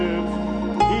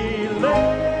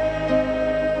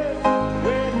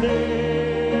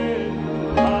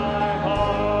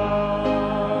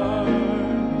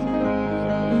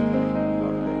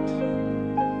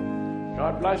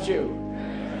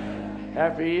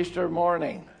Happy Easter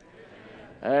morning.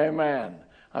 Amen.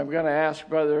 I'm going to ask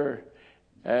Brother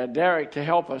Derek to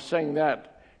help us sing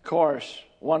that chorus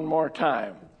one more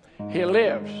time. He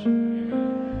lives.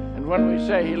 And when we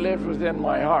say he lives within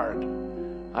my heart,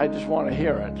 I just want to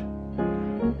hear it.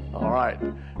 All right.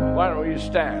 Why don't you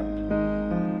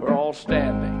stand? We're all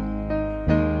standing.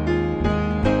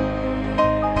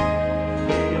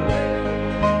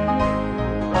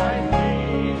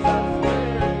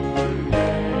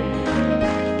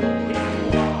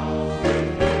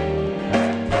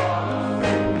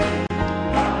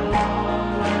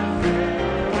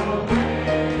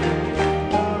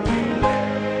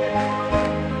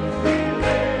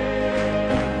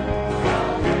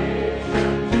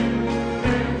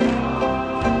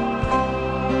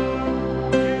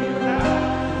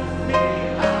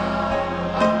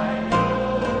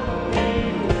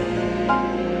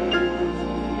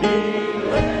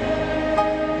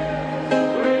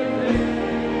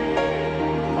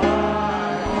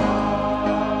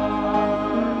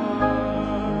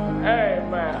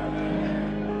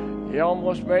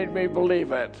 Made me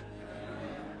believe it.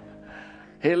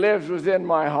 He lives within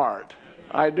my heart.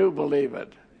 I do believe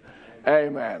it.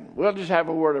 Amen. We'll just have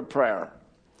a word of prayer.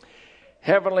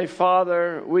 Heavenly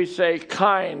Father, we say,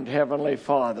 kind Heavenly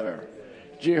Father,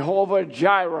 Jehovah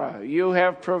Jireh, you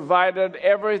have provided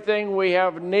everything we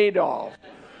have need of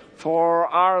for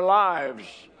our lives,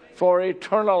 for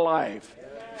eternal life,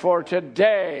 for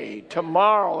today,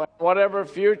 tomorrow, and whatever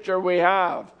future we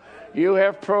have. You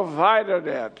have provided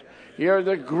it. You're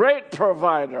the great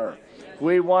provider.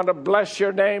 We want to bless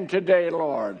your name today,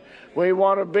 Lord. We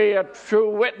want to be a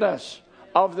true witness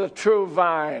of the true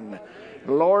vine.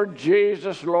 Lord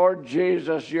Jesus,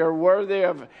 you're worthy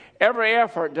of every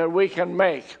effort that we can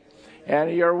make. And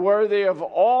you're worthy of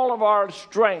all of our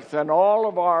strength and all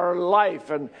of our life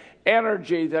and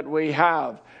energy that we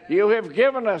have. You have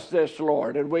given us this,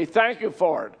 Lord, and we thank you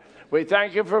for it. We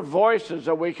thank you for voices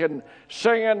that we can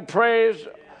sing and praise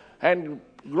and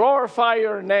glorify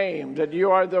your name, that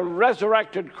you are the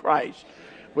resurrected Christ.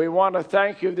 We want to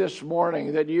thank you this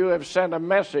morning that you have sent a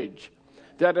message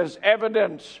that is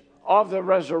evidence of the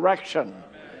resurrection.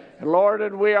 Lord,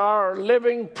 and we are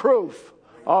living proof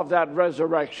of that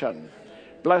resurrection.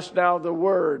 Bless now the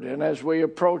word, and as we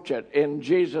approach it, in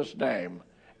Jesus' name,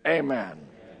 amen.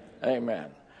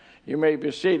 Amen. You may be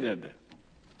seated.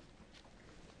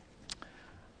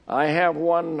 I have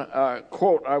one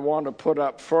quote I want to put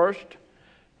up first.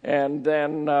 And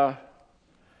then Brother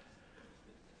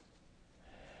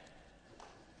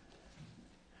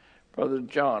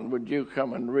John, would you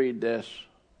come and read this?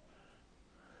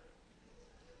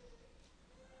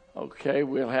 Okay,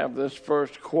 we'll have this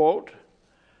first quote,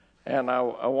 and I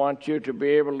want you to be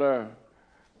able to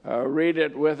read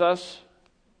it with us.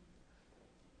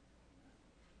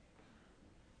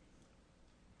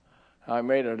 I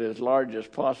made it as large as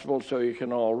possible so you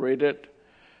can all read it.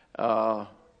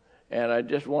 And I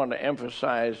just want to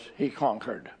emphasize, he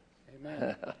conquered.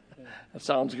 Amen. That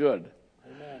sounds good.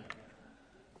 Amen.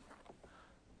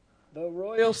 The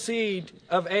royal seed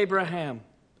of Abraham.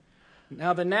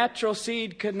 Now, the natural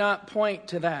seed could not point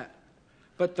to that,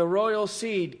 but the royal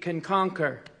seed can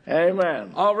conquer.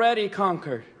 Amen. Already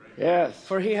conquered. Yes.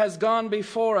 For he has gone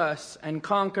before us and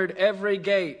conquered every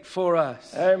gate for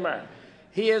us. Amen.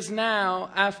 He is now,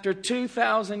 after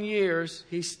 2,000 years,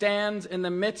 he stands in the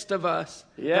midst of us,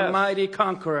 yes. the mighty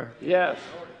conqueror. Yes.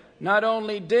 Not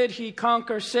only did he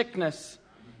conquer sickness,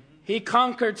 he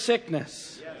conquered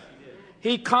sickness. Yes,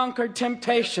 he conquered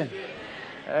temptation.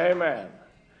 Amen.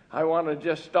 I want to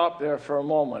just stop there for a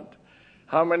moment.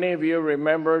 How many of you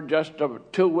remember just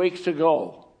 2 weeks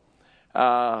ago,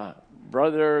 Brother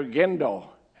Gindo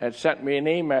had sent me an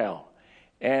email.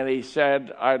 And he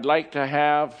said, I'd like to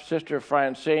have Sister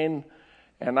Francine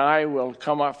and I will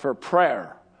come up for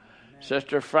prayer. Amen.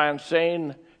 Sister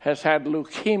Francine has had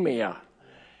leukemia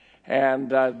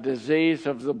and a disease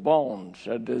of the bones,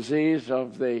 a disease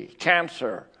of the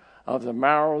cancer of the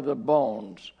marrow of the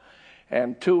bones.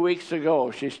 And 2 weeks ago,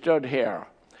 she stood here.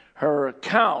 Her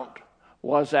count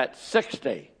was at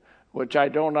 60, which I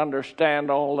don't understand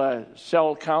all the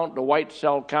cell count, the white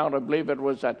cell count. I believe it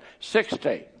was at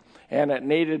 60. And it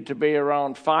needed to be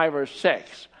around 5 or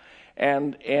 6.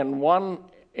 And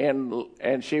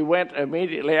she went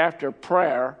immediately after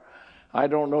prayer. I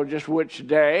don't know just which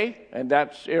day, and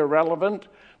that's irrelevant.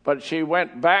 But she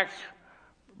went back,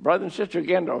 Brother and Sister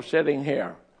Gendo sitting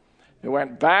here. They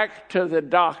went back to the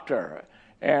doctor,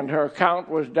 and her count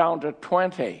was down to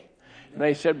 20. And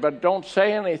they said, but don't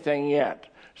say anything yet.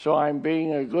 So I'm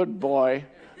being a good boy.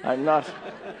 I'm not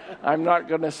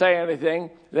going to say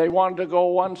anything. They wanted to go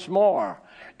once more.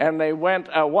 and they went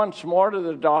once more to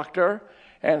the doctor.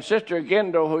 And Sister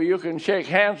Gindo, who you can shake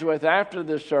hands with after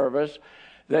the service,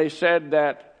 they said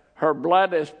that her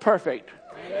blood is perfect.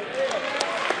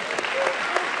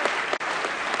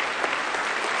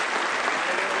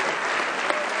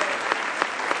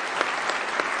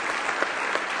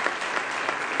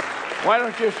 Why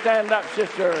don't you stand up,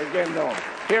 Sister Gindo?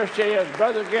 Here she is,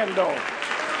 Brother Gindo.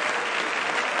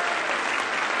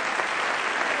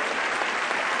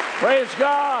 Praise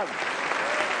God.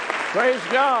 Praise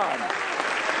God.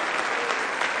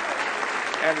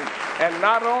 And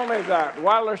not only that,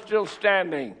 while they're still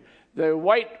standing, the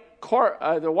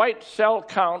white cell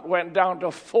count went down to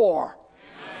 4.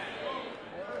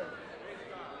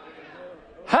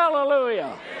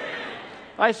 Hallelujah.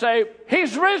 I say,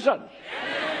 He's risen.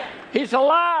 He's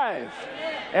alive.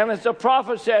 And as the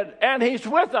prophet said, and He's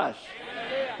with us.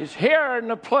 He's here in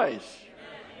the place.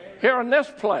 Here in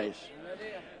this place.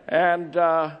 And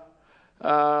not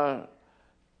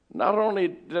only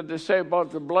did they say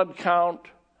about the blood count,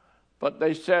 but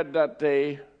they said that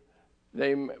they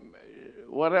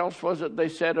what else was it they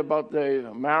said about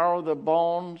the marrow of the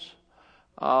bones?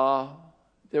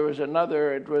 There was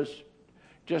another, it was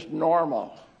just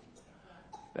normal.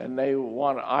 And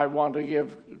I want to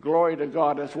give glory to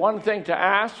God. It's one thing to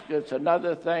ask, it's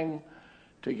another thing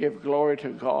to give glory to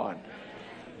God.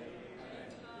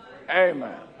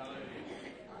 Amen.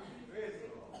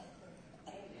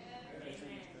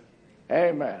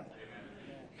 Amen.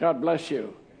 God bless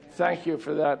you. Thank you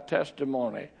for that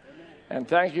testimony. And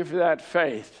thank you for that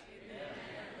faith.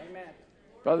 Amen.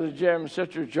 Brother Jim,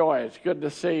 Sister Joy, it's good to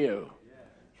see you.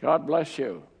 God bless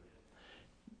you.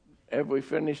 Have we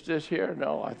finished this here?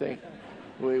 No, I think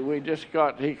we just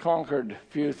he conquered a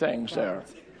few things there.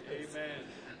 Amen.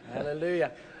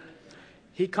 Hallelujah.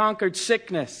 He conquered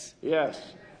sickness.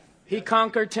 Yes. He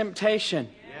conquered temptation.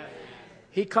 Yes.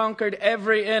 He conquered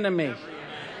every enemy.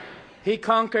 He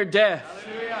conquered death.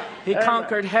 Hallelujah. He Amen.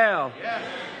 Conquered hell. Yes.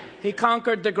 He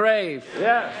conquered the grave.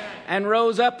 Yes. And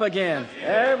rose up again.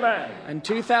 Amen. And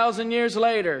 2,000 years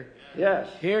later, yes,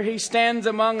 here He stands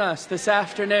among us this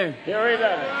afternoon. Here He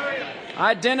does.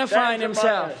 Identifying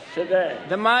Himself. Today.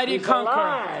 The mighty He's conqueror.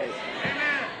 Alive.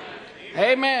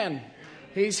 Amen.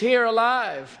 He's here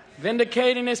alive,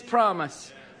 vindicating His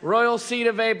promise. Royal seed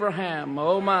of Abraham.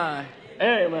 Oh my.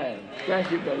 Amen. Thank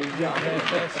you, Brother John.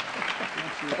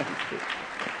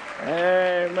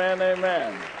 Amen,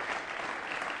 amen.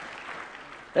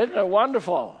 Isn't it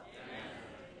wonderful?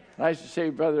 Nice to see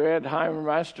Brother Ed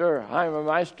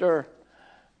Heimermeister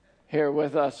here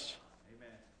with us.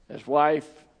 His wife,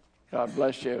 God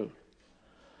bless you.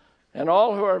 And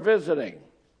all who are visiting.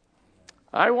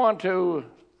 I want to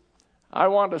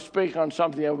speak on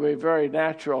something that will be very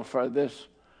natural for this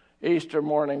Easter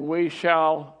morning. We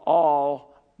shall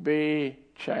all be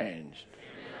changed.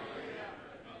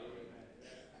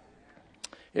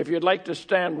 If you'd like to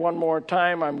stand one more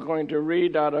time, I'm going to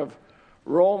read out of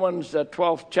Romans, the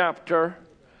 12th chapter,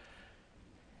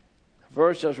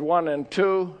 verses 1 and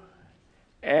 2.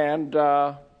 And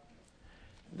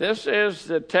this is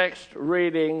the text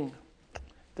reading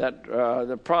that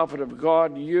the prophet of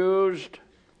God used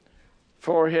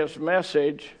for his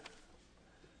message,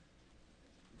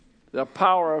 the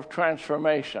power of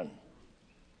transformation.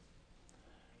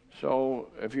 So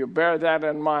if you bear that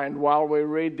in mind while we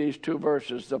read these two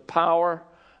verses, the power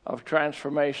of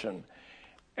transformation.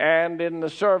 And in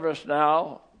the service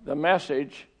now, the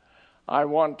message,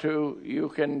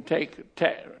 you can take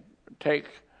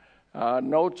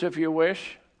notes if you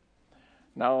wish.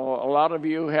 Now, a lot of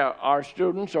you are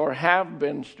students or have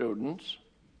been students,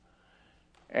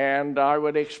 and I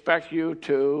would expect you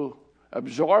to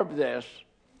absorb this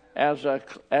as a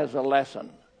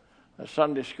lesson, a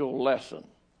Sunday school lesson.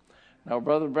 Now,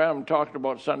 Brother Branham talked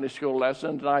about Sunday school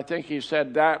lessons, and I think he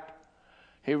said that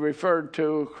he referred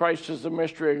to Christ as the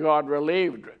mystery of God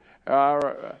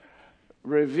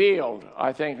revealed,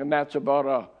 I think, and that's about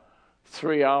a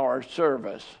 3-hour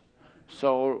service.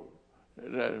 So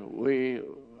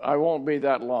I won't be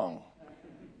that long,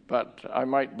 but I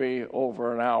might be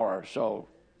over an hour, so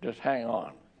just hang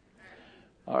on.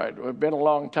 All right, it's been a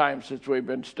long time since we've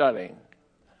been studying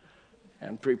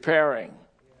and preparing.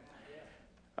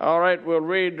 All right, we'll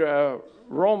read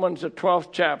Romans, the 12th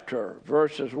chapter,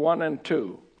 verses 1 and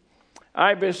 2.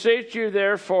 I beseech you,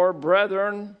 therefore,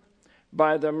 brethren,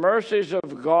 by the mercies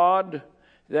of God,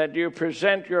 that you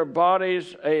present your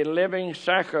bodies a living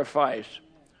sacrifice,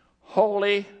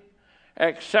 holy,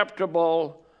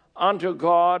 acceptable unto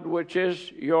God, which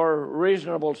is your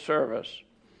reasonable service.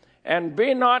 And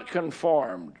be not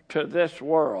conformed to this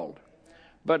world,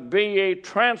 but be ye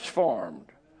transformed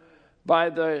by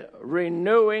the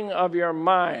renewing of your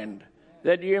mind,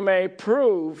 that you may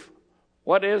prove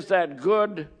what is that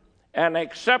good and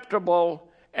acceptable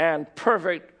and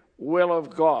perfect will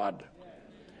of God.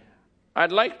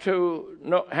 I'd like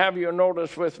to have you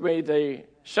notice with me the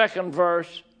second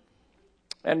verse,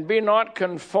 and be not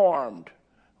conformed.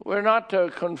 We're not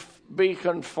to be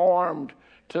conformed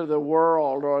to the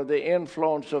world or the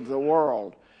influence of the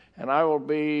world, and I will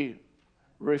be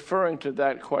referring to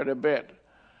that quite a bit,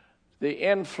 the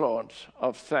influence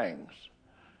of things.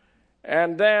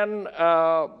 And then,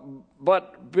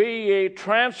 but be ye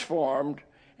transformed,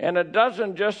 and it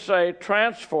doesn't just say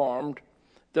transformed.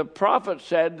 The prophet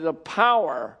said the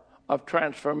power of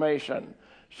transformation.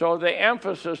 So the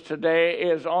emphasis today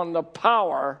is on the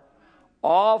power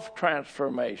of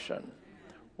transformation.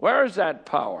 Where is that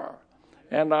power?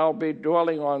 And I'll be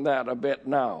dwelling on that a bit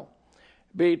now.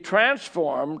 Be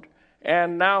transformed,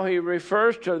 and now he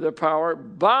refers to the power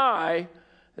by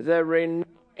the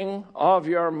renewing of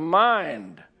your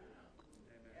mind,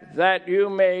 that you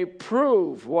may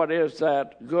prove what is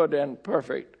that good and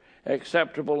perfect,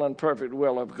 acceptable and perfect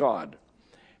will of God.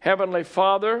 Heavenly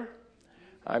Father,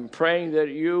 I'm praying that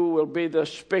you will be the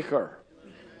speaker.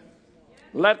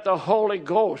 Let the Holy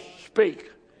Ghost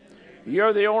speak.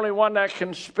 You're the only one that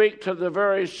can speak to the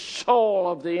very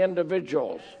soul of the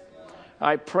individuals.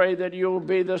 I pray that you will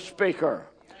be the speaker.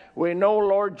 We know,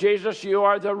 Lord Jesus, you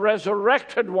are the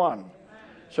resurrected one.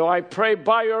 So I pray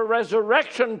by your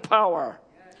resurrection power,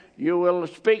 you will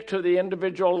speak to the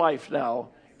individual life now.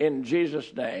 In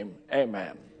Jesus' name,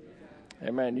 amen.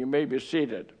 Amen. You may be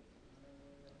seated.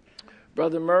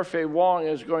 Brother Murphy Wong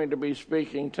is going to be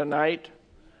speaking tonight,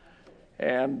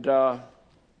 and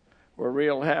we're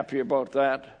real happy about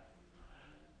that.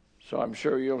 So I'm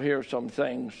sure you'll hear some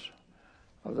things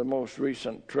of the most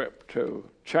recent trip to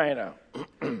China.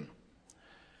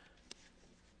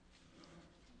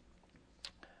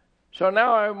 So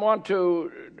now I want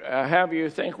to have you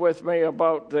think with me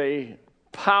about the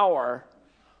power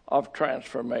of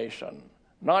transformation.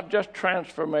 Not just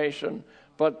transformation,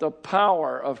 but the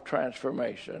power of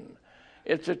transformation.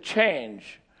 It's a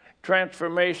change.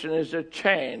 Transformation is a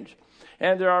change.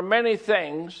 And there are many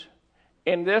things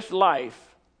in this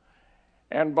life,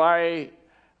 and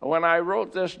when I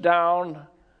wrote this down,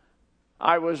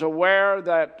 I was aware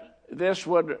that this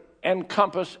would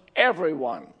encompass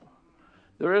everyone.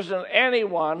 There isn't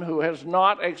anyone who has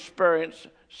not experienced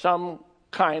some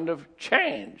kind of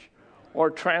change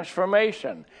or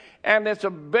transformation. And it's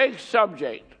a big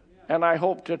subject, and I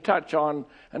hope to touch on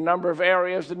a number of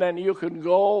areas, and then you can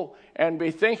go and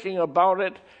be thinking about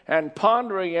it and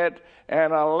pondering it,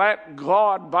 and let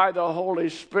God, by the Holy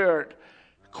Spirit,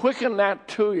 quicken that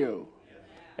to you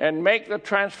and make the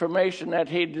transformation that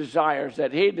He desires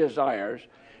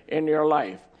in your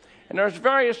life. And there's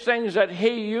various things that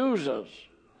He uses,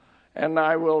 and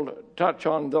I will touch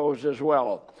on those as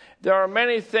well. There are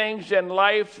many things in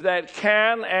life that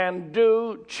can and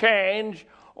do change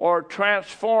or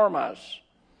transform us.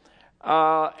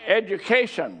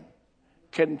 Education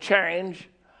can change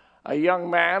a young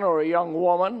man or a young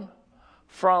woman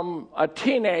from a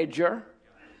teenager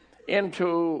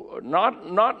into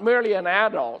not merely an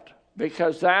adult,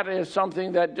 because that is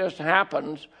something that just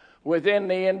happens within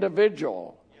the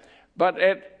individual. But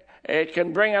it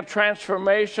can bring a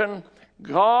transformation.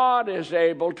 God is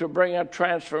able to bring a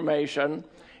transformation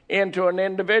into an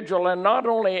individual, and not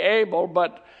only able,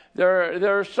 but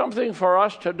there's something for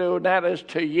us to do, and that is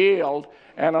to yield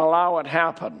and allow it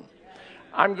happen.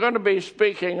 I'm going to be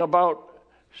speaking about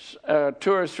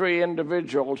 2 or 3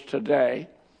 individuals today,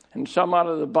 and some out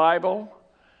of the Bible,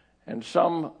 and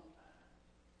some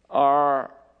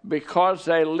are because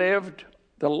they lived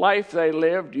the life they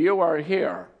lived. You are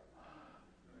here.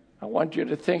 I want you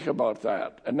to think about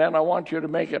that, and then I want you to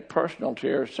make it personal to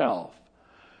yourself.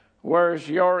 Where's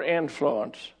your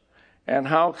influence, and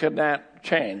how can that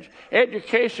change?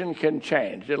 Education can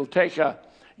change. It'll take a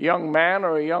young man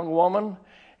or a young woman,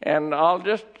 and I'll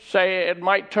just say it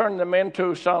might turn them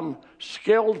into some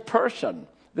skilled person.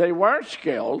 They weren't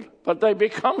skilled, but they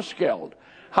become skilled.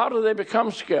 How do they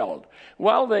become skilled?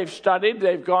 Well, they've studied,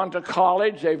 they've gone to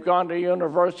college, they've gone to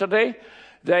university,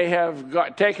 they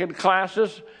have taken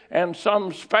classes, and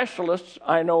some specialists,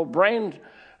 I know brain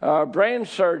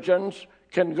surgeons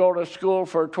can go to school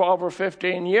for 12 or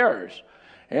 15 years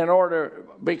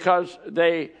because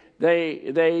they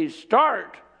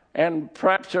start, and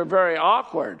perhaps they're very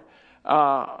awkward.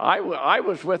 I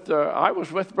was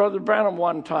with Brother Branham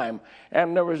one time,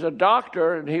 and there was a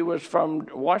doctor, and he was from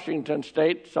Washington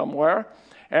State somewhere,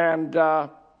 and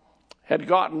had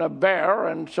gotten a bear,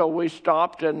 and so we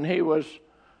stopped, and he was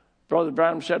Brother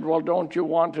Branham said, well, don't you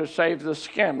want to save the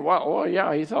skin? Well,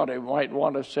 yeah, he thought he might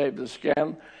want to save the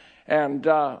skin,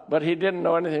 but he didn't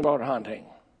know anything about hunting.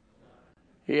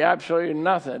 He absolutely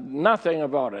nothing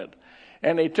about it.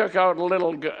 And he took out a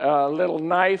little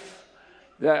knife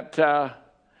that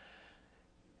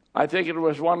I think it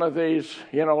was one of these,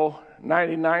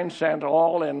 99-cent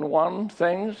all-in-one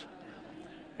things,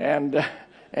 and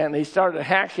he started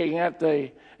hacking at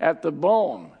the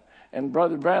bone. And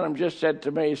Brother Branham just said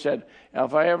to me, he said,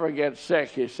 if I ever get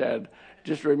sick, he said,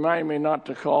 just remind me not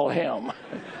to call him.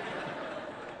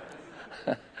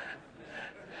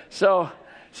 So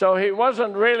he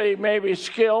wasn't really maybe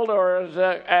skilled or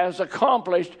as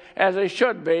accomplished as he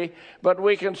should be, but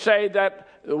we can say that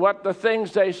what the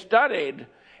things they studied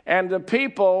and the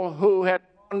people who had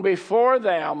gone before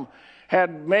them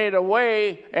had made a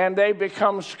way, and they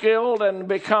become skilled and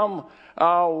become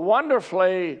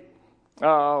wonderfully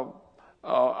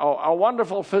a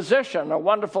wonderful physician, a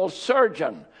wonderful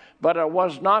surgeon, but it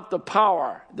was not the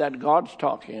power that God's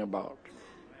talking about.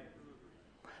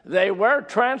 They were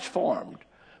transformed,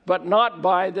 but not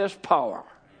by this power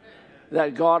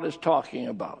that God is talking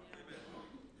about.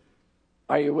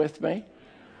 Are you with me?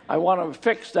 I want to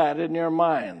fix that in your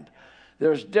mind.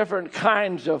 There's different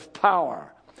kinds of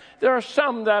power. There are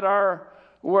some that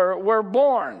we're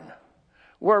born.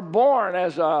 We're born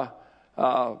as a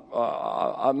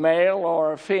male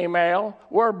or a female.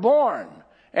 We're born,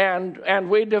 and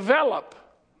we develop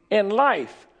in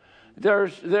life.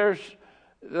 There's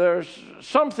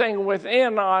something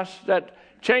within us that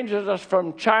changes us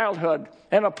from childhood.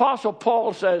 And Apostle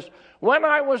Paul says, when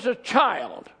I was a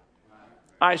child,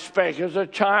 I spake as a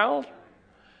child.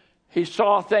 He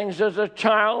saw things as a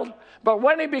child. But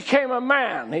when he became a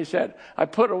man, he said, I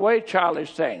put away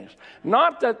childish things.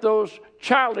 Not that those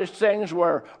childish things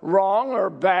were wrong or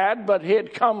bad, but he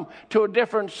had come to a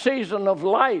different season of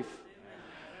life.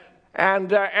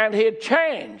 And he had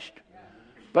changed.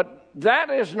 But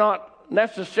that is not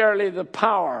necessarily the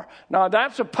power. Now,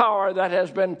 that's a power that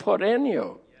has been put in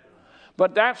you.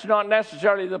 But that's not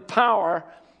necessarily the power.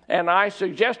 And I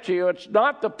suggest to you, it's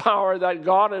not the power that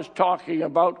God is talking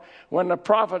about when the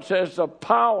prophet says the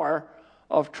power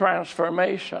of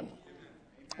transformation.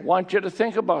 I want you to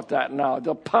think about that now.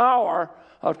 The power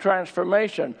of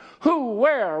transformation. Who,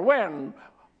 where, when?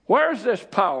 Where's this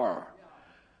power?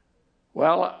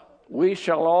 Well, we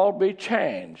shall all be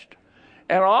changed.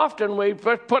 And often we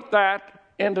put that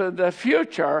into the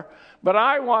future, but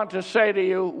I want to say to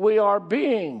you, we are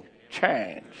being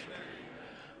changed.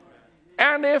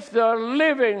 And if the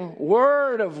living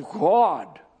Word of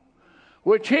God,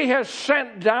 which He has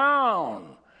sent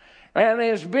down and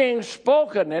is being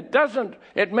spoken,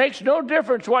 it makes no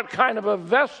difference what kind of a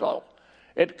vessel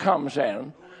it comes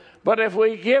in. But if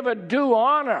we give it due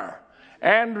honor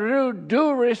and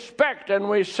due respect, and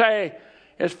we say,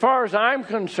 as far as I'm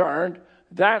concerned,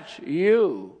 that's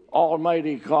you,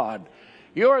 Almighty God.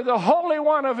 You're the Holy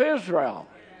One of Israel.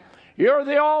 You're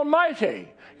the Almighty.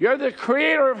 You're the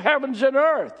creator of heavens and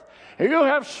earth. You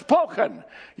have spoken.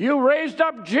 You raised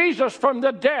up Jesus from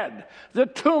the dead. The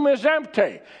tomb is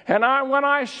empty. And when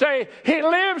I say, He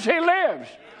lives, He lives.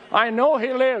 I know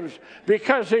He lives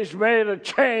because He's made a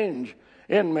change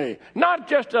in me. Not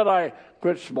just that I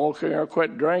quit smoking or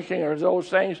quit drinking or those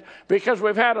things, because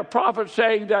we've had a prophet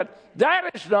saying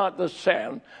that is not the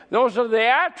sin. Those are the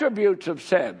attributes of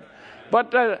sin. But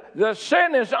the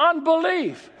sin is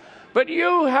unbelief. But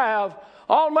you have,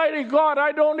 Almighty God,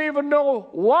 I don't even know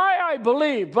why I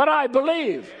believe, but I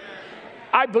believe.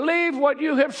 I believe what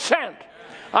you have sent.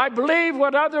 I believe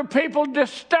what other people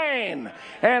disdain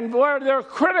and where they're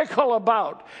critical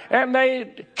about, and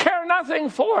they care nothing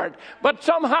for it. But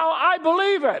somehow I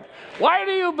believe it. Why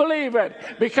do you believe it?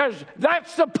 Because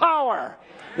that's the power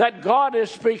that God is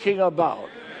speaking about.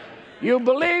 You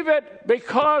believe it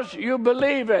because you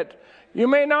believe it. You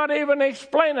may not even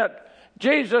explain it.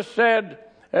 Jesus said,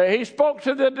 He spoke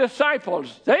to the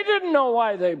disciples. They didn't know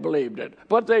why they believed it,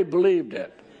 but they believed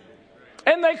it.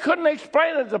 And they couldn't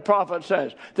explain it, the prophet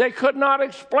says. They could not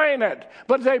explain it,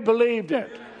 but they believed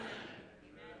it.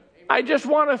 I just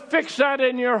want to fix that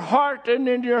in your heart and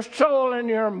in your soul and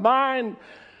your mind.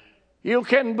 You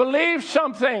can believe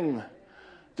something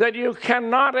that you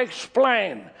cannot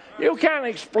explain. You can't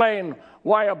explain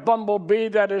why a bumblebee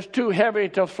that is too heavy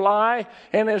to fly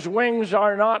and his wings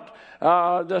are not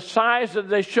the size that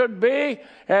they should be,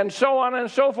 and so on and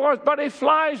so forth, but he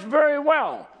flies very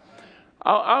well.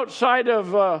 Outside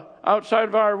of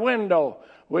our window,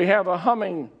 we have a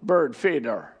hummingbird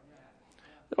feeder.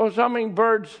 Those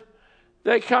hummingbirds,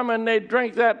 they come and they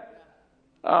drink that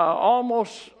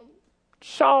almost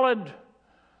solid,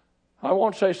 I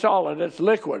won't say solid, it's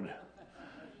liquid.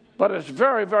 But it's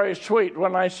very, very sweet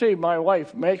when I see my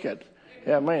wife make it.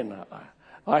 I mean,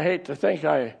 I hate to think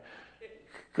I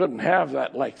couldn't have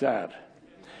that like that.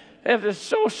 It is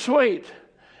so sweet.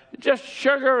 Just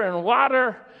sugar and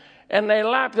water, and they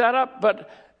lap that up. But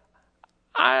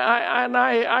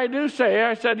I do say,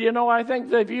 I said, I think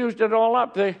they've used it all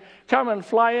up. They come and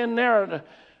fly in there,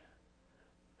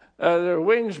 their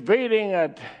wings beating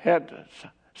at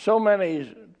so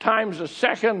many times a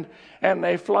second, and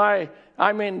they fly.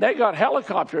 I mean, they got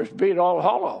helicopters beat all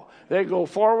hollow. They go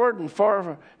forward and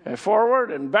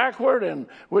backward and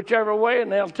whichever way,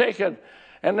 and they'll take it.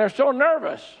 And they're so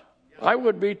nervous. I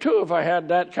would be too if I had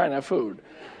that kind of food.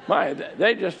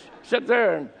 They just sit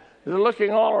there and they're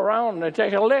looking all around, and they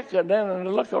take a lick, and then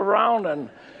they look around, and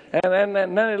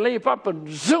then they leap up, and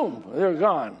zoom, they're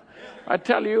gone. I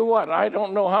tell you what, I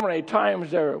don't know how many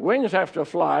times their wings have to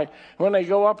fly when they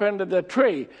go up into the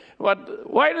tree.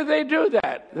 Why do they do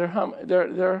that?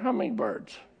 They're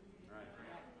hummingbirds.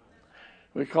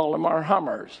 We call them our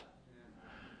hummers.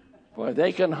 Boy,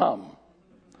 they can hum.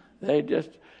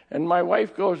 And my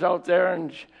wife goes out there,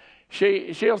 and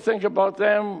she'll think about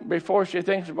them before she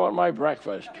thinks about my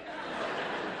breakfast.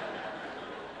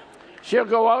 She'll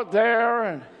go out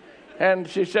there, and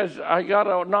she says, I got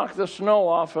to knock the snow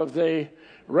off of the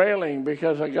railing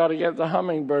because I got to get the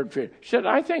hummingbird feed. She said,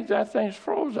 I think that thing's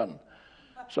frozen.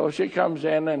 So she comes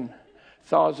in and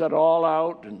thaws it all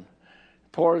out and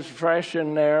pours fresh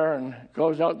in there and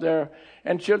goes out there,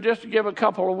 and she'll just give a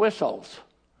couple of whistles.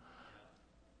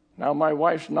 Now, my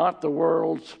wife's not the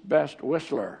world's best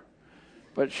whistler,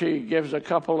 but she gives a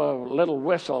couple of little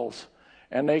whistles,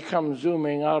 and they come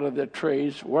zooming out of the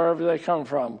trees, wherever they come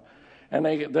from. And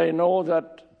they know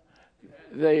that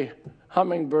the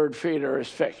hummingbird feeder is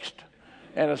fixed,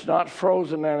 and it's not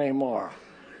frozen anymore.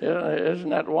 Isn't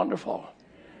that wonderful?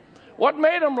 What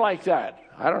made them like that?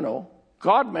 I don't know.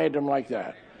 God made them like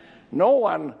that. No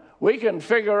one. We can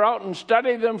figure out and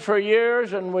study them for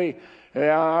years, and we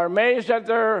are amazed at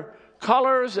their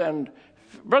colors. And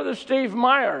Brother Steve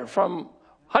Meyer from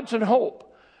Hudson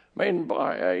Hope. I mean,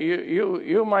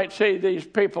 you might say these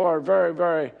people are very,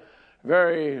 very,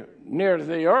 very near to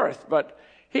the earth, but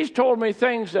he's told me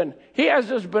things, and he has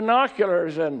his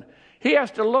binoculars, and he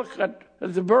has to look at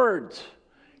the birds.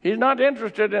 He's not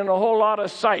interested in a whole lot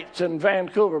of sights in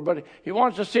Vancouver, but he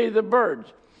wants to see the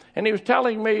birds. And he was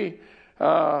telling me,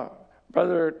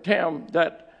 Brother Tim,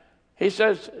 that he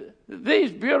says,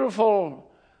 these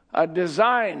beautiful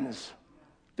designs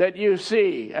that you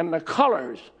see and the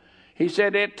colors, he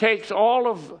said it takes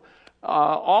all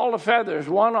the feathers,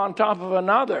 one on top of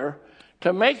another,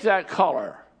 to make that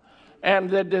color. And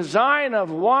the design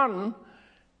of one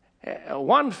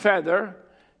feather,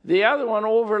 the other one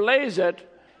overlays it,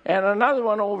 and another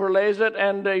one overlays it,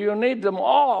 and you need them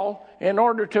all in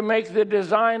order to make the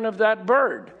design of that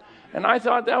bird. And I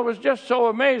thought that was just so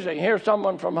amazing. Here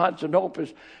someone from Hudson Hope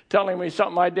is telling me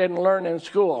something I didn't learn in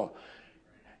school.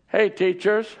 Hey,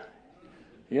 teachers,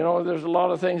 there's a lot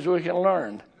of things we can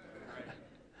learn.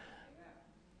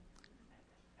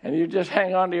 And you just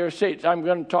hang on to your seats. I'm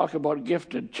going to talk about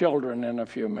gifted children in a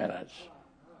few minutes.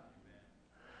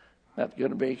 That's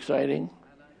going to be exciting.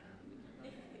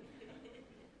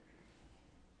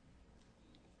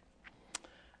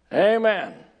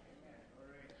 Amen.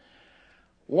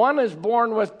 One is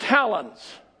born with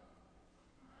talents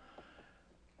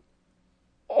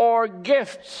or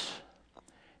gifts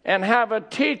and have a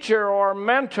teacher or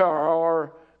mentor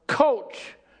or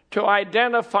coach to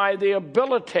identify the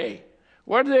ability.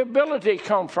 Where did the ability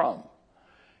come from?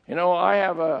 I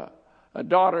have a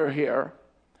daughter here,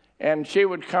 and she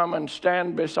would come and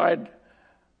stand beside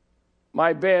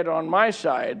my bed on my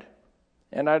side.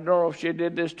 And I don't know if she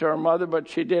did this to her mother, but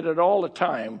she did it all the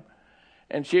time.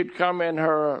 And she'd come in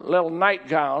her little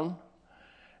nightgown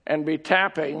and be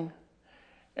tapping.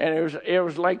 And it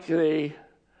was like the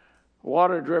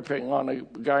water dripping on a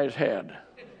guy's head.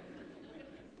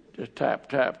 Just tap,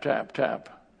 tap, tap, tap.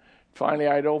 Finally,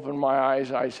 I'd open my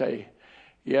eyes. I say,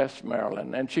 yes,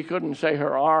 Marilyn. And she couldn't say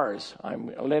her R's.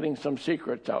 I'm letting some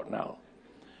secrets out now.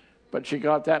 But she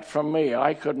got that from me.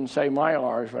 I couldn't say my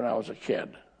R's when I was a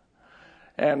kid.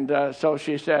 And so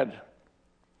she said,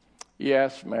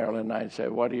 yes, Marilyn. I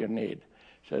said, what do you need?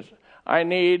 She says, I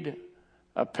need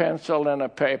a pencil and a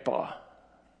paper.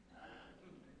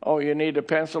 Oh, you need a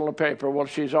pencil and a paper. Well,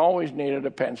 she's always needed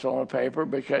a pencil and a paper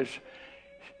because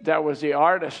that was the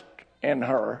artist in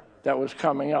her that was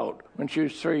coming out when she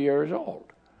was 3 years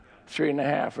old,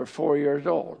 3.5 or 4 years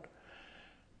old.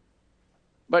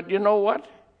 But you know what?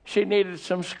 She needed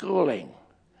some schooling,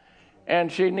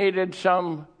 and she needed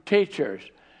some teachers.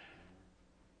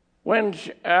 When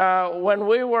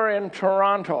we were in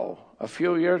Toronto a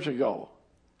few years ago,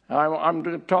 I'm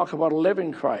going to talk about a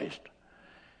living Christ,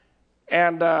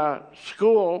 and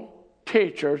school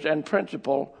teachers and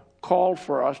principal called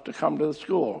for us to come to the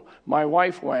school. My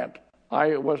wife went.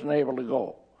 I wasn't able to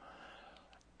go.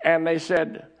 And they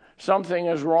said, something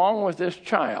is wrong with this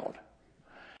child,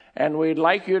 and we'd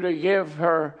like you to give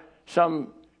her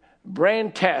some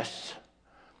brain tests.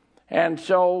 And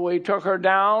so we took her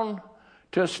down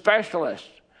to a specialist,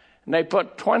 and they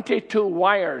put 22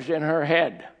 wires in her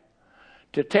head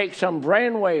to take some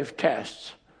brainwave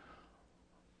tests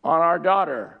on our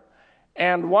daughter.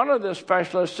 And one of the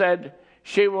specialists said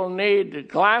she will need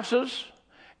glasses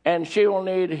and she will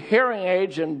need hearing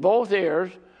aids in both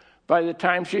ears by the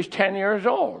time she's 10 years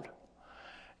old.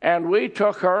 And we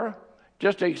took her,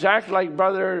 just exactly like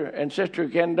Brother and Sister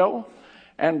Gendo,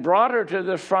 and brought her to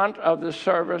the front of the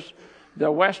service,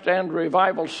 the West End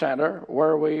Revival Center,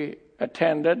 where we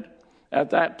attended at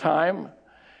that time.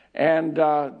 And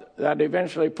that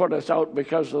eventually put us out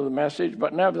because of the message.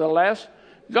 But nevertheless,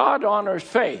 God honors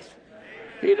faith.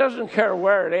 He doesn't care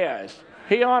where it is.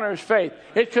 He honors faith.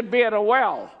 It could be at a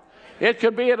well. It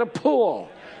could be at a pool.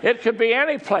 It could be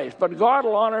any place. But God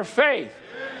will honor faith.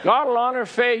 God will honor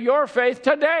your faith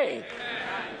today.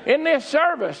 In this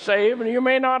service, even you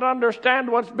may not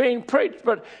understand what's being preached,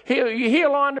 but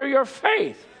he'll honor your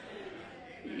faith.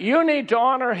 You need to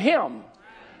honor him.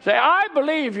 Say, I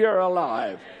believe you're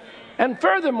alive. And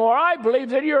furthermore, I believe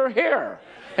that you're here.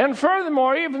 And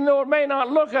furthermore, even though it may not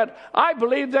look it, I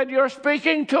believe that you're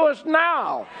speaking to us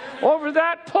now over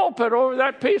that pulpit, over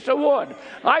that piece of wood.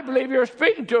 I believe you're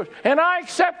speaking to us, and I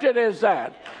accept it as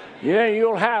that. Yeah,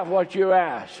 you'll have what you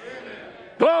ask.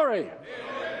 Glory.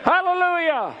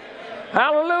 Hallelujah.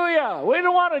 Hallelujah. We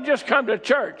don't want to just come to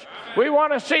church. We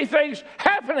want to see things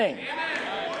happening.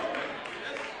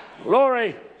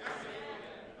 Glory.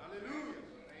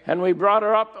 And we brought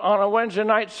her up on a Wednesday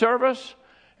night service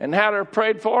and had her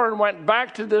prayed for and went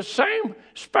back to the same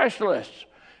specialist,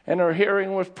 and her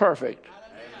hearing was perfect.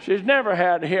 She's never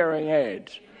had hearing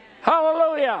aids.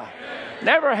 Hallelujah.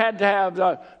 Never had to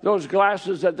have those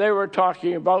glasses that they were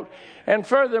talking about. And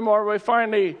furthermore, we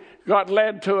finally got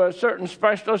led to a certain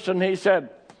specialist, and he said,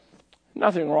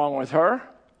 nothing wrong with her.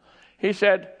 He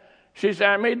said, she's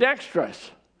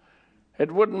ambidextrous.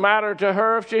 It wouldn't matter to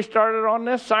her if she started on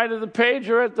this side of the page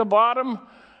or at the bottom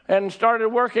and started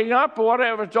working up or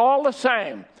whatever. It's all the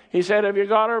same. He said, have you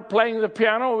got her playing the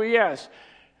piano? Well, yes.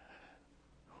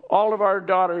 All of our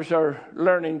daughters are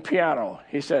learning piano.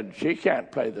 He said, she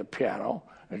can't play the piano.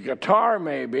 A guitar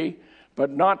maybe, but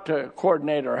not to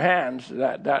coordinate her hands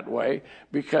that way.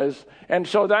 And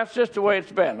so that's just the way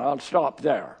it's been. I'll stop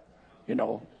there, you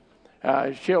know.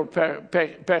 She'll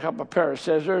pick up a pair of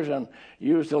scissors and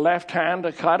use the left hand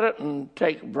to cut it and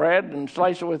take bread and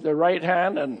slice it with the right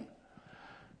hand, and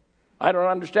I don't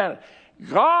understand it.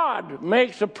 God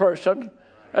makes a person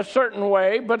a certain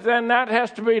way, but then that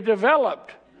has to be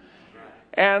developed.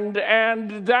 And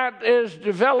that is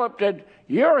developed, and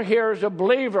you're here as a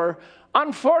believer.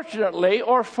 Unfortunately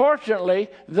or fortunately,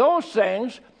 those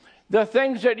things, the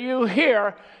things that you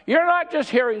hear, you're not just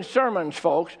hearing sermons,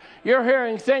 folks. You're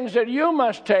hearing things that you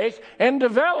must take and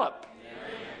develop.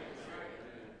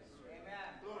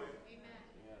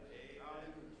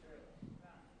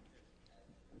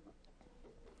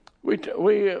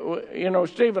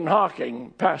 Stephen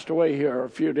Hawking passed away here a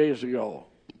few days ago.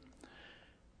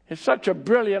 He's such a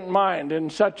brilliant mind in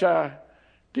such a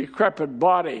decrepit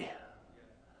body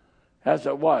as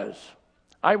it was.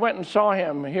 I went and saw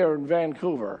him here in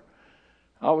Vancouver.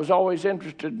 I was always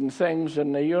interested in things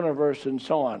in the universe and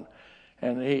so on.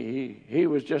 And he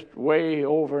was just way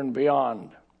over and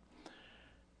beyond.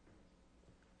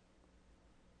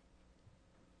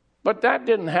 But that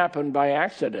didn't happen by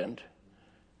accident.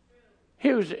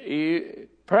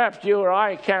 Perhaps you or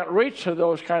I can't reach to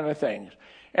those kind of things.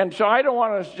 And so I don't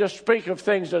want to just speak of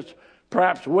things that's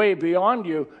perhaps way beyond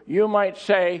you. You might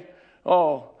say,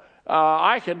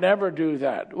 I could never do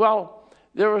that. Well,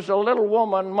 there was a little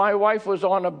woman. My wife was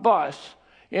on a bus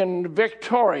in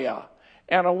Victoria,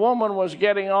 and a woman was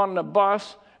getting on the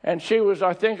bus, and she was,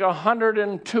 I think,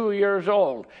 102 years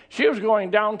old. She was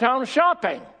going downtown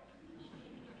shopping.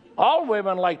 All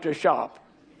women like to shop.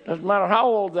 Doesn't matter how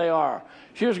old they are.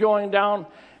 She was going down,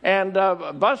 and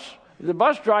the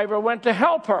bus driver went to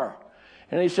help her.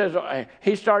 And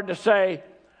he started to say,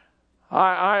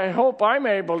 I hope I'm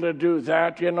able to do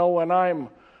that, when I'm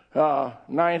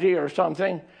 90 or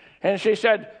something. And she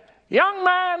said, young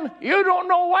man, you don't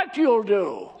know what you'll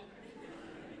do.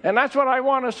 And that's what I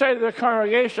want to say to the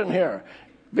congregation here.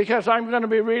 because I'm going to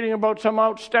be reading about some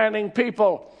outstanding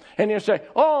people. And you say,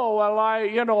 oh,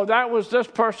 well, that was this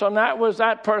person, that was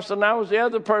that person, that was the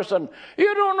other person.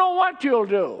 You don't know what you'll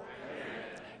do.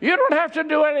 You don't have to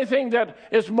do anything that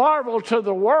is marvel to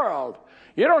the world.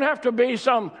 You don't have to be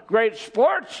some great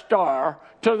sports star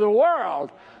to the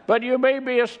world, but you may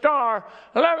be a star.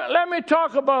 Let me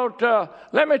talk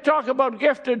about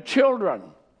gifted children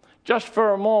just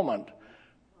for a moment,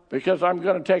 because I'm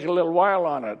going to take a little while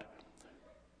on it.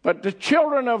 But the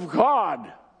children of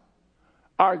God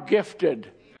are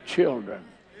gifted children.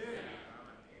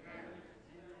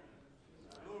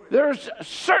 There's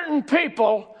certain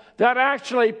people that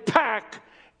actually pack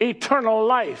eternal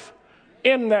life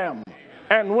in them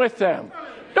and with them.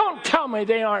 Don't tell me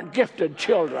they aren't gifted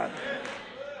children.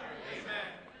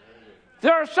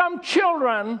 There are some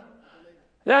children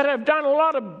that have done a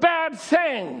lot of bad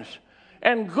things,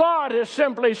 and God has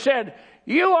simply said,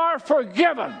 you are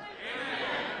forgiven.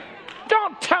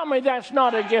 Don't tell me that's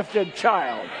not a gifted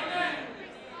child.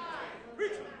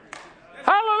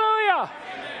 Hallelujah.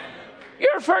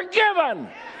 You're forgiven.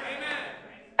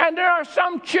 And there are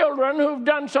some children who've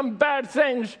done some bad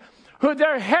things, who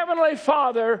their heavenly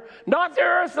father, not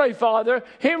their earthly father,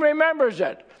 he remembers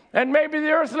it. And maybe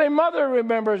the earthly mother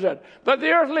remembers it. But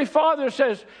the earthly father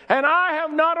says, and I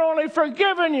have not only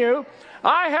forgiven you,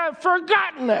 I have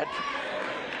forgotten it.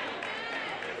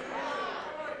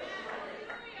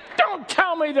 Don't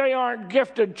tell me they aren't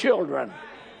gifted children.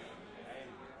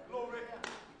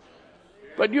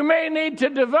 But you may need to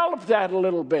develop that a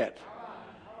little bit.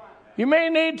 You may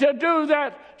need to do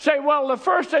that. Say, well, the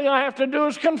first thing I have to do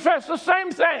is confess the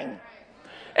same thing.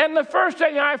 And the first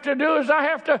thing I have to do is I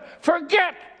have to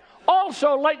forget.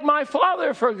 Also, like my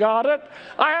father forgot it,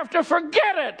 I have to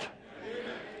forget it.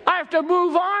 I have to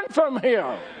move on from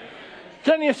here.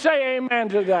 Can you say amen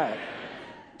to that?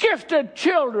 Gifted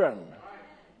children.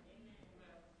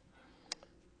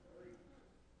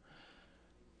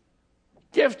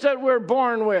 Gifts that we're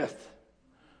born with.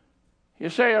 You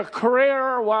say a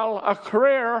career, well, a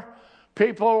career,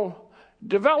 people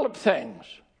develop things.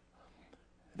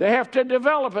 They have to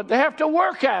develop it. They have to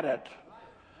work at it.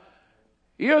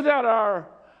 You that are,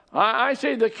 I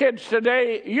see the kids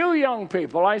today, you young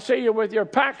people, I see you with your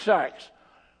pack sacks.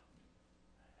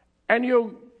 And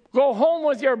you go home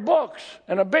with your books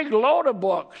and a big load of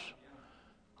books.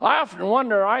 I often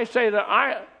wonder, I say that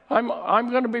I'm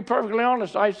going to be perfectly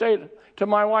honest, I say to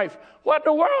my wife, what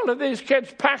in the world are these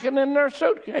kids packing in their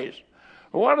suitcase?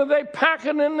 What are they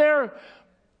packing in their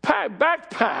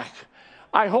backpack?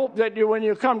 I hope that when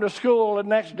you come to school the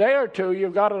next day or two,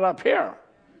 you've got it up here.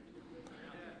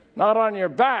 Not on your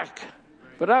back,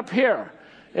 but up here.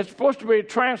 It's supposed to be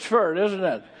transferred, isn't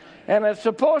it? And it's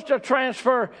supposed to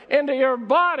transfer into your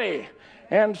body,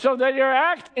 and so that you're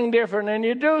acting different and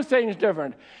you do things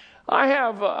different. I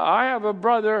have a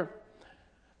brother,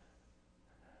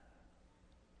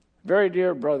 very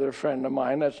dear brother, friend of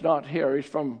mine that's not here. He's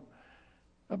from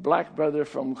a black brother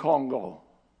from Congo.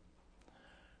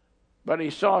 But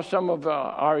he saw some of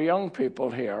our young people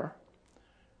here.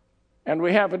 And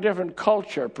we have a different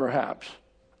culture, perhaps.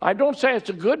 I don't say it's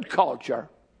a good culture.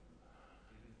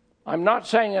 I'm not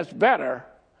saying it's better.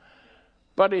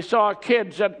 But he saw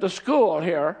kids at the school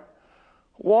here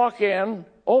walk in,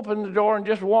 open the door, and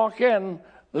just walk in,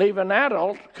 leave an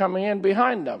adult coming in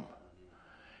behind them.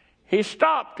 He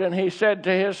stopped and he said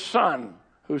to his son,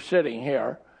 who's sitting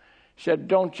here, he said,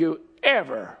 don't you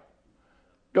ever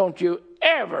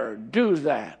do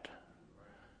that.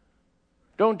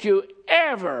 Don't you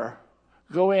ever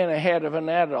go in ahead of an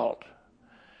adult.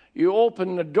 You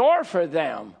open the door for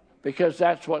them because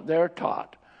that's what they're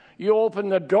taught. You open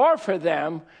the door for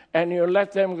them and you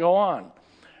let them go on.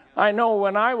 I know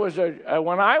when I was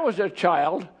a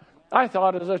child, I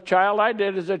thought as a child, I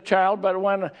did as a child, but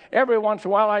when every once in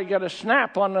a while I'd get a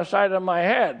snap on the side of my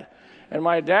head, and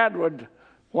my dad would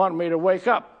want me to wake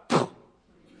up.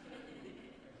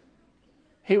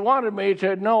 He wanted me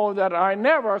to know that I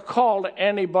never called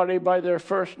anybody by their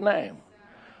first name.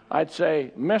 I'd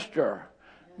say, Mr.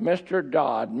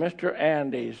 Dodd, Mr.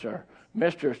 Andes, or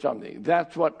Mr. something.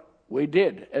 That's what we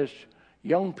did as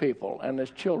young people and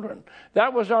as children.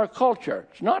 That was our culture.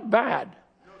 It's not bad.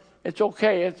 It's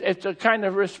okay. It's a kind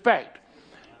of respect.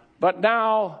 But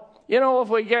now, if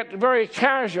we get very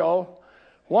casual,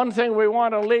 one thing we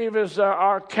want to leave is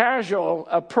our casual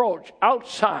approach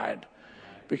outside.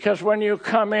 Because when you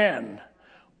come in,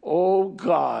 oh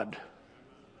God,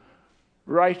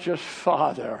 righteous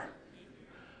Father,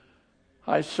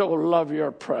 I so love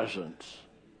your presence.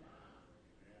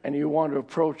 And you want to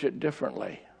approach it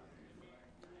differently.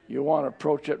 You want to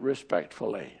approach it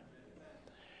respectfully.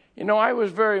 I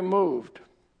was very moved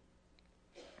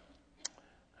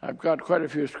I've got quite a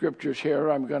few scriptures here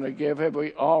I'm going to give.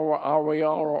 Are we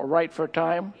all right for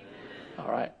time? All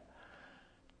right.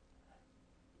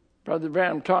 Brother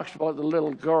Branham talks about the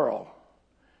little girl.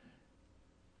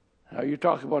 Now, you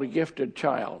talk about a gifted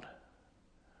child.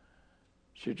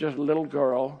 She's just a little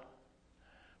girl,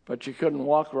 but she couldn't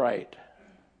walk right.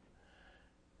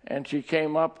 And she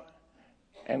came up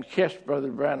and kissed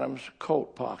Brother Branham's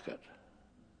coat pocket.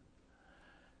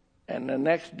 And the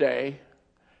next day,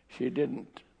 she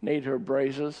didn't need her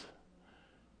braces,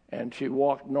 and she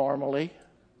walked normally.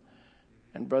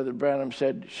 And Brother Branham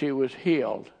said she was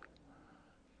healed.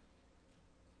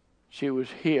 She was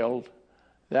healed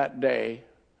that day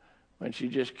when she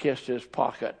just kissed his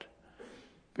pocket,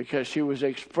 because she was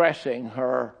expressing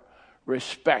her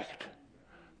respect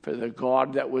for the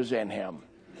God that was in him.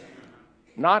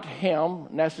 Not him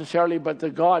necessarily, but the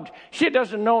God. She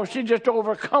doesn't know. She's just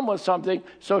overcome with something,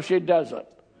 so she does it.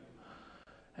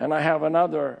 And I have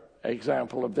another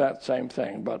example of that same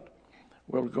thing, but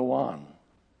we'll go on.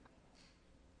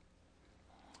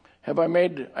 Have I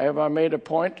made a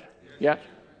point yet?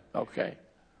 Okay.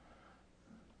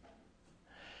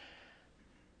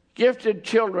 Gifted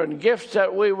children, gifts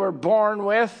that we were born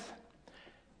with.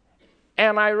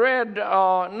 And I read,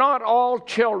 not all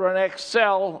children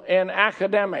excel in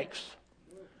academics.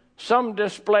 Some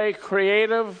display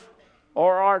creative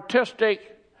or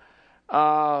artistic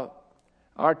or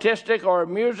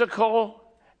musical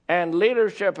and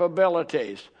leadership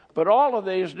abilities. But all of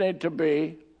these need to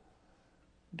be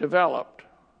developed.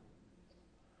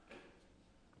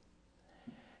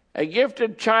 A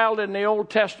gifted child in the Old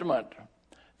Testament.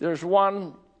 There's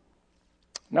one.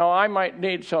 Now, I might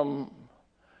need some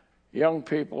young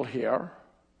people here,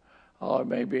 or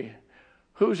maybe,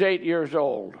 who's 8 years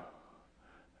old?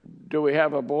 Do we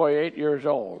have a boy 8 years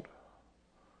old?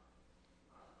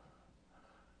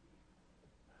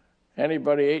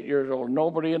 Anybody 8 years old?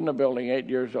 Nobody in the building 8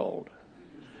 years old.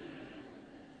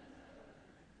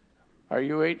 Are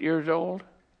you 8 years old?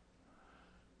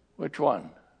 Which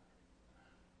one?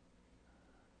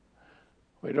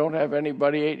 We don't have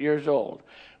anybody 8 years old.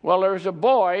 Well, there's a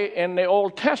boy in the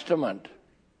Old Testament.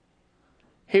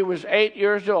 He was 8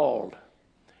 years old.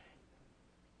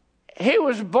 He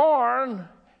was born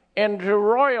into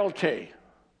royalty.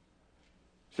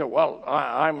 So, well,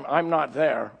 I'm not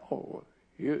there. Oh,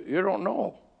 you don't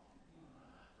know.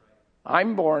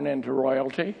 I'm born into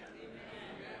royalty.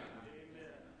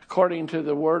 According to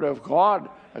the Word of God,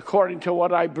 according to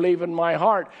what I believe in my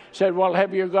heart. Said, well,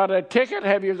 have you got a ticket?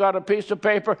 Have you got a piece of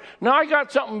paper? No, I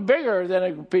got something bigger than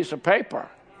a piece of paper.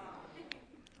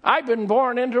 I've been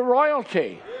born into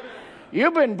royalty.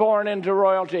 You've been born into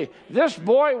royalty. This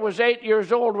boy was 8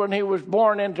 years old when he was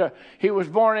born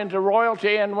into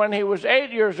royalty, and when he was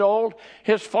 8 years old,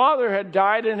 his father had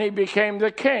died and he became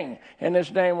the king, and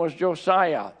his name was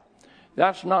Josiah.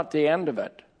 That's not the end of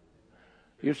it.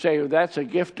 You say, well, that's a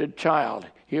gifted child.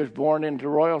 He was born into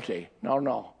royalty.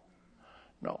 No.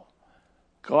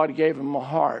 God gave him a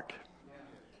heart.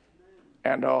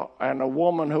 And a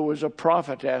woman who was a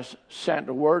prophetess sent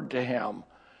a word to him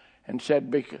and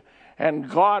said, and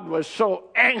God was so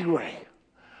angry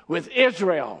with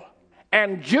Israel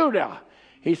and Judah.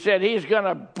 He said he's going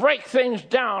to break things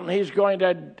down. He's going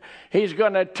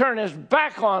to turn his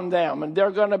back on them, and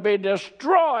they're going to be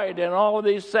destroyed and all of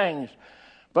these things.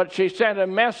 But she sent a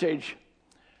message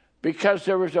because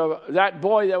there was that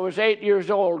boy that was 8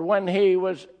 years old when he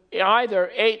was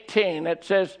either 18. It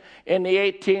says in the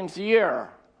 18th year.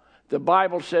 The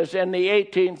Bible says in the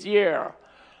 18th year.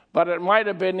 But it might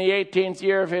have been the 18th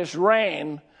year of his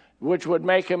reign, which would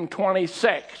make him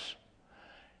 26.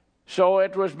 So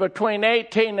it was between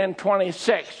 18 and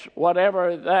 26,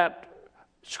 whatever that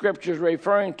scripture is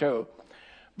referring to.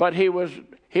 But he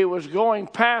was going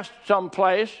past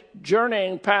someplace,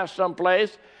 journeying past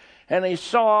someplace, and he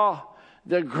saw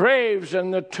the graves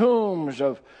and the tombs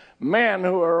of men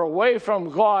who are away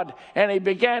from God, and he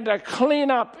began to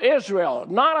clean up Israel.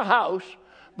 Not a house,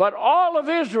 but all of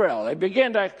Israel. He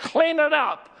began to clean it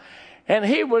up. And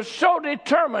he was so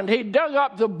determined, he dug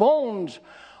up the bones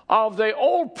of the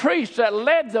old priests that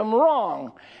led them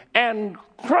wrong and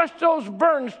crushed those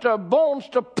bones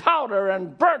to powder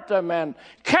and burnt them and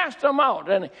cast them out.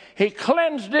 And he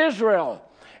cleansed Israel.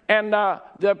 And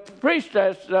the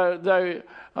priestess, the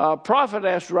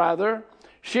prophetess rather,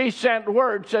 she sent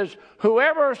word, says,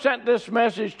 whoever sent this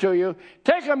message to you,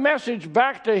 take a message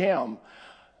back to him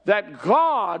that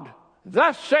God,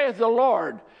 thus saith the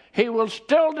Lord, he will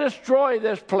still destroy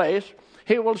this place.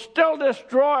 He will still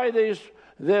destroy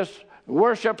this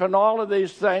worship and all of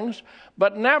these things.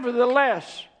 But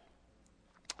nevertheless,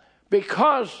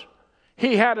 because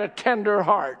he had a tender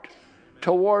heart,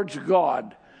 towards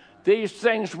God. These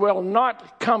things will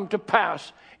not come to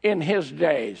pass in his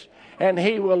days, and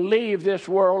he will leave this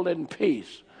world in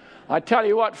peace. I tell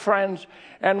you what, friends,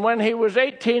 and when he was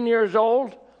 18 years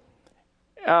old,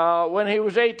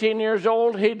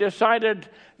 he decided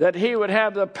that he would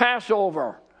have the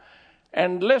Passover.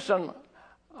 And listen,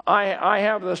 I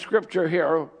have the scripture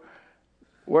here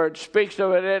where it speaks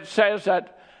of it. It says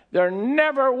that there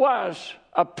never was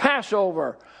a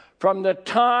Passover from the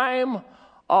time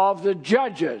of the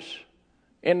judges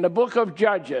in the book of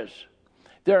Judges.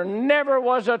 There never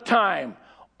was a time,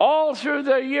 all through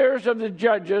the years of the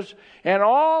judges and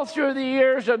all through the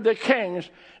years of the kings,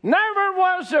 never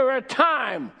was there a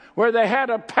time where they had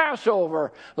a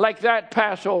Passover like that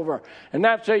Passover. And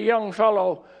that's a young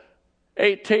fellow,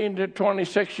 18 to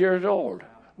 26 years old,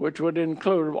 which would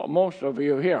include most of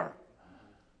you here.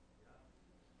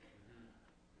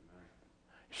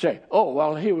 You say, oh,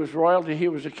 well, he was royalty, he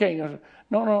was a king. I said,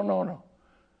 no.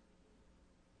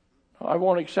 I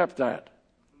won't accept that.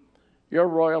 You're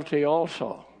royalty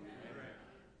also.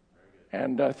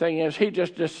 And the thing is, he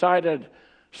just decided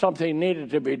something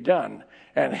needed to be done,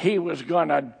 and he was going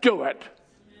to do it.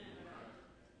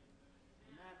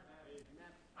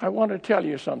 I want to tell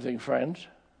you something, friends.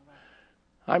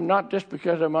 I'm not just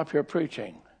because I'm up here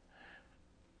preaching.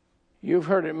 You've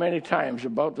heard it many times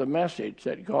about the message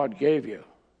that God gave you,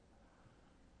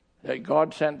 that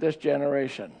God sent this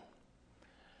generation.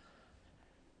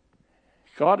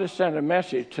 God has sent a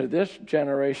message to this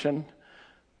generation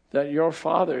that your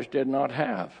fathers did not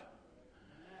have.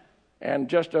 And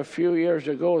just a few years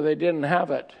ago, they didn't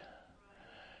have it.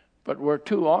 But we're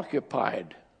too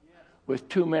occupied with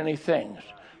too many things.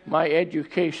 My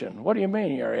education. What do you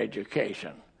mean your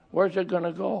education? Where's it going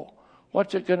to go?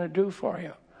 What's it going to do for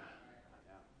you?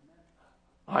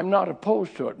 I'm not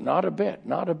opposed to it. Not a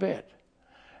bit.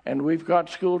 And we've got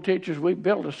school teachers. We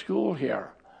built a school here.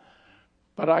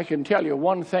 But I can tell you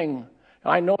one thing.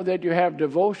 I know that you have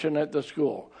devotion at the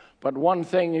school. But one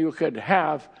thing you could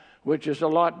have, which is a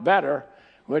lot better,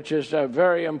 which is a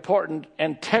very important,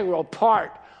 integral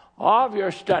part of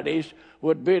your studies,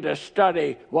 would be to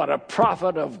study what a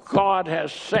prophet of God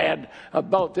has said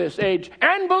about this age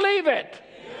and believe it.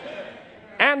 Amen.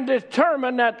 And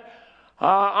determine that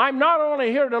I'm not only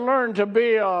here to learn to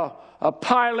be a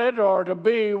pilot or to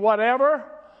be whatever,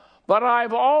 but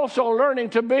I'm also learning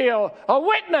to be a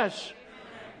witness. Amen.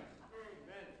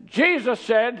 Jesus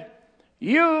said,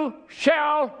 you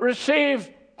shall receive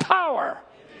power.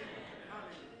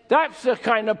 That's the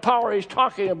kind of power he's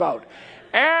talking about.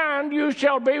 And you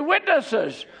shall be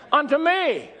witnesses unto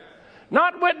me.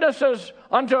 Not witnesses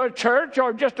unto a church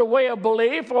or just a way of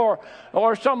belief or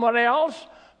someone else,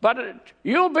 but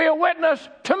you'll be a witness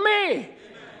to me.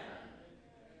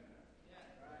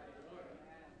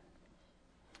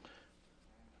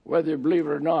 Whether you believe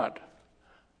it or not,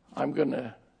 I'm going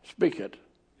to speak it.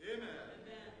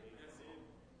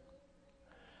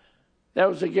 That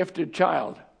was a gifted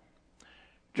child.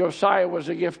 Josiah was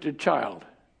a gifted child.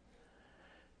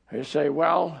 You say,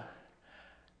 well,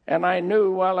 and I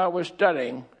knew while I was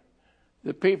studying,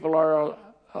 the people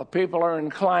are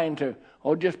inclined to,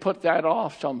 just put that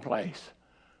off someplace.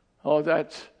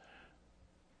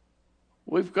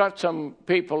 We've got some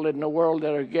people in the world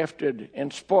that are gifted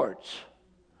in sports,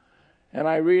 and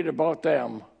I read about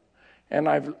them, and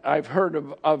I've heard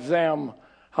of them,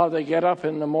 how they get up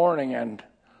in the morning and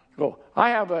go.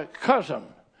 I have a cousin.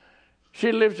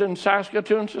 She lives in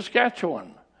Saskatoon,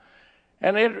 Saskatchewan.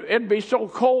 And it'd be so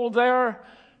cold there,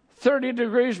 30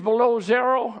 degrees below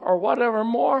zero or whatever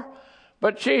more.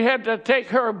 But she had to take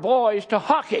her boys to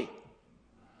hockey.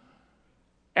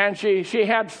 And she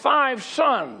had 5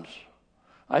 sons,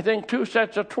 I think 2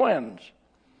 sets of twins.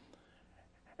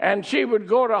 And she would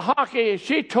go to hockey.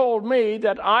 She told me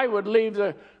that I would leave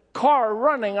the car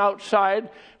running outside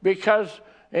because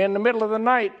in the middle of the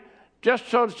night, just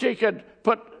so that she could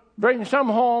bring some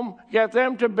home, get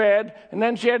them to bed, and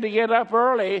then she had to get up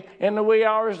early in the wee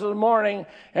hours of the morning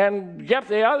and get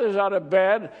the others out of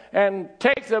bed and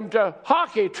take them to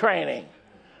hockey training.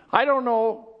 I don't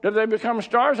know. Did they become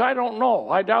stars? I don't know.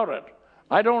 I doubt it.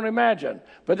 I don't imagine.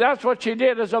 But that's what she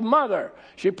did as a mother.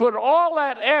 She put all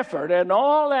that effort and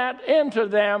all that into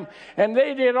them, and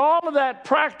they did all of that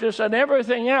practice and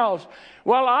everything else.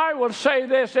 Well, I will say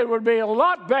this, it would be a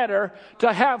lot better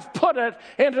to have put it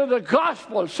into the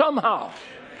gospel somehow.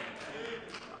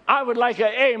 I would like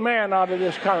an amen out of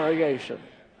this congregation.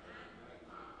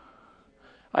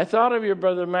 I thought of you,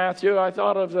 Brother Matthew. I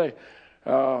thought of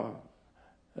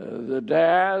the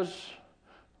dads.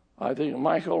 I think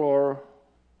Michael, or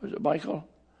was it Michael?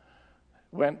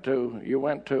 You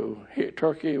went to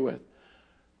Turkey with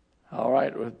All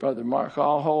right, with Brother Mark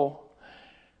Aho.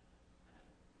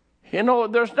 You know,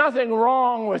 there's nothing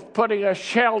wrong with putting a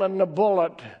shell in the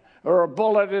bullet or a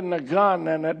bullet in the gun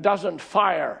and it doesn't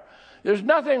fire. There's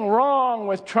nothing wrong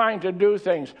with trying to do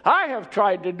things. I have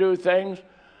tried to do things.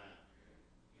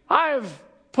 I've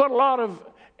put a lot of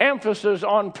emphasis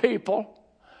on people,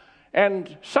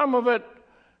 and some of it,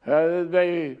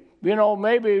 they, you know,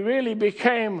 maybe really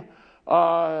became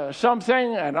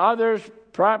something, and others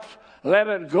perhaps let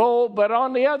it go. But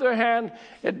on the other hand,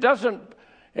 it doesn't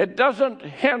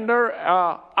hinder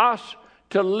us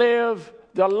to live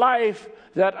the life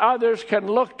that others can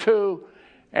look to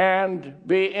and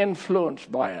be influenced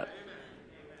by it.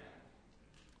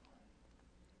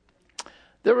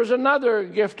 There was another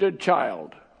gifted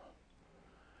child,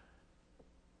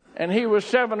 and he was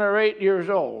 7 or 8 years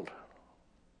old.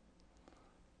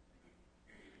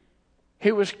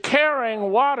 He was carrying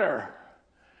water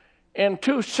in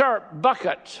 2 sharp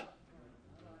buckets,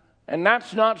 and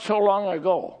that's not so long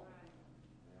ago.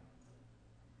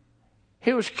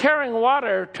 He was carrying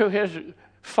water to his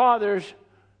father's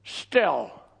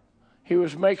still. He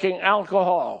was making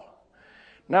alcohol.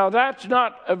 Now, that's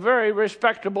not a very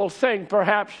respectable thing,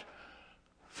 perhaps,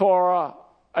 for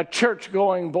a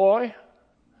church-going boy.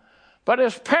 But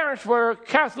his parents were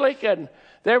Catholic, and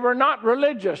they were not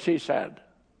religious, he said.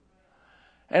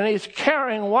 And he's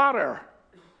carrying water.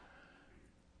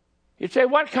 You'd say,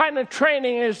 what kind of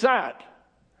training is that?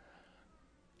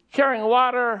 Carrying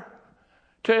water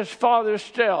to his father's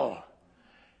still.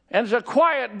 And it's a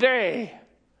quiet day.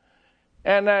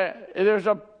 And there's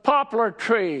a poplar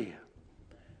tree.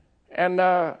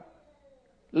 And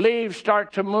leaves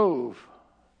start to move.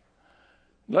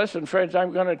 Listen, friends,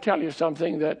 I'm going to tell you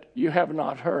something that you have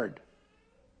not heard.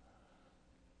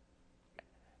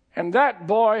 And that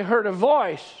boy heard a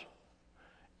voice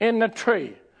in the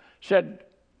tree. Said,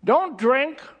 don't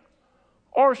drink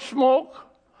or smoke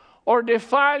or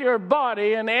defile your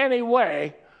body in any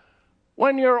way.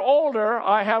 When you're older,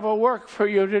 I have a work for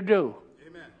you to do.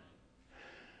 Amen.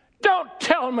 Don't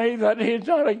tell me that he's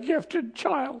not a gifted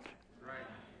child.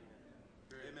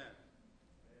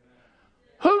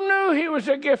 Who knew he was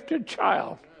a gifted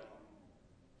child?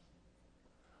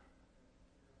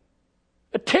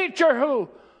 A teacher who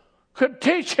could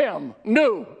teach him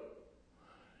knew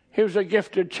he was a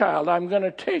gifted child. I'm going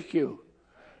to take you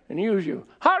and use you.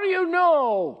 How do you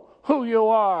know who you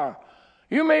are?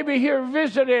 You may be here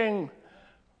visiting,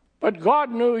 but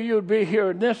God knew you'd be here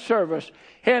in this service,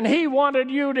 and he wanted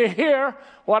you to hear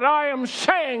what I am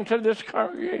saying to this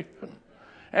congregation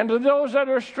and to those that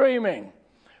are streaming.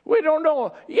 We don't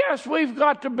know. Yes, we've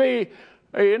got to be,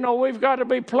 we've got to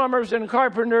be plumbers and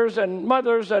carpenters and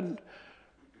mothers and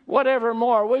whatever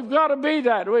more. We've got to be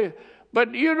that.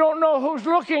 But you don't know who's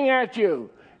looking at you,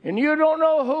 and you don't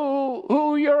know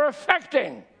who you're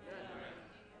affecting.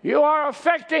 You are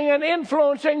affecting and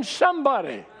influencing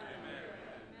somebody.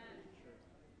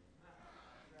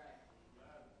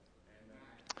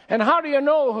 And how do you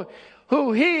know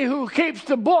who he who keeps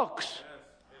the books?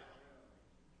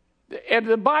 And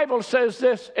the Bible says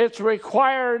this, it's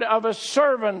required of a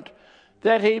servant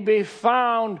that he be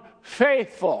found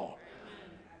faithful.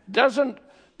 Doesn't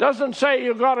say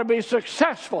you've got to be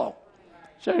successful.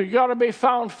 So you've got to be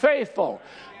found faithful.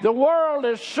 The world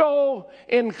is so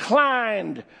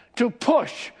inclined to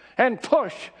push and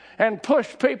push and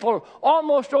push people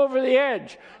almost over the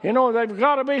edge. You know, they've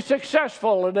got to be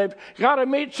successful, and they've got to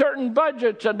meet certain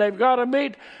budgets, and they've got to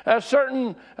meet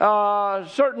certain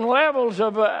levels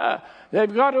of,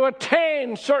 they've got to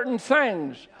attain certain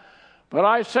things. But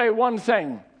I say one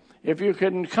thing, if you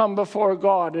can come before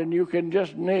God and you can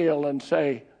just kneel and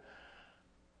say,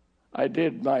 I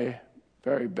did my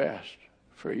very best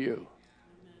for you.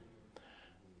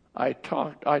 I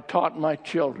taught my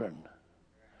children.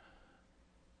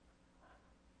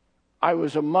 I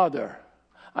was a mother.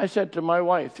 I said to my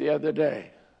wife the other day,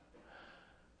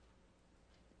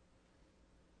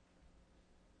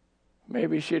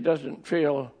 maybe she doesn't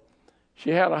feel,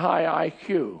 she had a high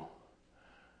IQ.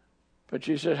 But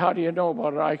she said, how do you know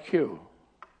about an IQ?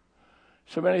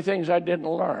 So many things I didn't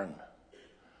learn.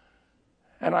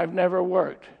 And I've never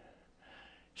worked.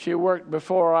 She worked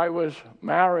before I was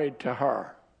married to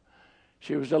her.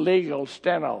 She was a legal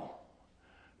steno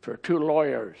for 2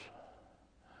 lawyers.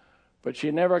 But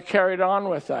she never carried on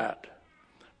with that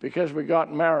because we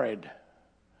got married.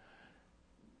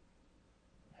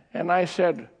 And I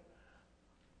said,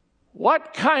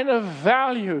 what kind of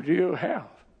value do you have?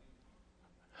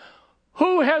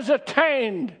 Who has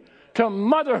attained to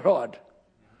motherhood?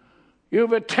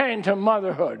 You've attained to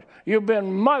motherhood. You've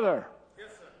been mother.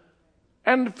 Yes, sir.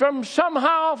 And for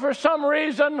some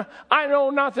reason, I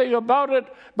know nothing about it,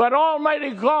 but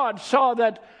Almighty God saw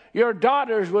that your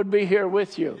daughters would be here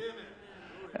with you,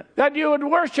 that you would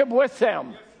worship with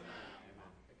them.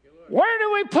 Where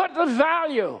do we put the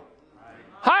value?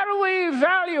 How do we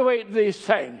evaluate these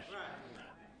things?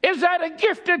 Is that a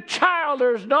gifted child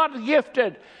or is not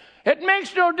gifted? It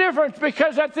makes no difference,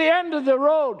 because at the end of the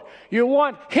road, you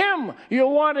want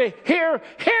to hear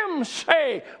him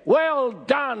say, "Well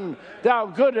done, thou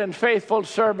good and faithful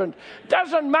servant."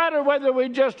 Doesn't matter whether we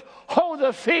just hoe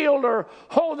the field or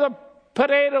hoe the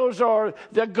potatoes or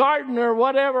the garden or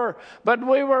whatever, but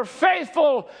we were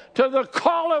faithful to the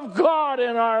call of God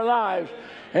in our lives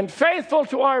and faithful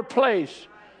to our place.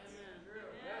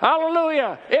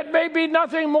 Hallelujah. It may be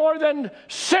nothing more than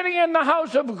sitting in the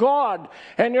house of God,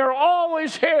 and you're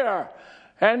always here,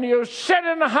 and you sit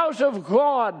in the house of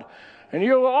God, and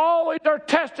you always are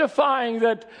testifying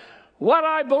that what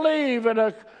I believe,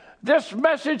 and this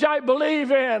message I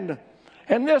believe in,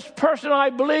 and this person I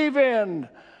believe in,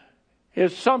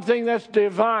 is something that's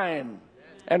divine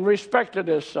and respected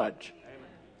as such.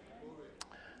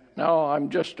 Now, I'm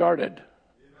just started.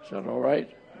 Is that all right?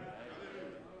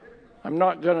 I'm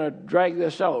not going to drag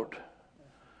this out.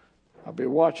 I'll be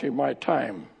watching my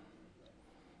time.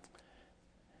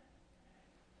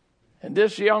 And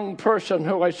this young person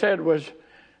who I said was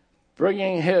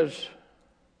bringing his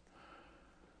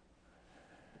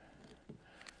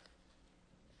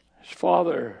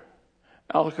father,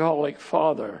 alcoholic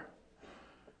father,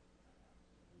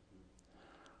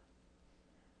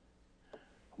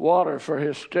 water for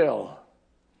his still.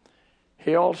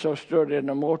 He also stood in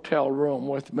a motel room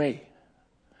with me.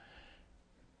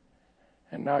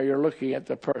 And now you're looking at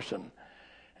the person.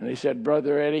 And he said,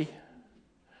 "Brother Eddie,"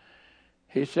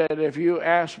 he said, "if you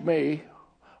ask me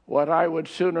what I would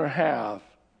sooner have,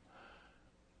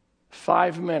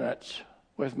 5 minutes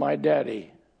with my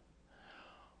daddy,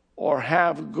 or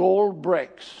have gold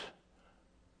bricks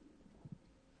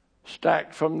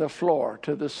stacked from the floor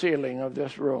to the ceiling of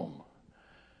this room,"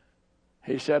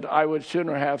 he said, "I would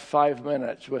sooner have 5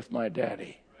 minutes with my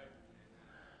daddy."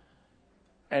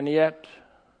 And yet,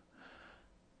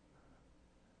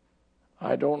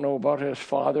 I don't know about his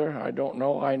father. I don't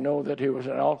know. I know that he was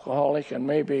an alcoholic, and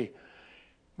maybe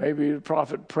the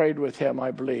prophet prayed with him,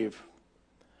 I believe,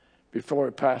 before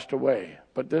he passed away.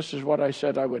 But this is what I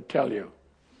said I would tell you,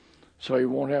 so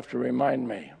you won't have to remind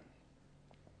me.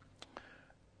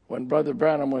 When Brother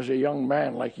Branham was a young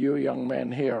man, like you young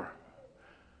men here,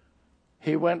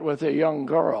 he went with a young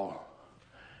girl.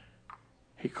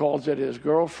 He calls it his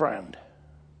girlfriend.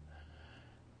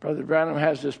 Brother Branham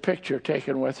has this picture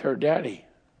taken with her daddy.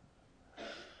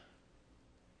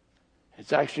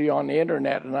 It's actually on the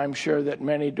internet, and I'm sure that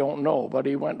many don't know, but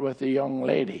he went with a young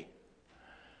lady.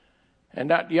 And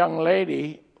that young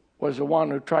lady was the one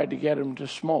who tried to get him to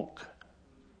smoke.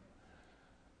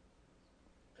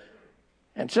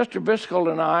 And Sister Biscoe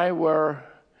and I were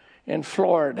in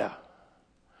Florida.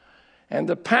 And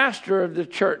the pastor of the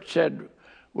church said,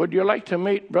 "Would you like to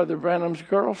meet Brother Branham's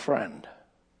girlfriend?"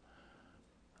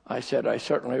 I said, "I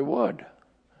certainly would."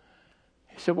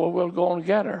 He said, "Well, we'll go and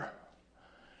get her."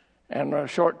 And a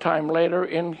short time later,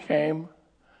 in came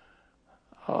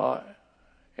an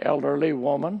elderly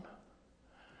woman,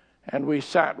 and we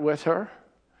sat with her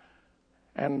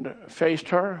and faced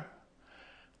her.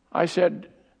 I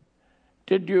said,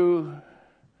 Did you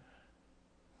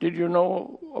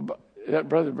know that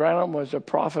Brother Branham was a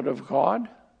prophet of God?"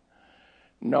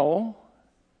 "No."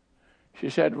 She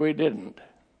said, "We didn't."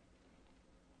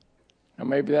 Now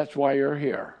maybe that's why you're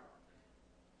here.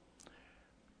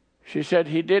 She said,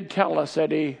 "He did tell us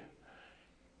that he'd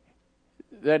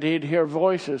hear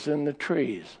voices in the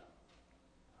trees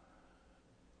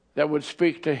that would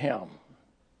speak to him."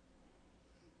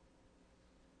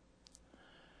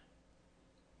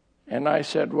 And I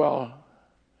said, "Well,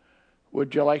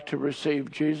 would you like to receive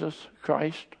Jesus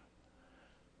Christ?"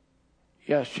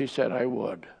 "Yes," she said, "I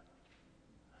would."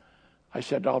 I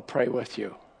said, "I'll pray with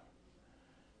you."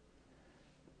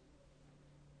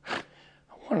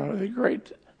 One of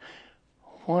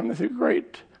the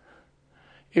great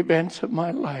events of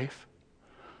my life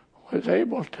was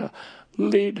able to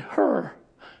lead her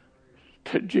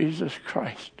to Jesus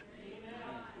Christ.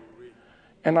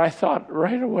 And I thought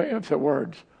right away of the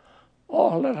words,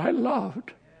 "All that I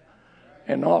loved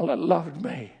and all that loved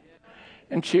me."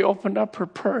 And she opened up her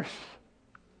purse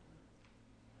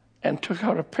and took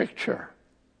out a picture.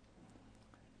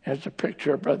 It's a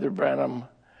picture of Brother Branham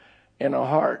in a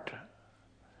heart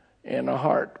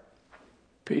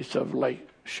piece of like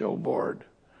showboard,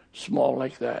 small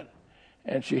like that.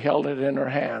 And she held it in her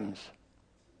hands.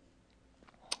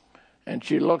 And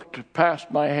she looked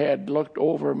past my head, looked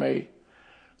over me,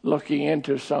 looking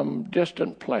into some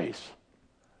distant place,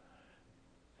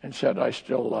 and said, I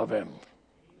still love him.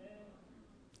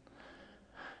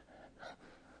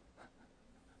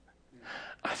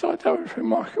 I thought that was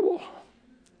remarkable.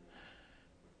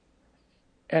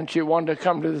 And she wanted to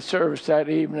come to the service that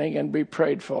evening and be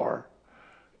prayed for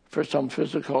some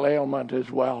physical ailment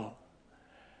as well.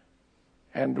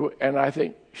 And I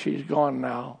think she's gone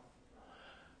now.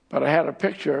 But I have a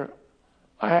picture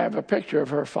of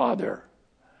her father.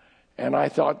 And I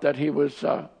thought that he was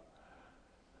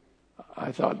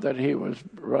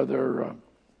rather,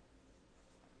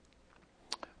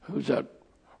 who's that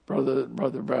brother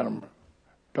Branham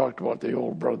talked about, the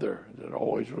old brother that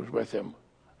always was with him.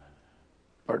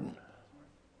 Pardon?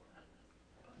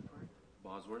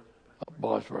 Bosworth?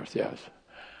 Bosworth, yes.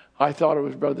 I thought it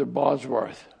was Brother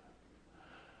Bosworth,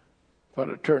 but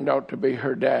it turned out to be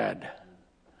her dad.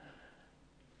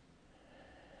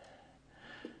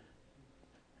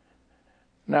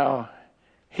 Now,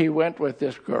 he went with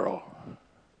this girl,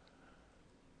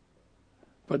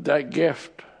 but that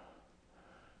gift,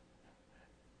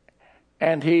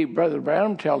 and Brother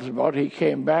Branham tells about, he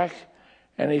came back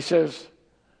and he says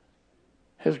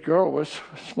his girl was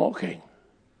smoking.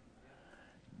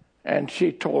 And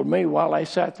she told me while I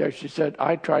sat there, she said,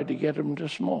 I tried to get him to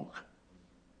smoke.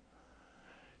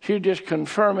 She just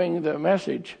confirming the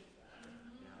message.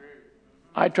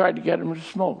 I tried to get him to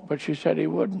smoke, but she said he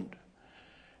wouldn't.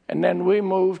 And then we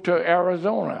moved to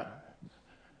Arizona,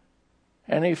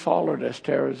 and he followed us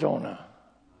to Arizona.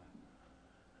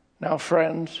 Now,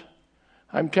 friends,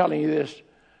 I'm telling you this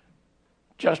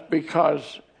just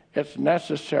because it's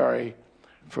necessary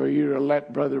for you to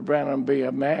let Brother Branham be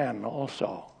a man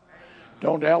also.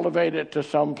 Don't elevate it to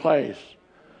some place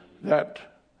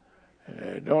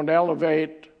don't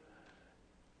elevate.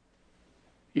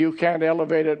 You can't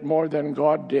elevate it more than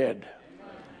God did.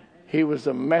 He was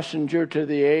the messenger to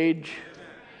the age,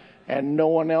 and no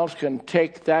one else can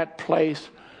take that place.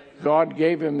 God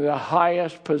gave him the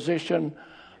highest position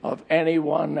of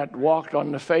anyone that walked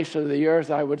on the face of the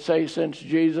earth, I would say, since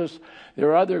Jesus.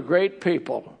 There are other great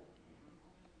people.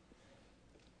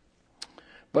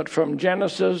 But from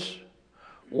Genesis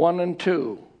 1 and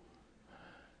 2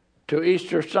 to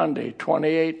Easter Sunday,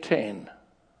 2018,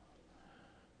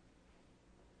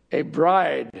 a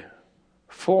bride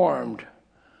formed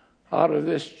out of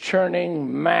this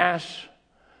churning mass.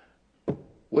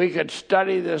 We could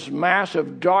study this mass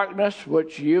of darkness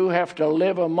which you have to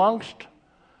live amongst,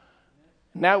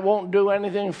 and that won't do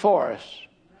anything for us.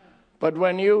 But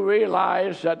when you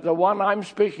realize that the one I'm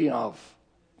speaking of,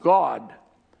 God,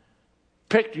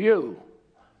 picked you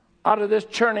out of this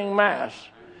churning mass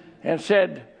and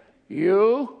said,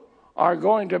 you are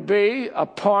going to be a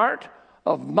part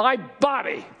of my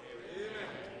body.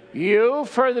 You,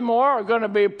 furthermore, are going to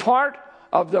be part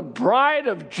of the bride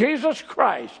of Jesus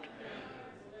Christ.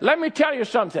 Let me tell you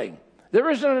something. There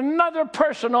isn't another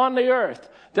person on the earth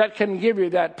that can give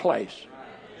you that place.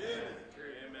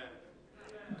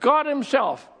 God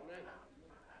himself.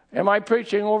 Am I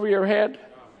preaching over your head?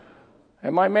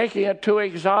 Am I making it too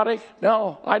exotic?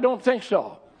 No, I don't think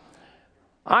so.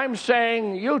 I'm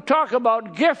saying you talk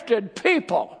about gifted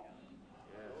people.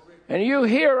 And you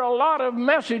hear a lot of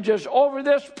messages over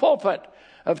this pulpit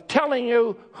of telling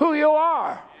you who you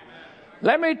are. Amen.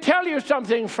 Let me tell you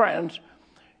something, friends.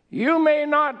 You may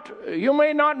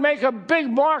not make a big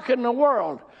mark in the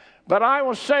world, but I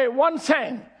will say one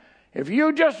thing. If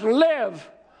you just live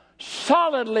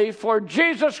solidly for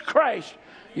Jesus Christ,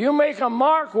 you make a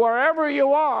mark wherever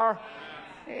you are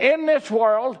in this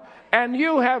world, and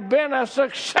you have been a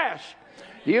success.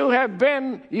 You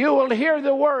will hear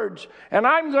the words, and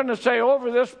I'm going to say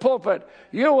over this pulpit,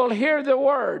 you will hear the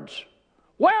words,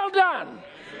 well done.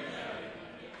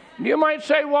 Amen. You might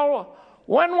say, well,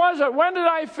 when was it? When did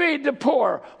I feed the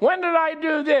poor? When did I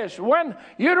do this? When?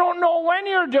 You don't know when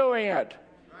you're doing it.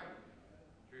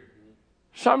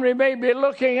 Somebody may be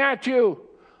looking at you,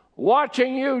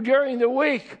 watching you during the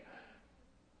week,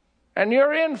 and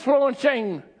you're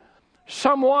influencing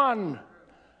someone.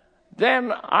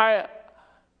 Then I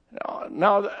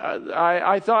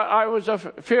thought I was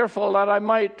fearful that I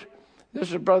might,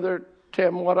 this is Brother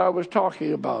Tim, what I was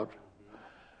talking about.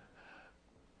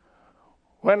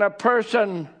 When a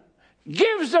person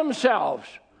gives themselves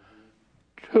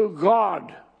to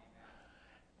God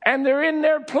and they're in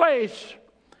their place,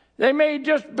 they may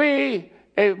just be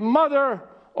a mother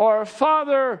or a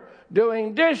father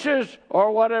doing dishes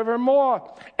or whatever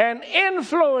more, and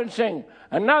influencing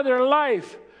another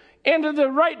life into the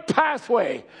right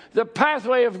pathway, the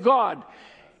pathway of God.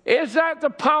 Is that the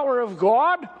power of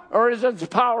God, or is it the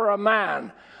power of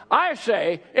man? I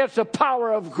say it's the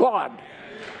power of God.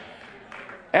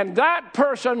 And that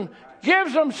person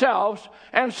gives themselves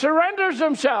and surrenders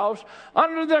themselves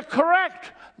under the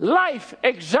correct life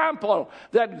example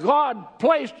that God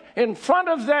placed in front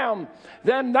of them,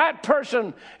 then that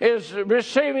person is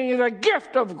receiving the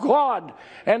gift of God.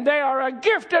 And they are a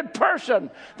gifted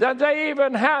person, that they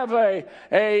even have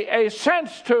a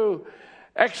sense to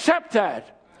accept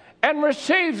that and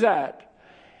receive that.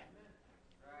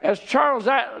 As Charles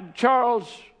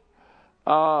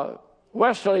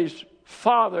Wesley's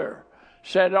father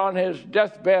said on his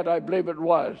deathbed, I believe it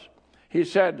was, he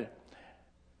said,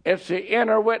 it's the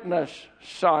inner witness,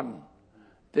 son,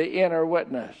 the inner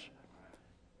witness.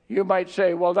 You might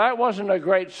say, well, that wasn't a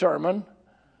great sermon.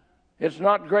 It's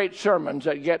not great sermons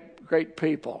that get great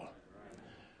people.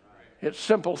 It's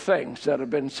simple things that have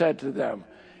been said to them.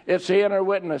 It's the inner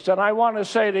witness. And I want to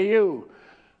say to you,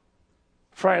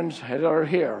 friends that are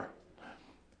here,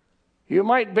 you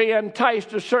might be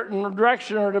enticed a certain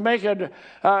direction or to make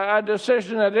a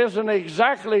decision that isn't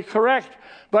exactly correct,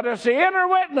 but it's the inner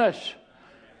witness.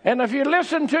 And if you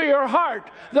listen to your heart,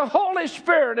 the Holy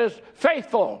Spirit is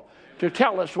faithful to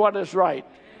tell us what is right.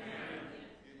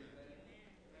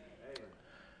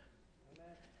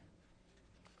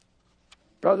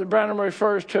 Brother Branham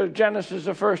refers to Genesis,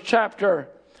 the first chapter.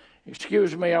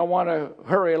 Excuse me, I want to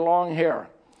hurry along here.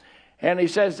 And he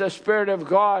says, the Spirit of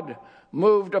God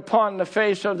moved upon the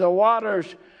face of the waters.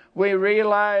 We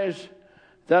realize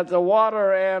that the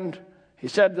water, and he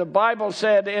said, the Bible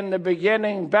said in the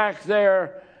beginning back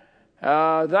there,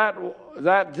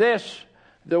 that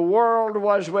the world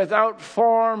was without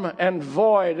form and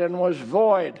void, and was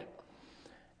void.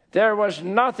 There was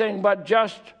nothing but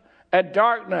just a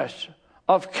darkness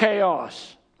of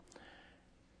chaos.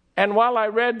 And while I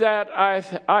read that,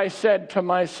 I said to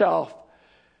myself,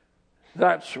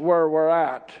 that's where we're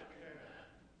at.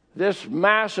 This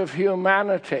mass of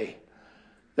humanity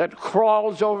that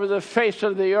crawls over the face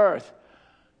of the earth,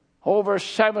 over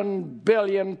 7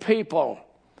 billion people,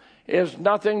 is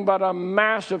nothing but a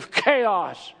mass of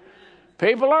chaos.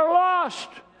 People are lost.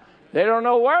 They don't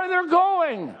know where they're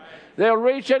going. They'll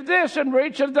reach at this and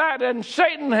reach at that. And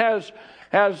Satan has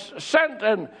sent,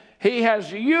 and he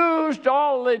has used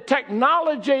all the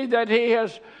technology that he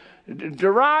has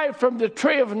derived from the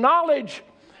tree of knowledge,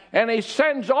 and he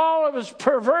sends all of his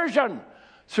perversion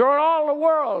throughout all the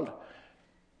world.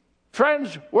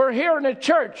 Friends, we're here in the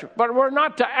church, but we're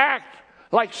not to act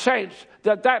like saints,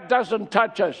 that doesn't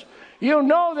touch us. You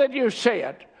know that you see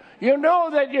it. You know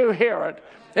that you hear it.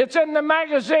 It's in the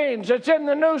magazines. It's in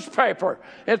the newspaper.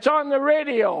 It's on the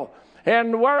radio.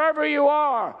 And wherever you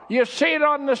are, you see it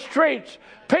on the streets.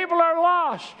 People are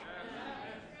lost.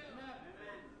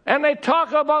 And they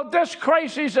talk about this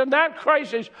crisis and that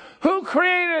crisis. Who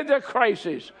created the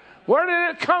crisis? Where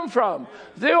did it come from?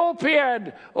 The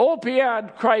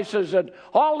opioid crisis and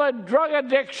all the drug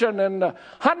addiction and the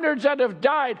hundreds that have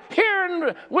died.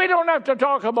 Here, we don't have to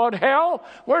talk about hell.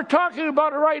 We're talking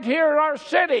about it right here in our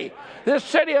city. This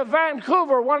city of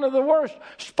Vancouver, one of the worst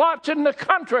spots in the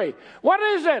country. What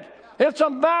is it? It's a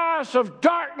mass of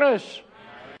darkness.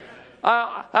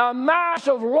 A mass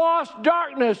of lost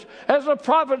darkness, as the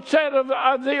prophet said of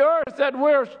the earth that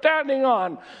we're standing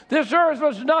on. This earth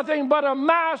was nothing but a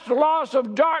mass loss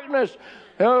of darkness,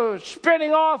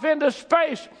 spinning off into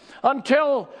space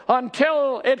until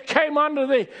it came under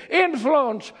the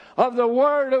influence of the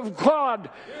Word of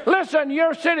God. Listen,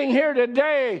 you're sitting here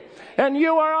today, and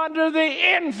you are under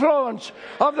the influence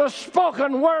of the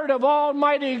spoken Word of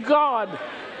Almighty God.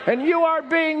 And you are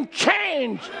being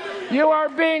changed. You are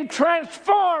being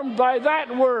transformed by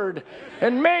that word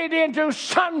and made into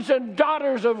sons and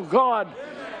daughters of God.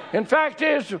 In fact,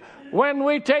 when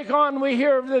we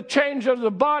hear of the change of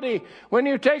the body. When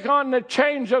you take on the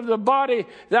change of the body,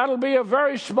 that'll be a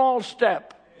very small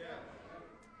step.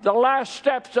 The last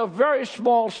step's a very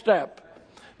small step.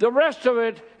 The rest of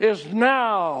it is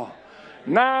now.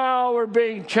 Now we're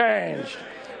being changed.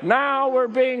 Now we're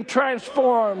being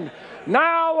transformed.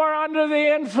 Now we're under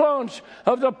the influence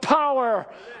of the power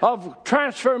of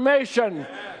transformation.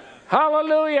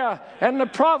 Hallelujah. And the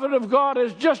prophet of God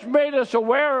has just made us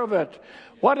aware of it.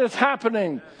 What is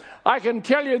happening? I can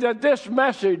tell you that this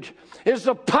message is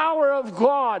the power of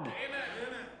God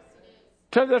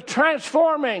to the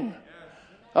transforming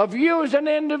of you as an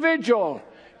individual.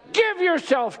 Give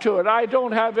yourself to it. I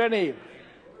don't have any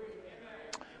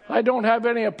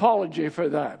apology for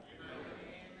that.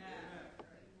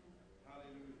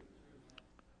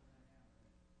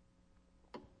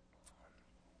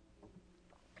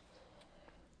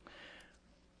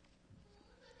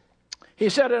 He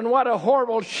said, and what a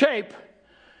horrible shape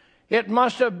it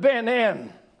must have been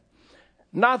in.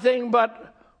 Nothing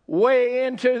but way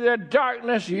into the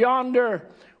darkness yonder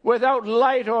without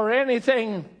light or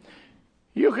anything.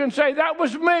 You can say, that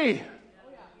was me.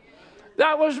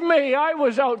 That was me. I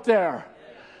was out there.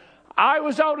 I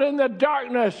was out in the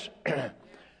darkness,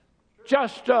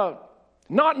 just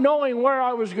not knowing where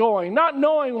I was going, not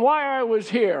knowing why I was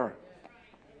here.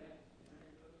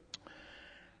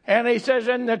 And he says,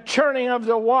 in the churning of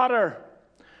the water,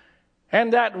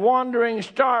 and that wandering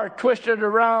star twisted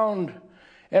around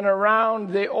and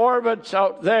around the orbits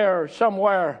out there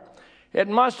somewhere. It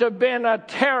must have been a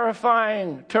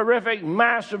terrifying, terrific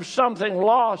mass of something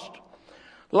lost,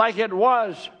 like it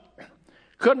was.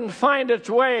 Couldn't find its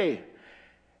way.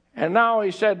 And now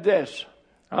he said this.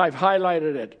 I've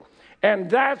highlighted it. And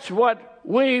that's what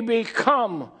we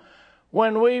become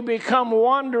when we become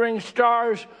wandering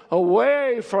stars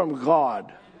away from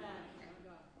God.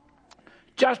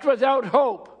 Just without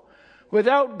hope,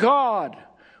 without God,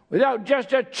 without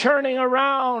just a churning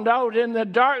around out in the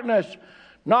darkness,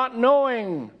 not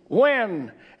knowing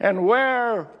when and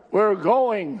where we're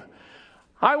going.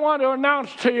 I want to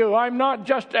announce to you, I'm not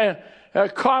just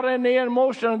caught in the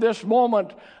emotion of this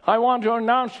moment. I want to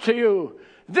announce to you,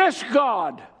 this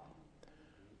God,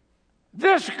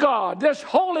 this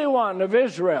Holy One of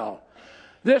Israel,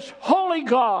 this holy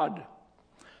God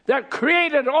that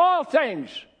created all things,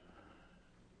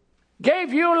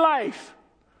 gave you life,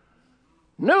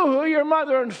 knew who your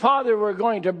mother and father were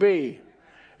going to be,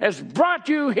 has brought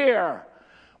you here,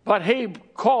 but he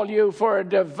called you for a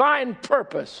divine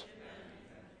purpose.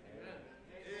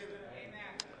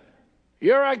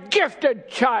 You're a gifted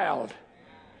child.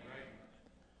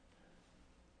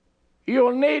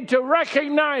 You'll need to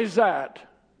recognize that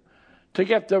to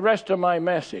get the rest of my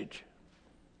message.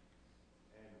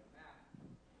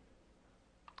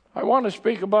 I want to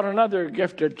speak about another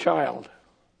gifted child.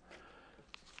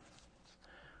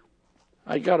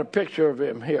 I got a picture of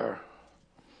him here.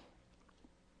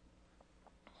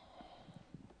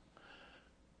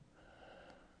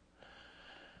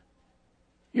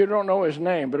 You don't know his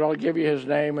name, but I'll give you his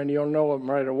name and you'll know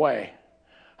him right away.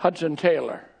 Hudson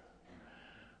Taylor.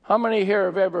 How many here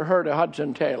have ever heard of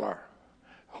Hudson Taylor?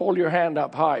 Hold your hand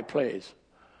up high, please.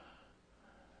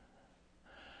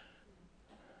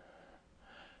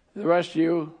 The rest of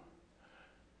you,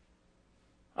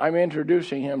 I'm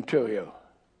introducing him to you.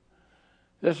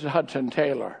 This is Hudson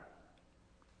Taylor.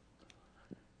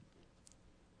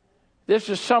 This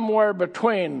is somewhere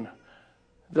between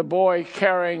the boy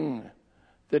carrying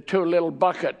the two little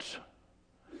buckets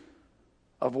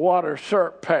of water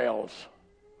syrup pails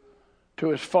to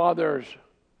his father's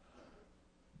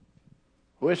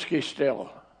whiskey still.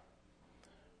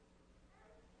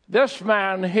 This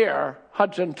man here,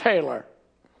 Hudson Taylor,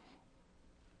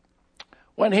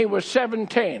 when he was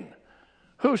 17,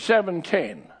 who's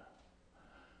 17?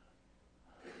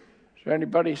 Is there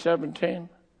anybody 17?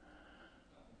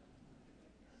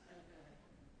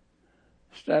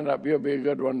 Stand up. You'll be a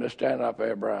good one to stand up,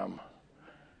 Abraham.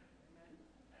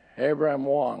 Abraham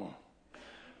Wong.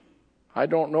 I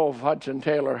don't know if Hudson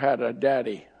Taylor had a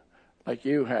daddy like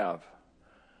you have.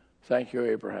 Thank you,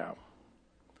 Abraham.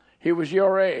 He was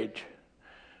your age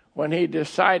when he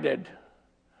decided,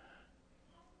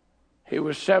 he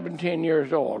was 17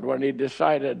 years old when he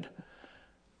decided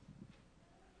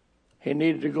he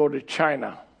needed to go to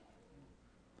China.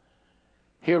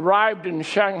 He arrived in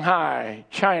Shanghai,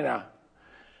 China,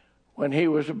 when he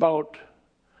was about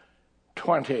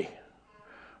 20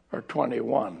 or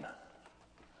 21.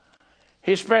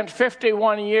 He spent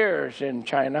 51 years in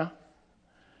China.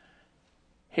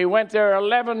 He went there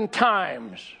 11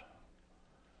 times.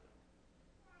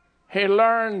 He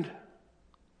learned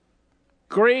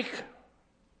Greek,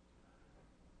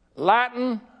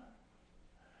 Latin,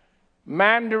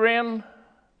 Mandarin.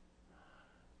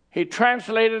 He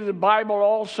translated the Bible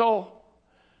also,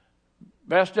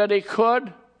 best that he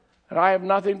could, and I have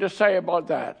nothing to say about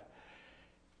that.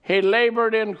 He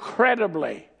labored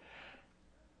incredibly,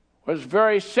 was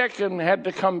very sick and had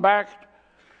to come back.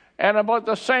 And about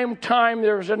the same time,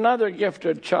 there was another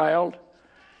gifted child,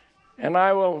 and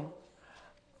I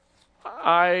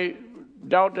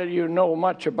doubt that you know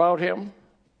much about him.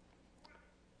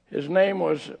 His name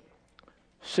was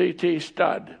C.T.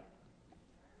 Studd.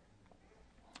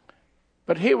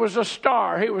 But he was a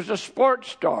star. He was a sports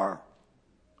star.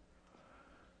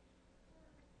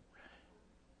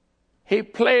 He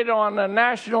played on a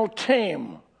national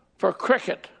team for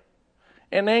cricket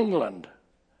in England.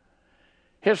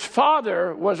 His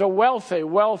father was a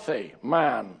wealthy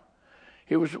man.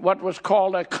 He was what was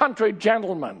called a country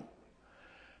gentleman,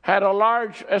 had a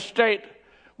large estate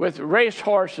with race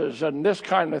horses and this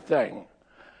kind of thing.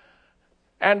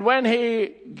 And when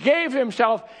he gave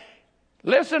himself,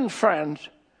 listen, friends,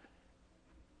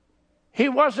 he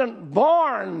wasn't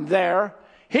born there.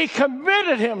 He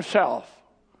committed himself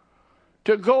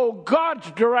to go God's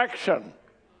direction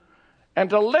and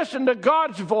to listen to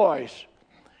God's voice.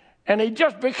 And he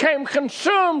just became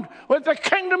consumed with the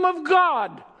kingdom of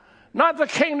God, not the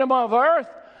kingdom of earth.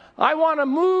 I want to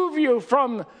move you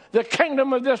from the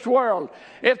kingdom of this world.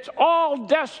 It's all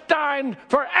destined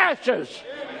for ashes.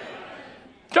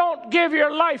 Don't give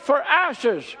your life for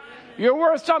ashes. You're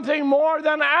worth something more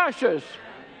than ashes.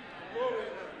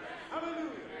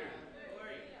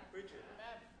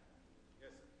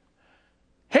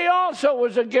 He also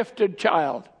was a gifted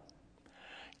child,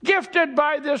 gifted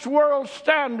by this world's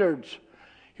standards.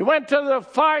 He went to the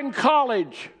fine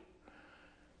college,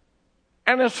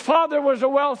 and his father was a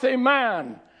wealthy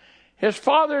man. His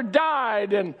father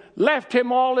died and left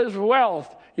him all his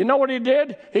wealth. You know what he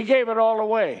did? He gave it all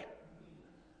away.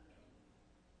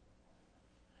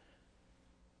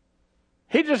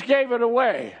 He just gave it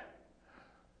away.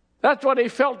 That's what he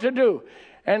felt to do.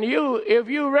 And if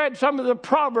you read some of the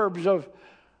Proverbs of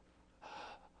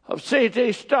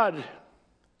C.T. Studd,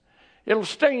 it'll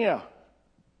sting you.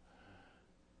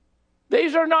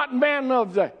 These are not men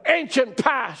of the ancient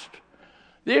past.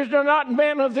 These are not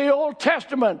men of the Old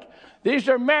Testament. These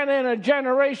are men in a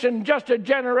generation, just a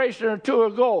generation or two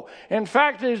ago. In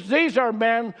fact, these are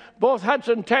men, both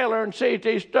Hudson Taylor and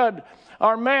C.T. Studd,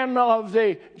 are men of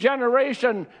the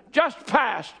generation just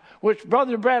past, which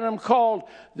Brother Branham called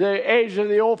the age of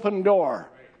the open door.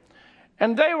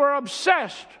 And they were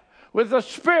obsessed with the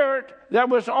spirit that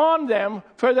was on them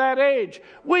for that age.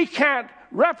 We can't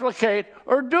replicate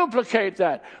or duplicate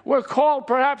that. We're called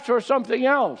perhaps for something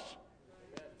else.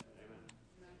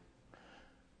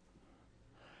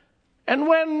 And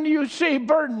when you see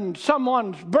burdened,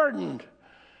 someone's burdened,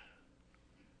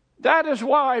 that is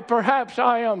why perhaps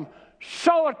I am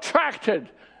so attracted,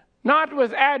 not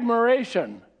with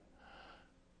admiration,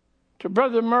 to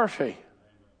Brother Murphy.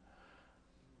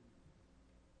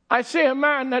 I see a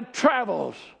man that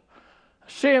travels. I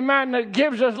see a man that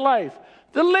gives his life.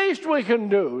 The least we can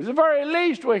do, the very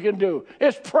least we can do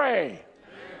is pray.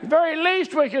 The very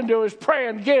least we can do is pray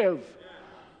and give.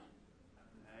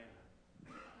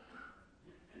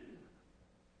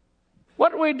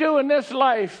 What we do in this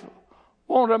life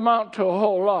won't amount to a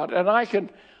whole lot. And I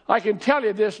can tell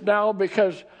you this now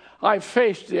because I've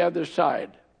faced the other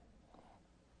side.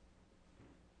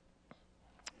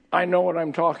 I know what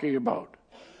I'm talking about.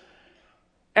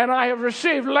 And I have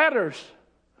received letters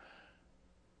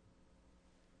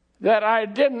that I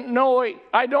didn't know.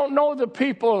 I don't know the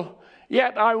people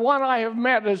yet. One I have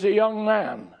met as a young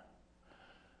man.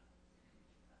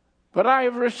 But I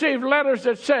have received letters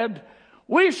that said,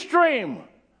 we stream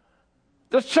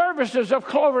the services of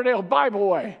Cloverdale Bible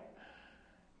Way.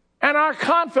 And our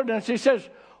confidence, he says,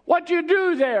 what do you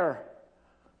do there?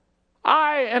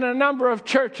 I and a number of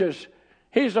churches,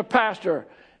 he's a pastor,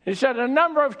 he said, a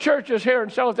number of churches here in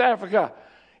South Africa,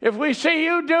 if we see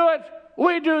you do it,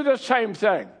 we do the same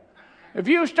thing. If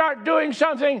you start doing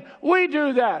something, we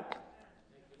do that.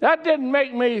 That didn't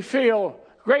make me feel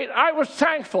great. I was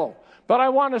thankful. But I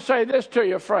want to say this to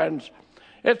you, friends.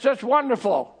 It's just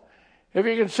wonderful if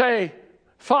you can say,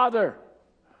 Father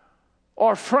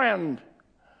or friend,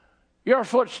 your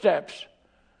footsteps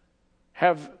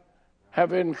have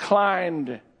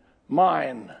inclined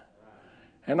mine.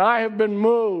 And I have been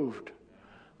moved.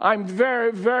 I'm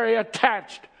very, very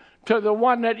attached to the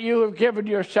one that you have given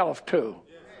yourself to.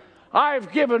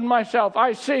 I've given myself.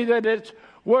 I see that it's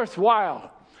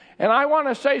worthwhile. And I want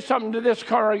to say something to this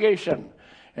congregation.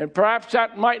 And perhaps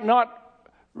that might not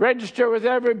register with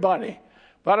everybody.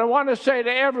 But I want to say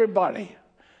to everybody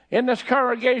in this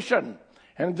congregation,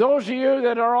 and those of you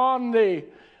that are on the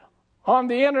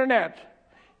internet,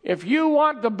 if you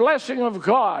want the blessing of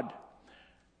God,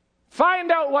 find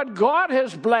out what God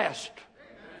has blessed.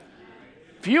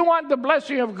 If you want the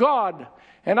blessing of God,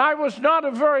 and I was not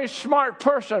a very smart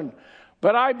person,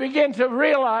 but I began to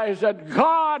realize that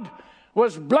God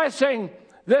was blessing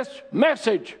this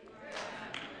message.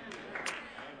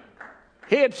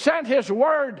 He had sent his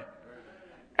word,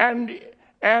 and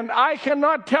I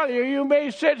cannot tell you, you may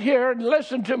sit here and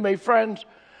listen to me, friends,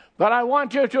 but I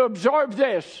want you to absorb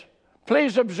this.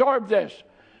 Please absorb this.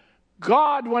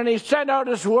 God, when he sent out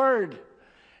his word,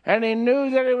 and he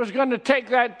knew that it was going to take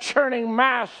that churning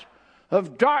mass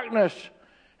of darkness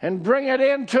and bring it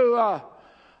into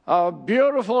a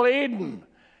beautiful Eden,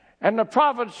 and the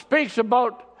prophet speaks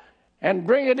about and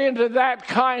bring it into that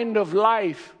kind of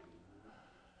life.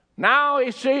 Now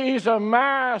he sees a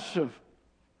mass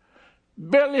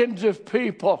billions of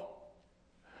people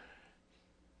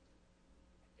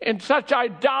in such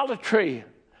idolatry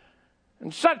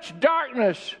and such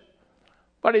darkness,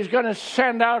 but he's going to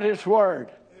send out his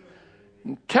word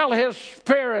and tell his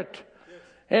Spirit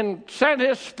and send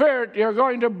his Spirit. You're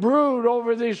going to brood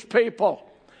over these people.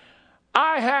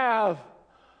 I have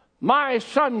my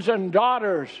sons and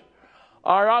daughters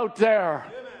are out there.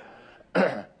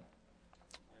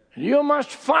 You must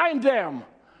find them,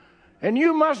 and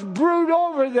you must brood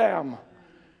over them,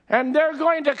 and they're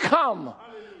going to come.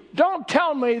 Don't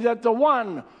tell me that the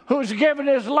one who's given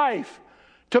his life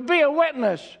to be a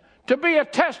witness, to be a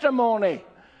testimony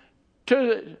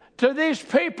to these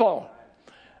people,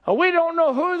 we don't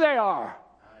know who they are.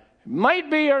 It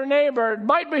might be your neighbor. It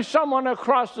might be someone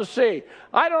across the sea.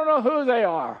 I don't know who they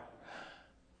are.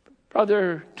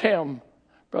 Brother Tim,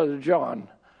 Brother John,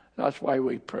 that's why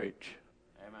we preach.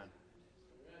 Amen.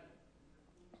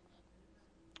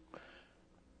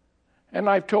 And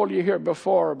I've told you here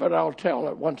before, but I'll tell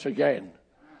it once again.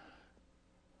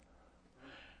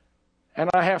 And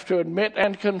I have to admit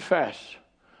and confess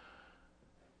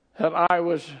that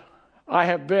I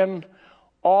have been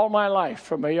all my life,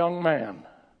 from a young man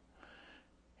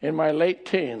in my late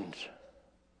teens.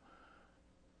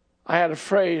 I had a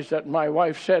phrase that my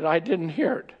wife said, I didn't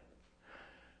hear it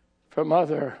from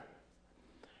other.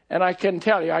 And I can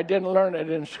tell you, I didn't learn it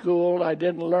in school. I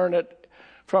didn't learn it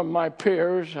from my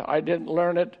peers. I didn't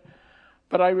learn it.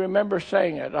 But I remember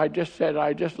saying it. I just said,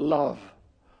 I just love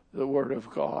the Word of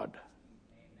God.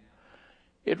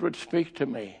 It would speak to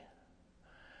me.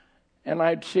 And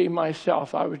I'd see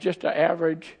myself, I was just an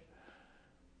average,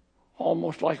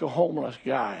 almost like a homeless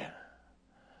guy.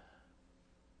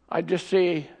 I'd just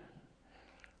see,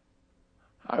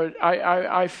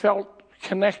 I felt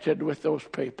connected with those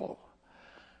people.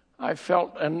 I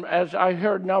felt, and as I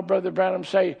heard now Brother Branham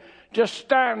say, just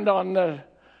stand on the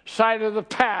side of the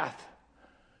path.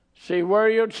 See where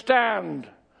you'd stand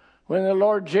when the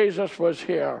Lord Jesus was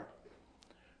here.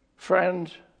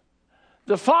 Friends,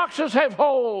 the foxes have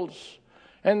holes,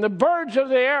 and the birds of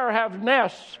the air have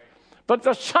nests, but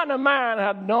the Son of Man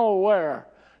had nowhere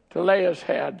to lay his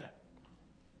head.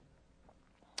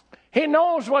 He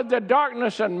knows what the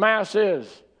darkness and mass is,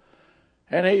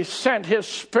 and he sent his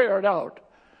Spirit out.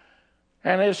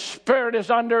 And his Spirit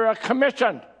is under a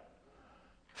commission.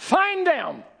 Find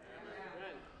them.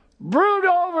 Brood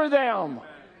over them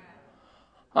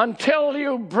until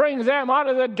you bring them out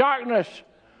of the darkness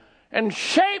and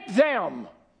shape them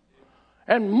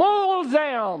and mold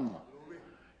them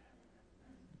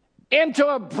into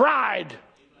a bride.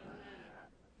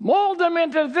 Mold them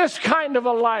into this kind of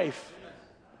a life.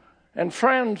 And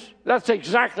friends, that's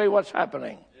exactly what's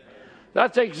happening.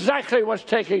 That's exactly what's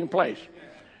taking place.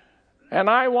 And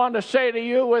I want to say to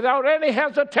you without any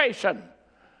hesitation,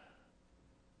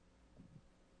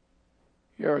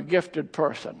 you're a gifted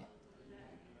person.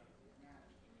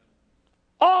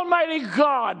 Almighty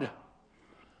God,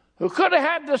 who could have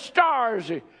had the stars,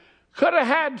 he could have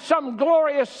had some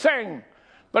glorious thing,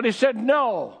 but he said,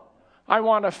 no, I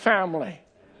want a family.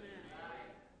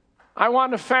 I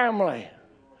want a family.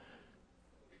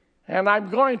 And I'm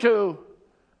going to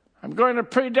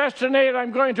predestinate,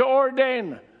 I'm going to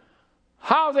ordain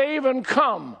how they even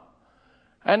come.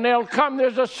 And they'll come,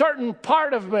 there's a certain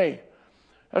part of me,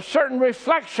 a certain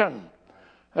reflection,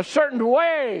 a certain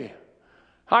way.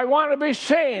 I want to be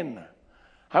seen.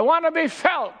 I want to be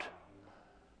felt.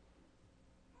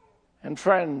 And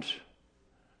friends,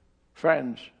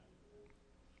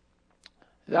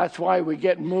 that's why we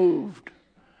get moved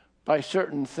by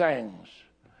certain things.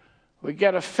 We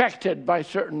get affected by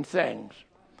certain things.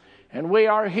 And we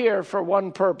are here for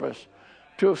one purpose,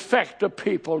 to affect the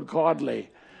people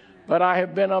godly. But I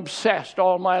have been obsessed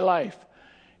all my life.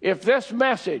 If this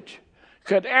message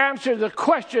could answer the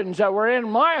questions that were in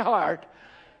my heart,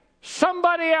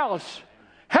 somebody else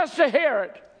has to hear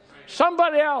it.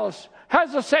 Somebody else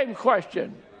has the same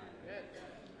question.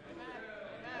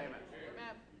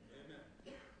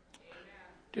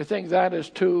 Do you think that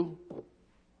is too?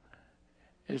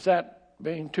 Is that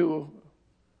being too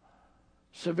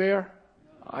severe?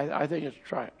 I think it's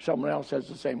try. Someone else has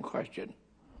the same question.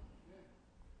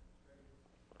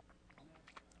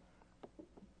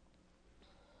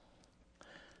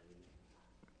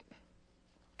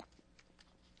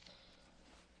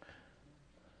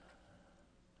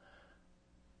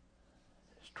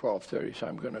 It's 12:30, so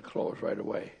I'm going to close right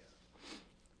away.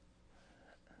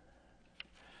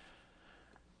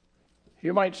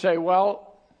 You might say,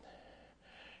 well,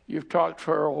 you've talked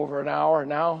for over an hour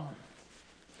now.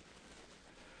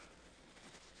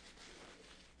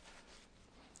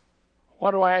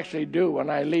 What do I actually do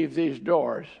when I leave these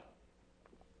doors?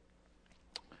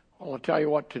 Well, I'll tell you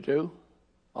what to do.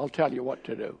 I'll tell you what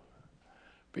to do.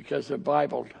 Because the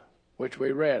Bible, which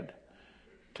we read,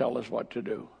 tells us what to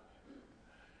do.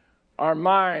 Our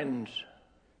minds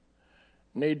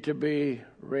need to be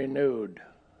renewed.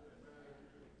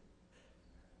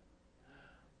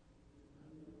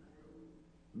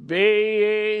 Be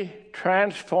ye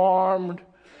transformed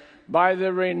by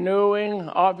the renewing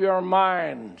of your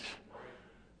minds.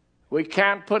 We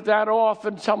can't put that off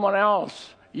on someone else.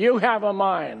 You have a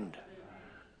mind.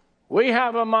 We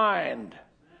have a mind.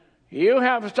 You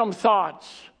have some thoughts.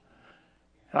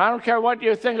 And I don't care what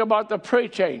you think about the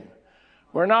preaching.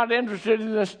 We're not interested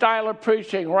in the style of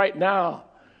preaching right now.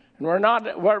 And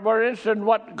we're interested in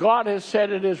what God has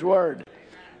said in His Word.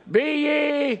 Be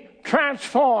ye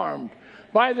transformed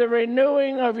by the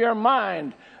renewing of your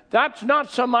mind. That's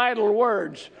not some idle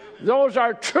words. Those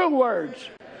are true words.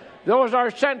 Those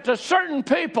are sent to certain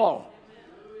people.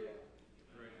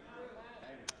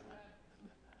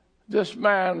 This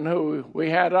man who we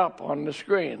had up on the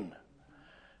screen,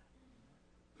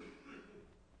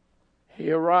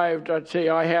 he arrived, let's see,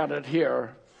 I had it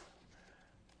here.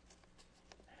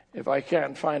 If I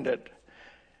can't find it.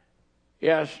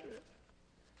 Yes,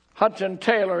 Hudson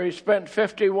Taylor, he spent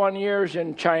 51 years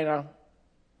in China.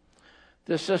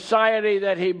 The society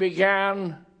that he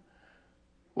began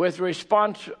was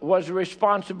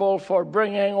responsible for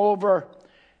bringing over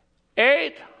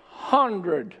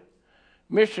 800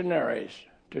 missionaries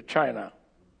to China,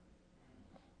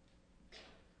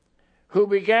 who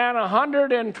began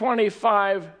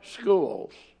 125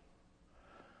 schools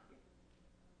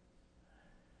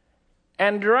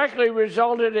and directly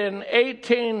resulted in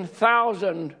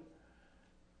 18,000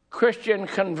 Christian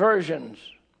conversions,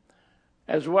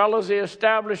 as well as the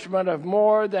establishment of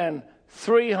more than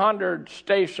 300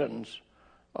 stations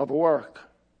of work,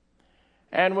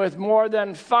 and with more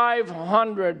than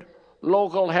 500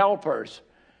 local helpers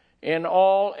in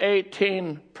all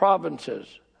 18 provinces.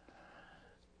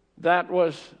 That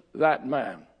was that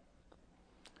man.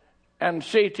 And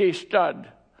C.T. Studd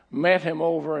met him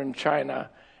over in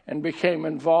China and became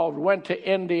involved, went to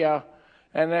India,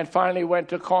 and then finally went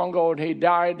to Congo, and he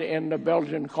died in the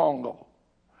Belgian Congo.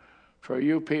 For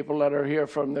you people that are here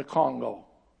from the Congo.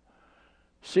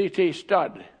 C.T.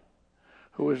 Studd,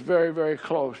 who was very, very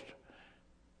close,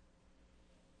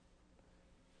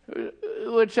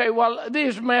 would say, well,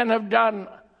 these men have done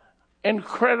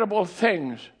incredible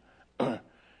things.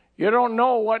 You don't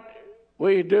know what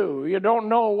we do. You don't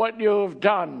know what you have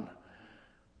done.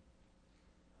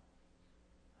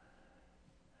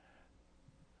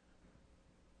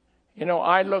 You know,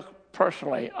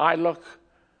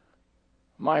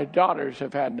 my daughters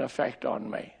have had an effect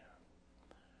on me.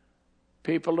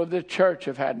 People of the church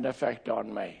have had an effect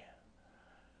on me.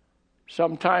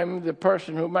 Sometimes the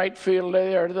person who might feel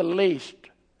they are the least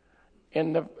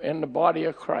in the body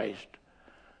of Christ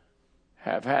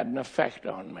have had an effect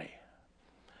on me.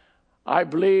 I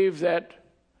believe that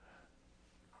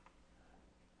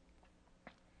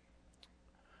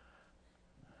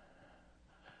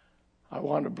I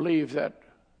want to believe that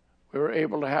we were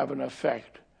able to have an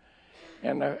effect.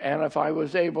 And if I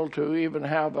was able to even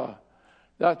have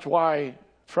that's why,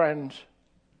 friends,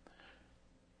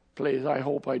 please, I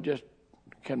hope I just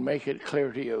can make it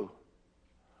clear to you.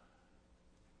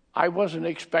 I wasn't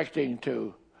expecting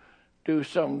to do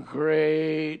some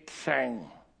great thing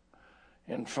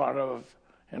in front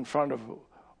of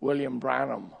William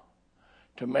Branham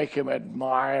to make him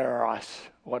admire us,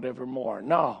 whatever more.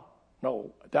 No,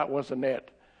 that wasn't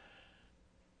it.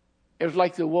 It was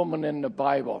like the woman in the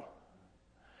Bible.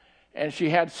 And she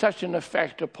had such an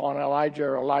effect upon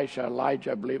Elijah,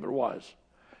 I believe it was.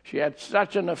 She had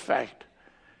such an effect.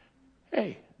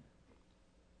 Hey,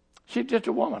 she's just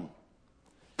a woman.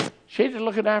 She's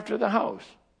looking after the house.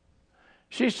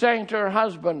 She's saying to her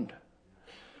husband,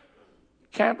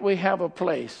 can't we have a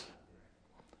place?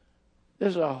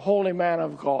 This is a holy man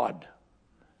of God.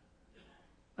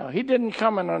 Now, he didn't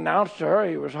come and announce to her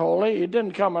he was holy. He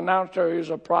didn't come and announce to her he was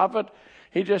a prophet.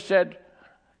 He just said,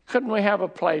 couldn't we have a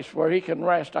place where he can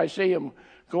rest? I see him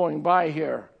going by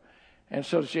here. And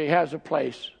so she has a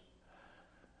place.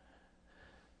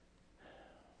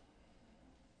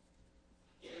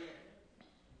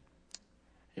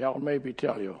 Yeah, I'll maybe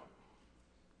tell you.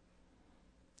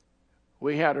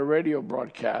 We had a radio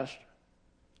broadcast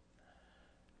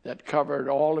that covered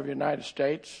all of the United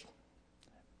States,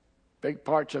 big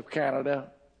parts of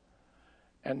Canada,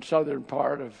 and southern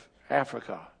part of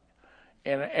Africa,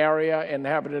 in an area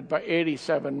inhabited by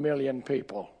 87 million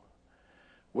people.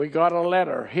 We got a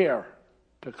letter here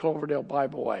to Cloverdale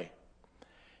Bible Way.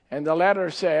 And the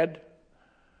letter said,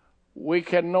 we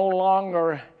can no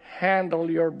longer handle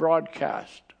your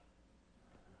broadcast.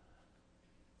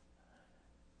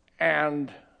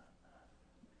 And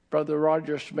Brother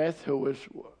Roger Smith, who was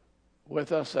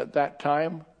with us at that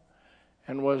time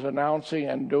and was announcing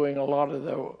and doing a lot of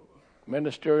the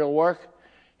ministerial work,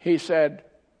 he said,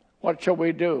 "What shall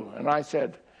we do?" And I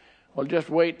said, "Well, just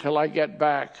wait till I get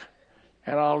back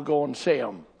and I'll go and see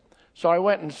him." So I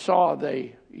went and saw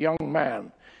the young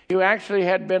man. He actually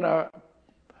had been a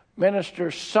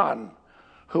minister's son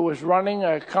who was running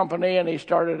a company, and he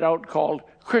started out called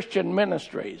Christian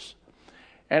Ministries.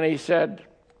 And he said,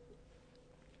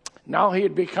 now he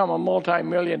had become a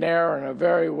multimillionaire and a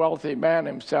very wealthy man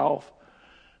himself.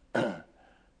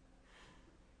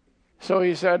 So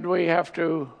he said, we have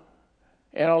to,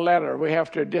 in a letter, we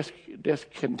have to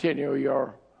discontinue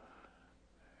your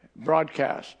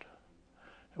broadcast.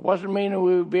 It wasn't meaning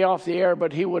we would be off the air,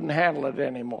 but he wouldn't handle it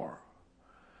anymore.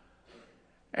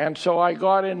 And so I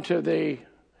got into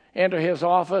his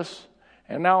office,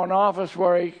 and now an office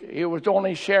where he was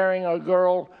only sharing a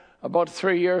girl about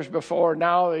 3 years before.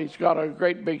 Now he's got a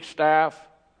great big staff.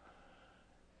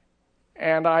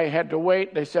 And I had to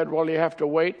wait. They said, well, you have to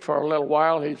wait for a little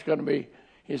while.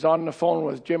 He's on the phone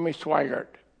with Jimmy Swaggart.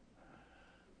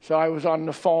 So I was on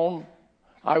the phone.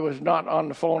 I was not on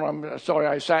the phone.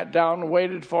 I sat down and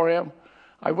waited for him.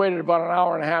 I waited about an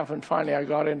hour and a half, and finally I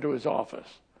got into his office.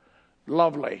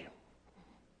 Lovely,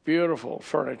 beautiful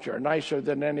furniture, nicer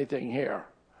than anything here.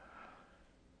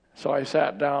 So I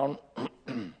sat down.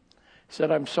 He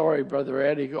said, I'm sorry, Brother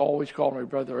Ed. He always called me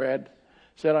Brother Ed.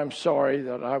 He said, I'm sorry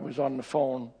that I was on the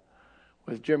phone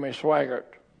with Jimmy Swaggart.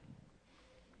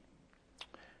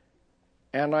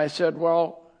 And I said,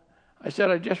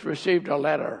 I just received a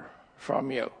letter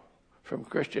from you, from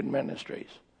Christian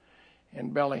Ministries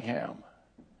in Bellingham.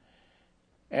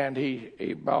 And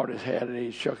he bowed his head and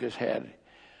he shook his head.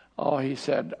 Oh, he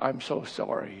said, I'm so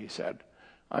sorry, he said.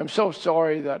 I'm so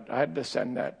sorry that I had to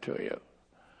send that to you.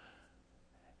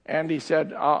 And he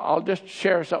said, I'll just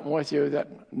share something with you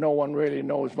that no one really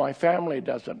knows. My family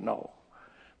doesn't know.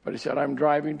 But he said, I'm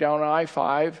driving down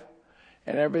I-5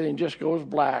 and everything just goes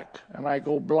black. And I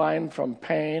go blind from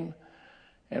pain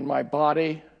in my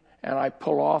body and I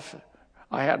pull off.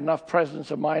 I had enough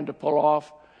presence of mind to pull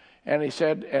off. And he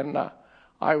said,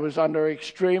 I was under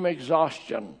extreme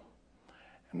exhaustion.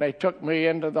 And they took me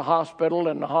into the hospital,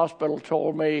 and the hospital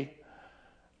told me,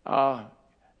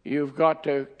 you've got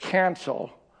to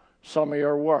cancel some of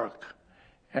your work.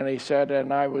 And he said,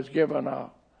 and I was given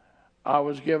a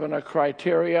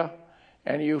criteria,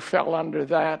 and you fell under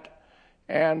that.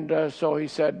 And so he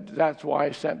said, that's why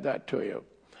I sent that to you.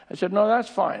 I said, no, that's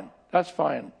fine. That's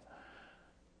fine.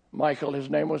 Michael, his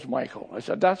name was Michael. I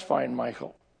said, that's fine,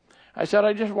 Michael. I said,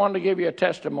 I just wanted to give you a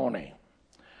testimony.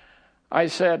 I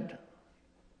said,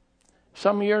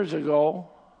 some years ago,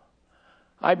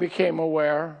 I became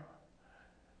aware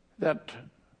that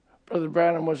Brother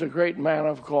Branham was a great man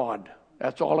of God.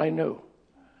 That's all I knew.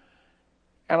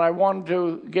 And I wanted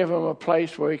to give him a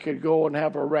place where he could go and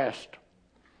have a rest.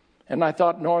 And I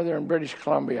thought northern British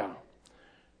Columbia.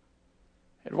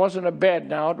 It wasn't a bed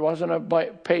now. It wasn't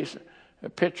a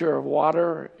pitcher of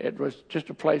water. It was just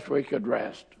a place where he could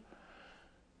rest.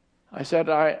 I said,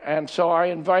 so I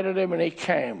invited him, and he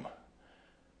came.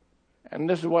 And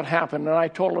this is what happened. And I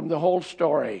told him the whole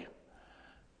story.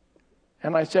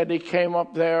 And I said he came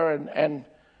up there, and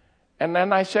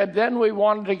then I said, then we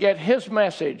wanted to get his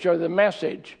message, or the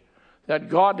message that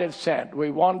God had sent.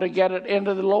 We wanted to get it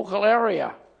into the local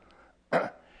area.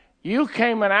 You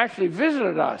came and actually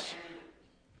visited us.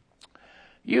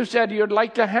 You said you'd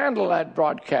like to handle that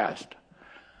broadcast.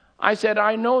 I said,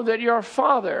 I know that your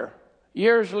father,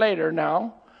 years later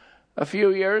now, a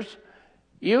few years,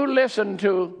 he listened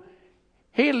to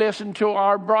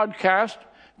our broadcast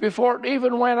before it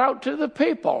even went out to the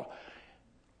people.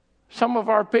 Some of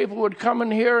our people would come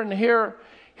in here and hear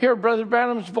Brother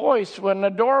Branham's voice when the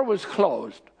door was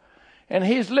closed. And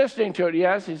he's listening to it.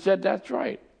 Yes, he said, that's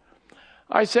right.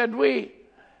 I said, we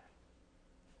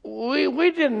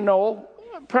didn't know.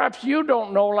 Perhaps you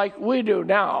don't know like we do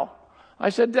now. I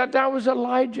said, that was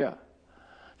Elijah.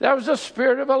 That was the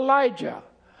spirit of Elijah.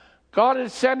 God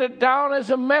had sent it down as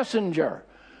a messenger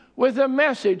with a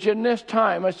message in this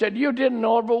time. I said, you didn't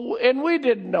know it, and we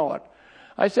didn't know it.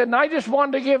 I said, and I just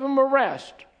wanted to give him a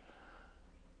rest.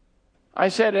 I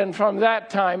said, and from that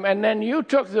time, and then you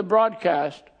took the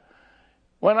broadcast.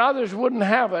 When others wouldn't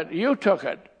have it, you took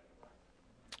it.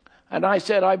 And I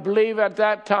said, I believe at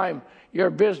that time, your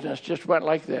business just went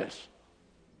like this.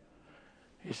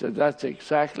 He said, that's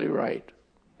exactly right.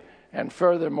 And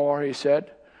furthermore, he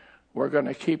said, we're going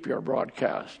to keep your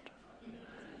broadcast.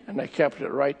 And they kept it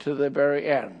right to the very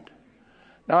end.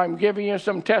 Now, I'm giving you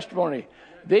some testimony.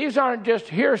 These aren't just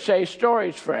hearsay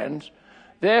stories, friends.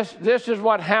 This is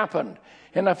what happened.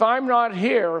 And if I'm not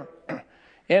here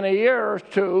in a year or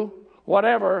two,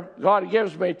 whatever, God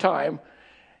gives me time,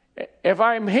 if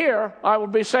I'm here, I will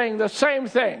be saying the same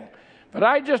thing. But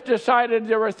I just decided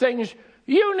there were things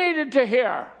you needed to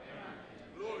hear.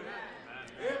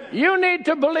 You need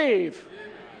to believe.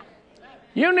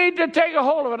 You need to take a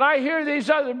hold of it. I hear these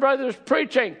other brothers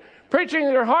preaching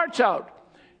their hearts out,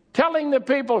 telling the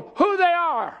people who they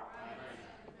are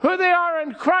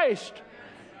in Christ.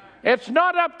 It's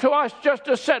not up to us just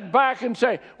to sit back and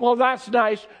say, well, that's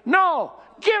nice. No,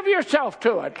 give yourself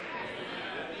to it.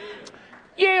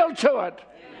 Yield to it.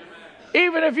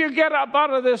 Even if you get up out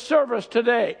of this service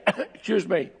today, excuse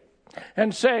me,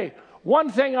 and say, one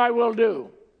thing I will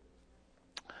do.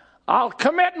 I'll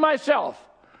commit myself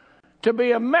to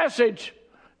be a message,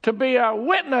 to be a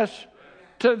witness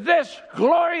to this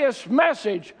glorious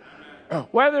message,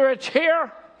 whether it's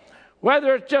here,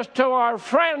 whether it's just to our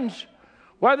friends,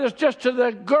 whether it's just to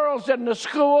the girls in the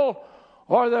school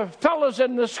or the fellows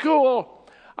in the school.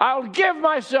 I'll give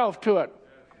myself to it.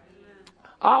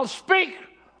 I'll speak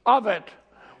of it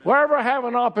wherever I have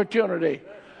an opportunity.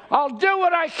 I'll do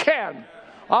what I can.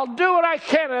 I'll do what I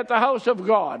can at the house of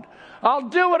God. I'll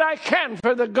do what I can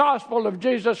for the gospel of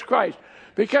Jesus Christ,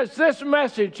 because this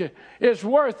message is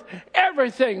worth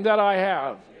everything that I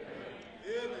have.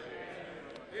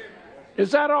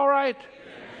 Is that all right?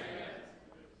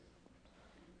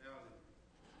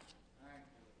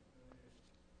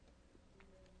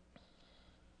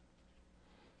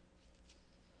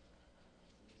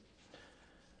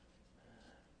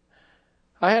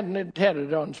 I hadn't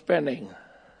intended on spending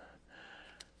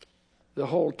the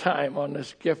whole time on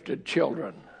this gifted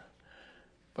children,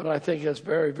 but I think it's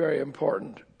very, very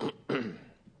important.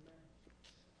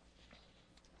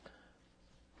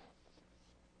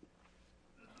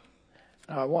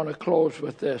 I want to close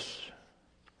with this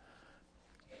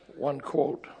one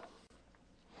quote.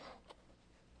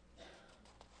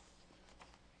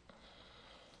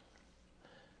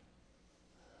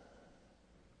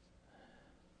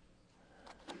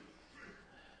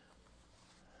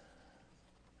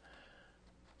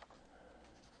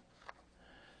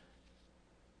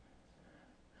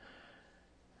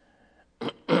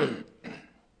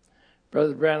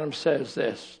 Brother Branham says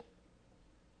this,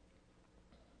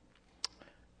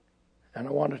 and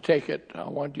I want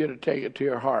you to take it to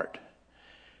your heart.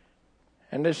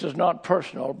 And this is not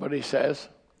personal, but he says,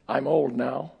 I'm old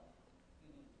now.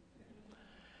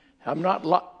 I'm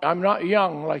not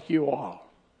young like you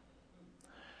all.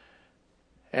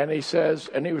 And he says,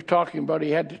 and he was talking about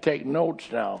he had to take notes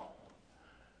now,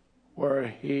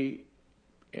 where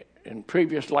in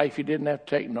previous life he didn't have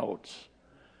to take notes.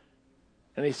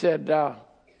 And he said,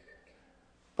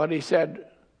 but he said,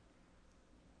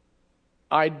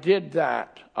 I did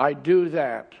that. I do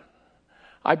that.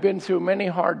 I've been through many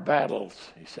hard battles,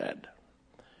 he said.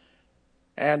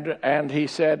 And he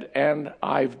said, and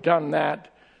I've done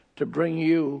that to bring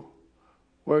you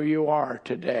where you are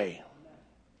today.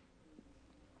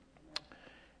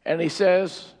 And he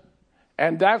says,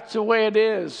 and that's the way it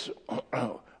is.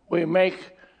 We make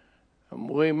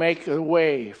a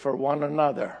way for one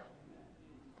another.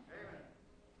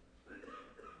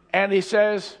 And he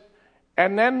says,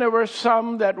 and then there were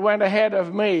some that went ahead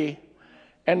of me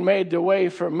and made the way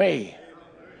for me.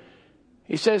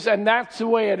 He says, and that's the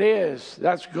way it is.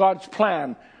 That's God's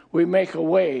plan. We make a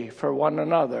way for one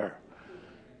another.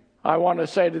 I want to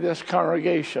say to this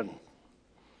congregation,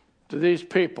 to these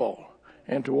people,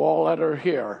 and to all that are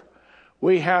here,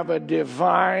 we have a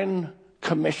divine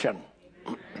commission.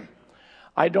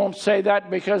 I don't say that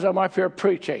because I'm up here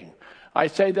preaching. I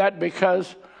say that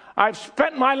because I've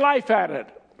spent my life at it.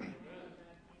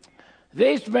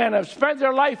 These men have spent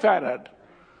their life at it.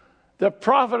 The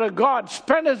prophet of God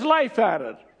spent his life at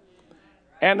it.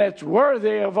 And it's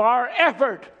worthy of our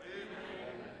effort.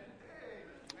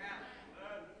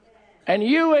 And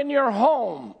you in your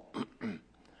home,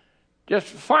 just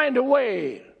find a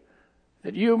way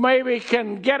that you maybe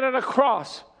can get it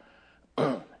across.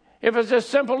 If it's as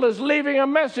simple as leaving a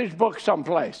message book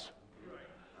someplace.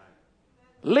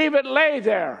 Leave it lay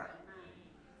there.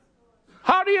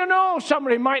 How do you know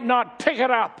somebody might not pick it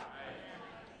up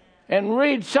and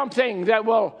read something that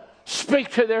will speak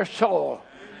to their soul?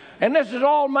 And this is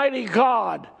Almighty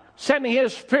God sending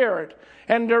His Spirit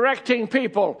and directing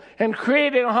people and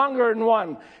creating a hunger in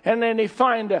one. And then He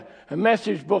find a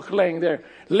message book laying there.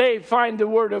 Find the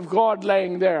Word of God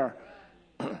laying there.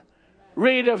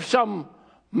 Read of some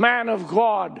man of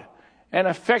God and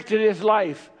affected his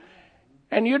life.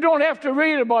 And you don't have to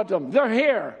read about them. They're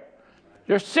here.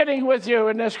 They're sitting with you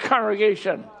in this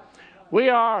congregation. We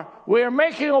are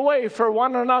making a way for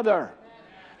one another.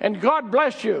 And God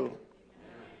bless you.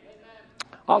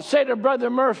 I'll say to Brother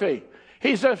Murphy,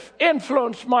 he's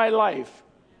influenced my life.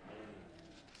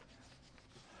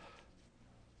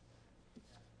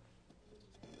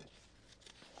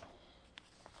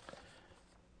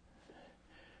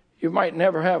 You might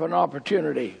never have an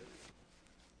opportunity,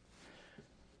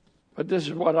 but this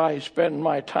is what I spend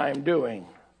my time doing.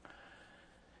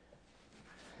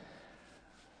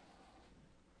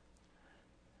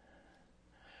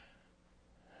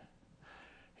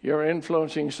 You're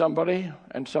influencing somebody,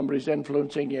 and somebody's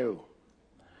influencing you.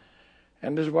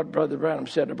 And this is what Brother Branham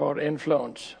said about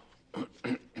influence.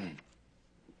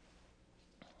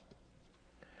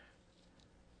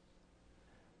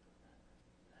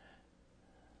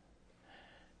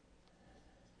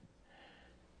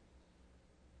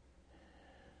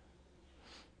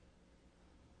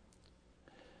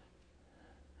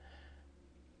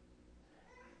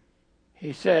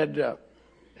 He said,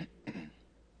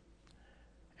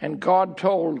 and God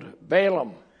told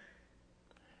Balaam,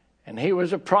 and he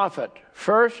was a prophet.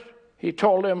 First, he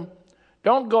told him,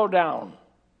 don't go down.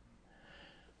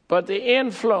 But the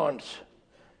influence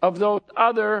of those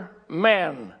other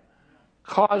men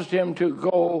caused him to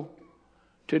go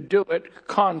to do it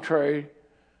contrary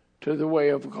to the way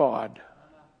of God.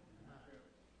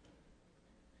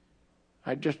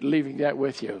 I'm just leaving that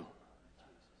with you.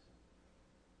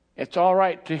 It's all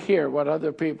right to hear what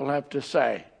other people have to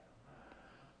say,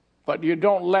 but you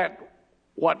don't let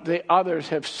what the others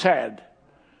have said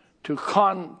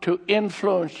to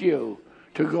influence you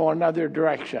to go another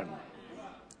direction.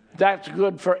 That's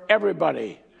good for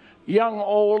everybody, young,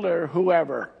 old, or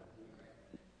whoever.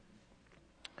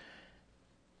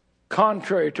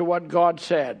 Contrary to what God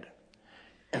said.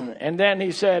 And then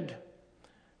he said,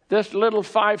 this little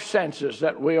 5 senses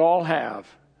that we all have,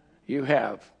 you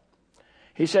have.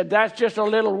 He said, that's just a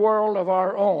little world of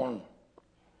our own.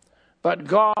 But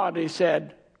God, he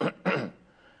said,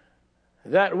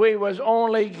 that we was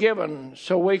only given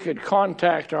so we could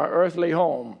contact our earthly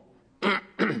home.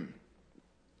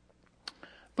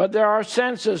 But there are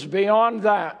senses beyond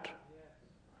that,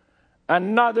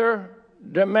 another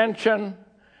dimension,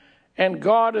 and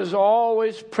God is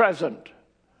always present.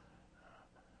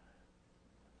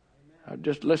 Now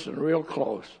just listen real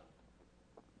close.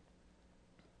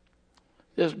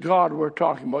 This God we're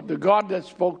talking about, the God that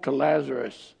spoke to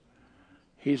Lazarus,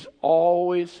 he's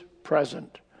always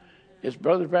present. Is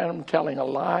Brother Branham telling a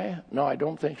lie? No, I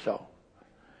don't think so.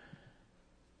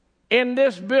 In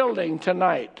this building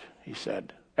tonight, he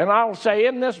said, and I'll say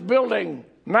in this building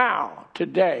now,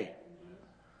 today,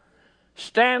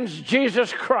 stands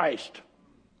Jesus Christ.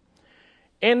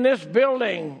 In this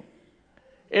building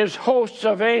is hosts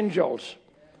of angels,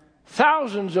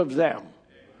 thousands of them,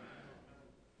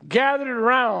 gathered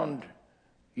around.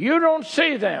 You don't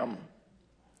see them,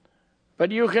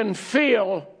 but you can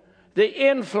feel the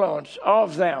influence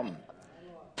of them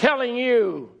telling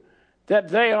you that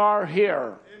they are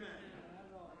here.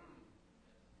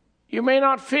 You may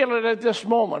not feel it at this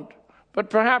moment, but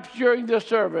perhaps during the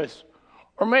service,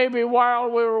 or maybe while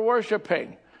we were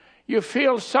worshiping, you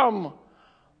feel some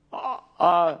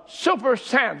super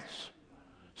sense.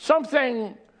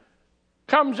 Something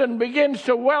comes and begins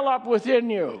to well up within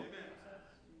you.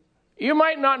 You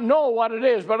might not know what it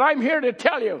is, but I'm here to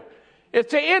tell you,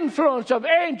 it's the influence of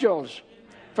angels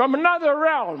from another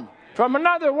realm, from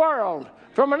another world,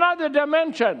 from another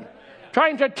dimension,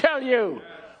 trying to tell you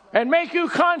and make you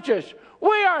conscious,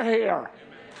 we are here.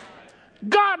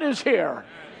 God is here.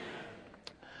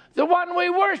 The one we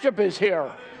worship is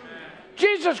here.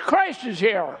 Jesus Christ is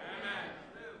here.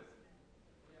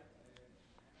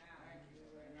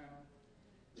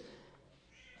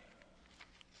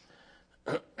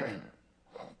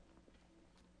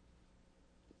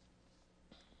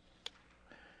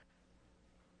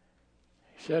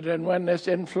 He said, and when this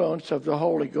influence of the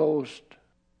Holy Ghost,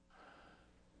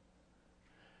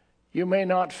 you may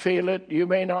not feel it, you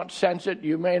may not sense it,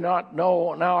 you may not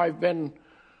know. Now I've been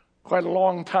quite a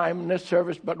long time in this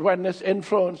service, but when this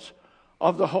influence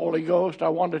of the Holy Ghost, I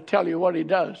want to tell you what he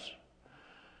does.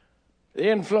 The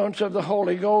influence of the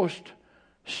Holy Ghost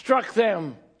struck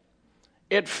them.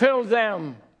 It filled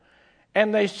them.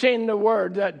 And they seen the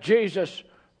word that Jesus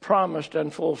promised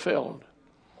and fulfilled.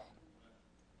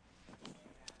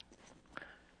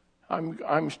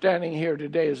 I'm standing here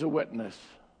today as a witness.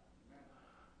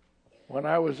 When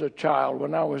I was a child,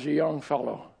 when I was a young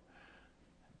fellow,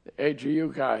 the age of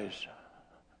you guys,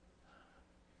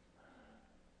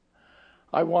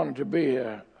 I wanted to be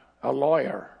a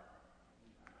lawyer.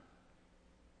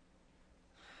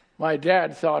 My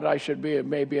dad thought I should be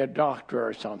maybe a doctor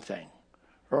or something,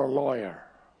 or a lawyer.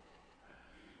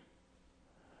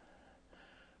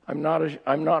 I'm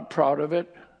not proud of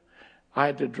it. I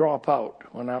had to drop out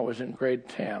when I was in grade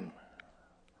 10.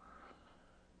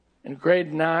 In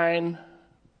grade 9,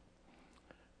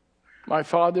 my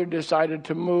father decided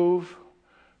to move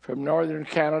from northern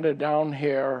Canada down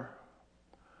here.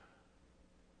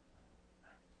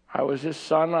 I was his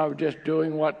son. I was just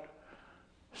doing what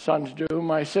sons do.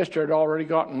 My sister had already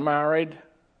gotten married.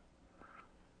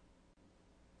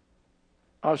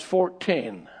 I was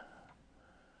 14.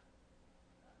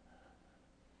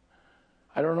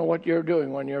 I don't know what you're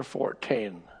doing when you're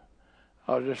 14.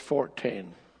 I was just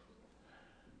 14.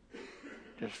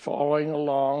 Just following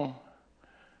along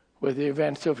with the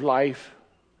events of life.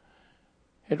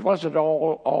 It wasn't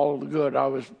all good. I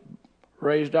was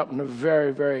raised up in a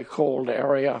very, very cold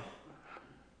area.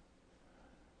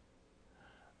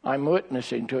 I'm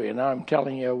witnessing to you now. I'm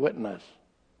telling you a witness.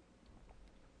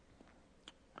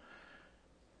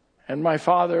 And my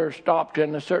father stopped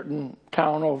in a certain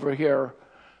town over here,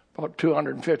 about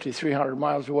 250, 300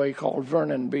 miles away, called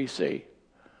Vernon, BC.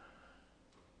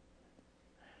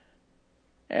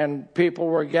 And people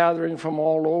were gathering from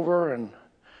all over and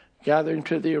gathering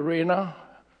to the arena.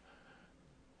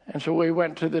 And so we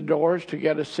went to the doors to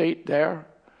get a seat there,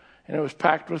 and it was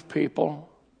packed with people.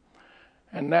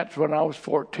 And that's when I was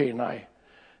 14. That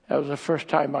was the first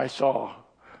time I saw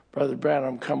Brother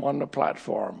Branham come on the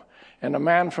platform. And a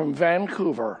man from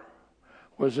Vancouver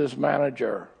was his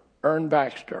manager, Ern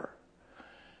Baxter.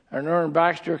 And Ern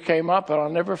Baxter came up, and I'll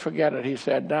never forget it. He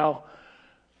said, now,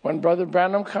 when Brother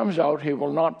Branham comes out, he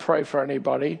will not pray for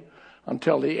anybody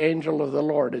until the angel of the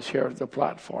Lord is here at the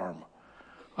platform.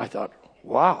 I thought,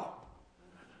 wow,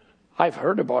 I've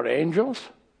heard about angels.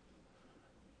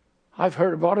 I've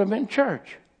heard about them in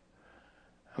church.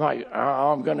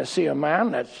 I'm going to see a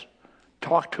man that's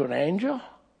talked to an angel?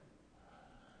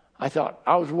 I thought,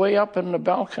 I was way up in the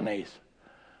balconies.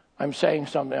 I'm saying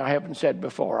something I haven't said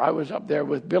before. I was up there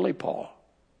with Billy Paul.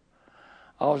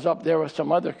 I was up there with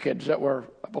some other kids that were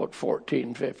about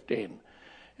 14, 15.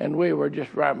 And we were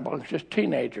just rambunctious, just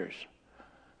teenagers.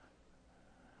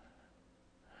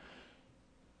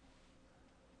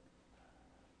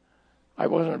 I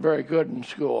wasn't very good in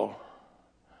school.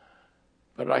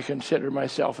 But I consider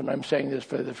myself, and I'm saying this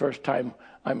for the first time,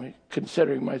 I'm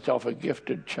considering myself a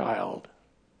gifted child.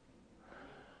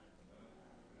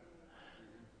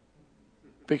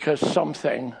 Because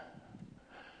something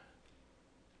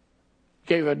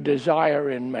gave a desire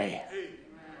in me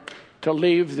to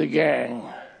leave the gang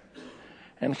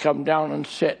and come down and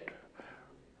sit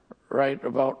right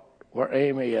about where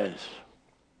Amy is,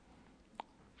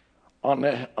 on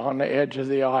the edge of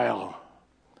the aisle.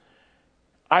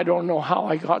 I don't know how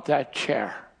I got that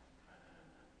chair.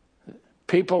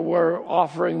 People were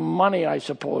offering money, I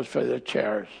suppose, for the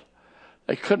chairs.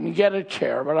 They couldn't get a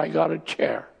chair, but I got a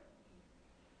chair.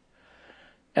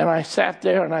 And I sat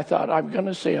there and I thought, I'm going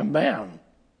to see a man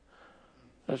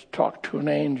that's talked to an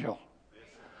angel.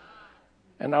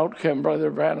 And out came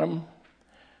Brother Branham.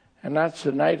 And that's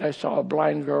the night I saw a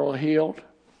blind girl healed,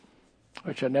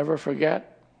 which I never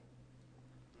forget.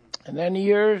 And then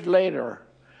years later,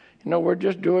 we're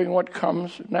just doing what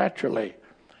comes naturally.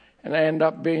 And I end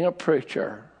up being a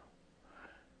preacher.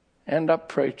 End up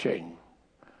preaching.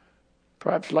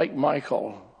 Perhaps like Mike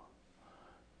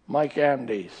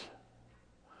Andes.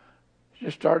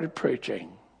 Just started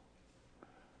preaching.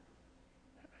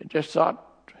 I just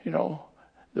thought,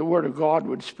 the Word of God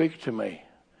would speak to me.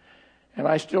 And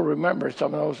I still remember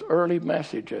some of those early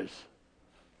messages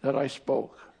that I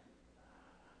spoke.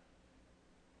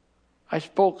 I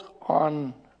spoke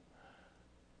on,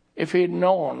 if he'd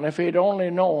only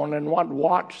known in what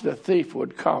watch the thief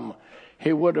would come,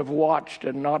 he would have watched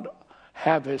and not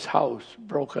have his house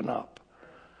broken up.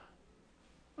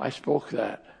 I spoke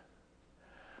that.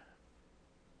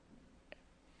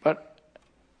 But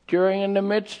in the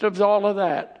midst of all of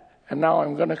that, and now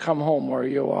I'm going to come home where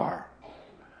you are.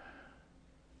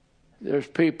 There's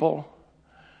people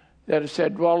that have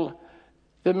said, well,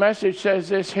 the message says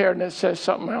this here and it says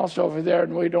something else over there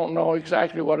and we don't know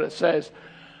exactly what it says.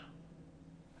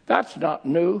 That's not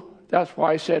new. That's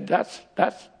why I said that's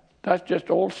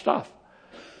just old stuff.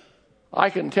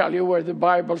 I can tell you where the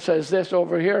Bible says this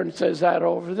over here and says that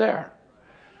over there.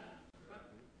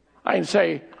 I can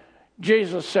say,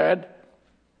 Jesus said,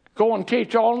 go and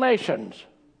teach all nations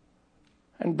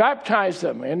and baptize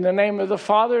them in the name of the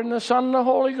Father and the Son and the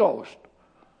Holy Ghost.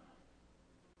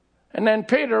 And then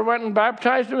Peter went and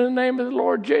baptized them in the name of the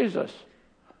Lord Jesus.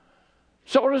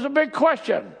 So there's a big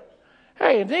question.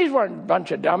 Hey, these weren't a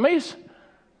bunch of dummies.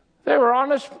 They were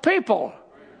honest people.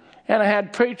 And I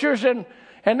had preachers, and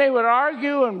they would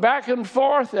argue and back and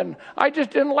forth, and I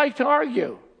just didn't like to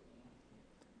argue.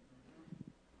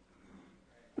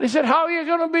 They said, how are you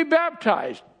going to be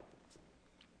baptized?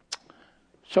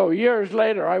 So years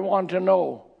later, I want to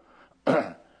know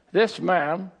this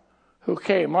man who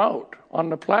came out on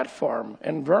the platform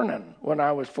in Vernon when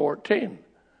I was 14.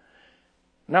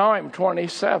 Now I'm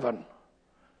 27.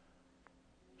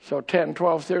 So 10,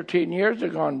 12, 13 years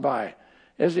have gone by.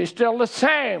 Is he still the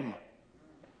same?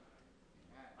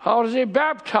 How does he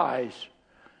baptize?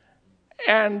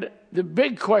 And the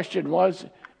big question was,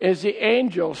 is the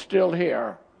angel still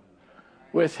here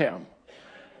with him?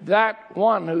 That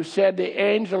one who said, the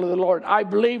angel of the Lord. I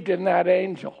believed in that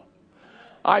angel.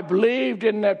 I believed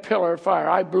in that pillar of fire.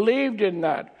 I believed in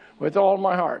that with all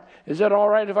my heart. Is that all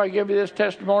right if I give you this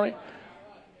testimony?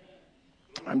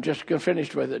 I'm just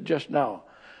finished with it just now.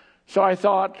 So I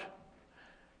thought,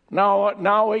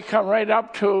 now we come right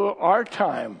up to our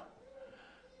time.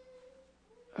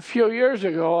 A few years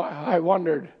ago, I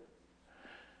wondered,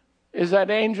 is that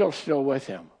angel still with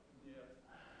him?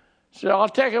 So I'll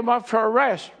take him up for a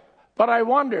rest. But I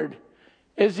wondered,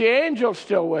 is the angel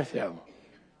still with him?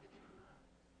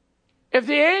 If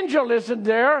the angel isn't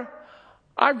there,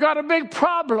 I've got a big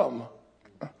problem.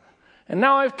 And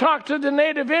now I've talked to the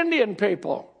native Indian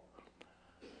people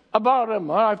about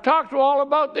him. I've talked to all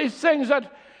about these things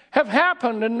that have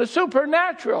happened in the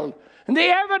supernatural and the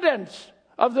evidence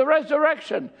of the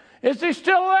resurrection. Is he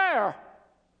still there?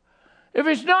 If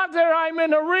he's not there, I'm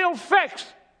in a real fix.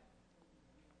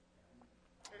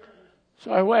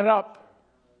 So I went up,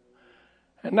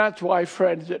 and that's why,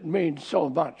 friends, it means so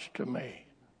much to me.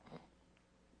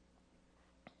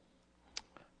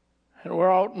 And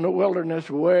we're out in the wilderness,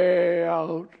 way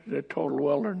out in the total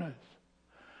wilderness.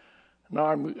 Now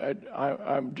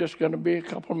I'm just going to be a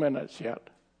couple minutes yet.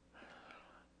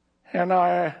 And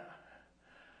I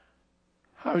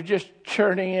was just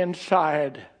churning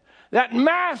inside. That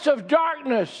mass of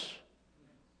darkness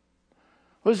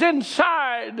was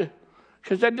inside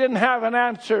because I didn't have an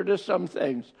answer to some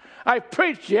things. I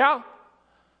preached, yeah.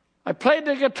 I played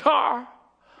the guitar.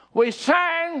 We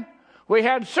sang. We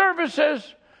had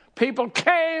services. People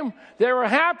came. They were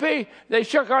happy. They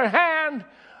shook our hand.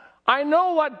 I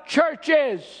know what church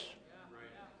is.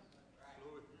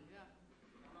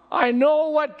 I know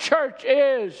what church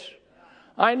is.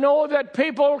 I know that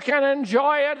people can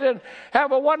enjoy it and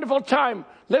have a wonderful time.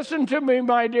 Listen to me,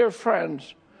 my dear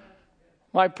friends,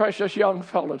 my precious young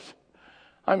fellows.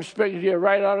 I'm speaking to you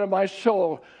right out of my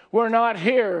soul. We're not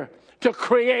here to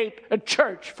create a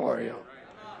church for you.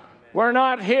 We're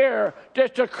not here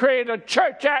just to create a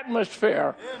church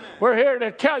atmosphere. We're here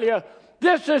to tell you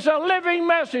this is a living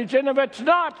message, and if it's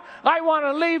not, I want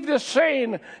to leave the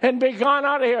scene and be gone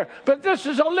out of here. But this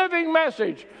is a living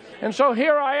message. And so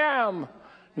here I am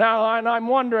now, and I'm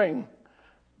wondering,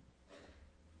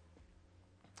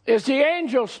 is the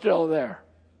angel still there?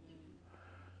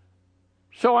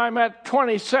 So I'm at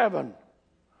 27,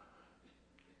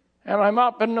 and I'm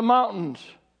up in the mountains.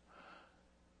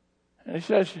 And he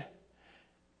says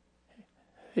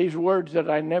these words that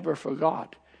I never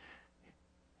forgot.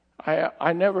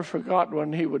 I never forgot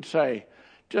when he would say,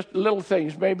 just little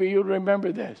things, maybe you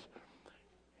remember this.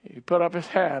 He put up his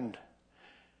hand,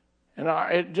 and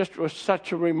it just was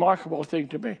such a remarkable thing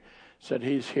to me. Said,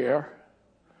 he's here,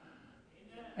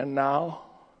 and now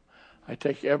I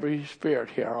take every spirit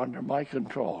here under my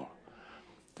control.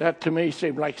 That to me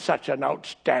seemed like such an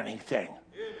outstanding thing.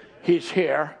 He's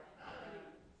here.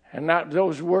 And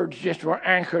those words just were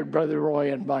anchored, Brother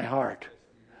Roy, in my heart.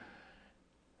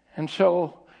 And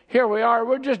so here we are.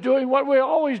 We're just doing what we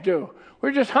always do.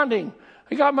 We're just hunting.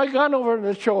 I got my gun over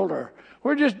the shoulder.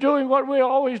 We're just doing what we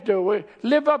always do. We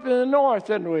live up in the north,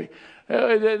 and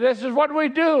this is what we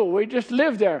do. We just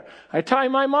live there. I tie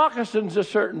my moccasins a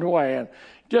certain way, and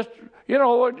just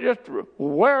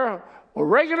wear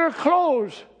regular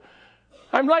clothes.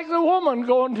 I'm like the woman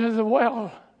going to the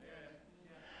well.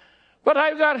 But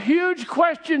I've got huge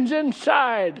questions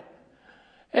inside,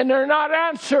 and they're not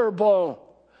answerable.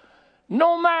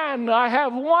 No man. I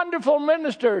have wonderful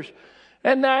ministers,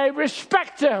 and I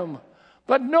respect them,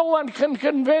 but no one can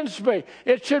convince me.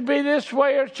 It should be this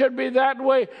way, or it should be that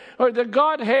way, or the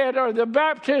Godhead, or the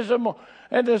baptism,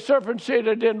 and the serpent seed.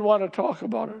 I didn't want to talk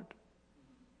about it.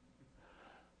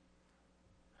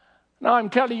 Now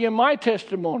I'm telling you my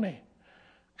testimony,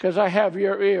 because I have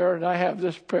your ear, and I have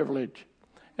this privilege.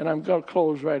 And I'm going to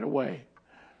close right away.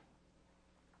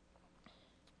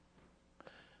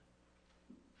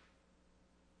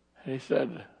 And he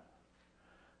said,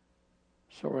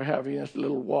 so we're having this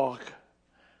little walk.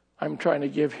 I'm trying to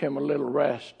give him a little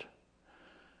rest.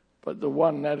 but the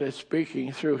one that is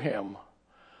speaking through him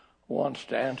wants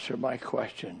to answer my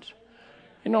questions.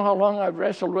 You know how long I've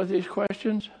wrestled with these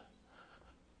questions?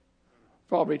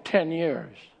 Probably 10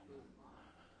 years.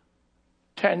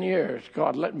 10 years,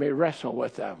 God let me wrestle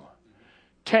with them.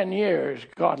 10 years,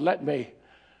 God let me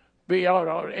be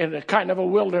out in a kind of a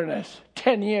wilderness.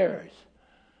 10 years.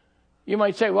 You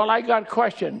might say, well, I got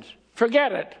questions.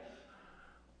 Forget it.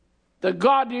 The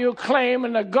God you claim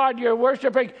and the God you're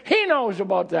worshiping, he knows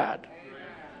about that.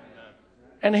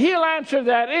 And he'll answer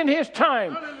that in his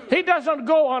time. He doesn't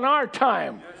go on our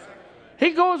time.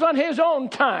 He goes on his own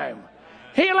time.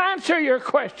 He'll answer your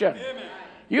question.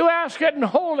 You ask it and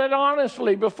hold it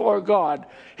honestly before God.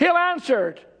 He'll answer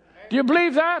it. Do you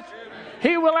believe that?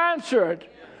 He will answer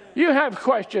it. You have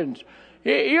questions.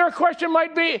 Your question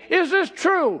might be, is this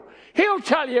true? He'll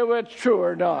tell you if it's true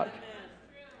or not.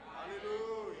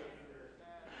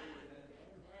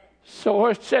 So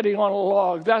we're sitting on a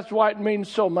log. That's why it means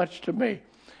so much to me.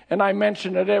 And I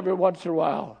mention it every once in a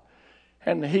while.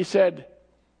 And he said,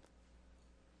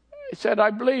 I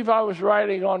believe I was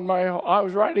riding on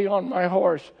my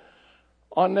horse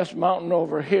on this mountain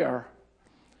over here.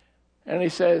 And he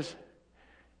says,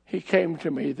 he came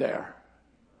to me there.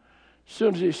 As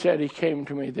soon as he said he came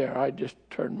to me there, I just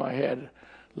turned my head,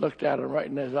 looked at him right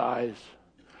in his eyes.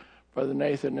 Brother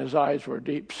Nathan, his eyes were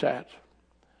deep set.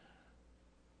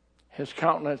 His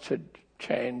countenance had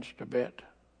changed a bit.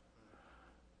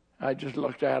 I just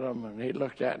looked at him and he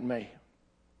looked at me.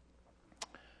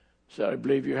 Said, I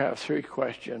believe you have 3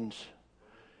 questions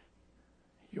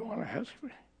you want to ask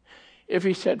me. If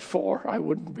he said 4, I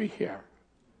wouldn't be here.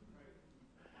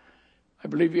 I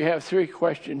believe you have 3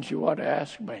 questions you want to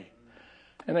ask me.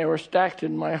 And they were stacked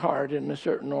in my heart in a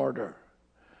certain order.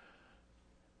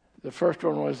 The first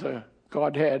one was the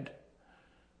Godhead.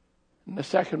 And the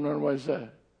second one was the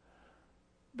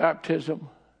baptism.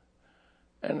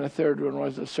 And the third one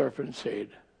was the serpent seed.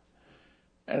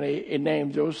 And he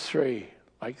named those 3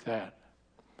 like that.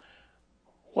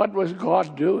 What was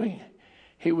God doing?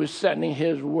 He was sending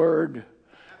his word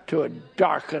to a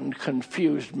darkened,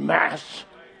 confused mass.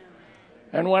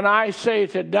 And when I say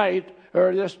today,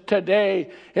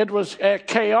 it was a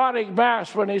chaotic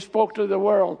mass when he spoke to the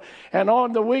world. And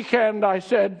on the weekend, I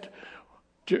said,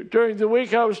 during the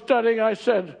week I was studying, I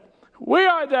said, we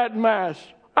are that mass.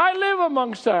 I live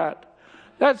amongst that.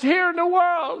 That's here in the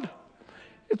world.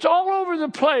 It's all over the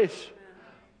place.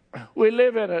 We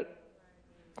live in it.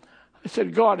 I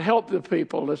said, God, help the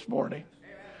people this morning.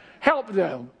 Help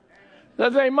them.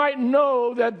 That they might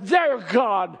know that their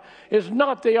God is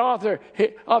not the author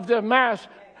of the mass.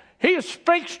 He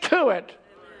speaks to it.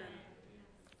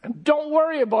 And don't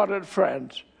worry about it,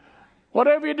 friends.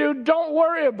 Whatever you do, don't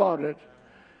worry about it.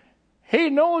 He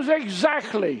knows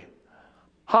exactly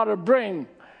how to bring,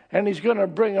 and he's going to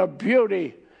bring a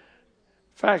beauty.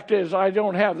 Fact is, I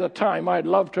don't have the time. I'd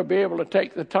love to be able to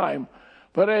take the time.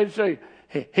 But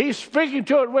he's speaking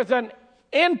to it with an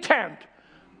intent.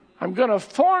 I'm going to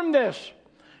form this.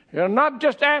 Not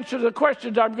just answer the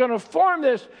questions. I'm going to form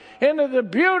this into the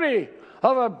beauty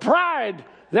of a bride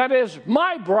that is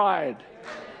my bride.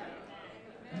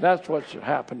 That's what's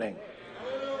happening.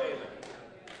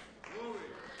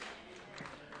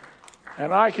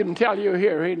 And I can tell you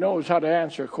here, he knows how to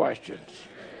answer questions.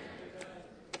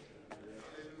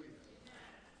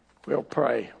 We'll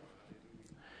pray.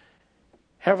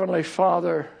 Heavenly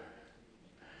Father,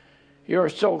 you're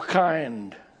so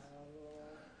kind.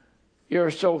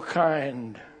 You're so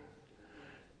kind.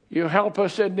 You help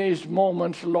us in these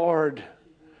moments, Lord,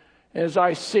 as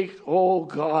I seek, oh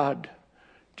God,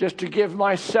 just to give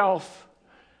myself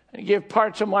and give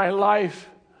parts of my life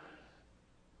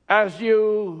as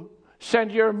you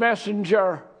sent your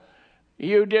messenger.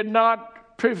 You did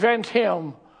not prevent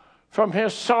him from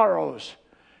his sorrows.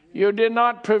 You did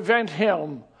not prevent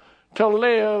him to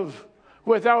live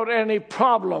without any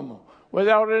problem,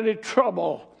 without any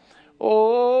trouble.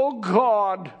 Oh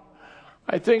God,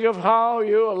 I think of how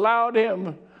you allowed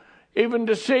him even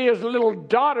to see his little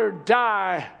daughter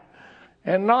die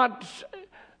and not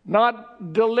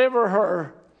deliver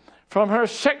her from her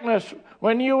sickness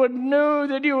when you knew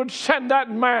that you would send that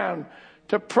man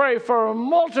to pray for a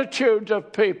multitude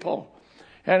of people.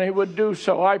 And he would do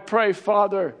so. I pray,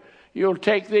 Father, you'll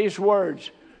take these words,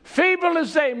 feeble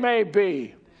as they may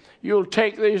be, you'll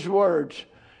take these words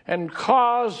and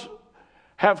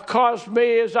have caused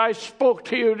me as I spoke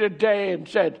to you today and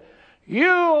said, you,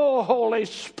 Holy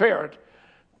Spirit,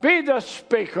 be the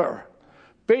speaker.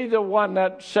 Be the one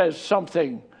that says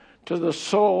something to the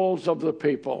souls of the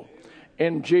people.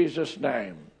 In Jesus'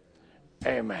 name,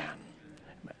 amen.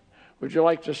 Would you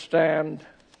like to stand?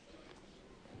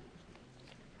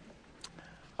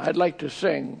 I'd like to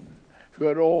sing,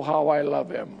 good, oh, how I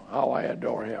love him, how I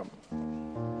adore him.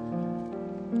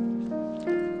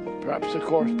 Perhaps the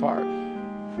chorus part.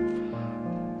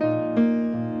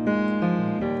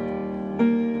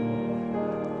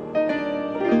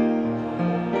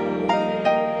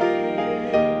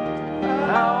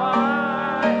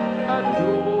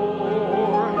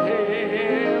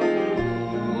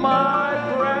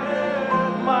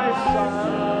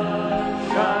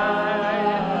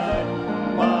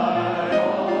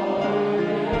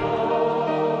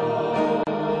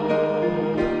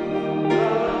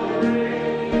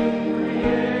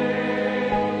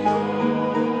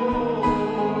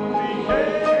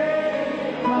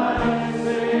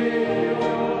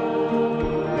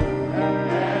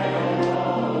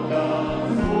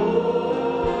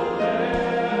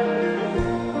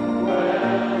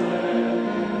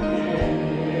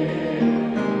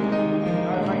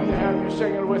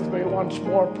 Once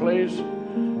more, please.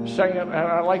 Sing it, and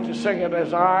I'd like to sing it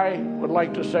as I would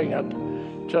like to sing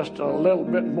it. Just a little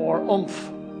bit more oomph,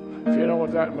 if you know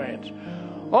what that means.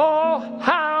 Oh,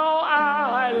 how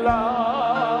I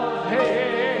love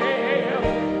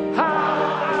him, how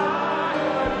I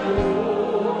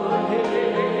adore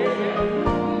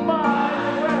him, my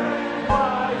friend,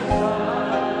 my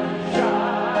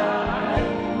sunshine,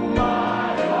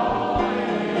 my all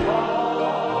in all.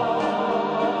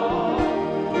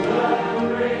 The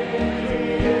great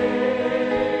Creator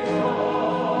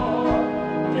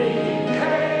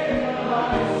became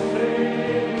my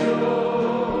Savior,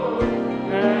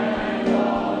 and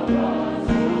all God's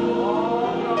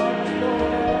fullness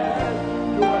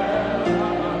dwell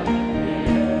in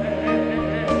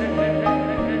Him.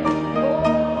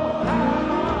 Oh, how I love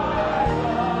Him,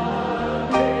 how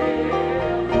I adore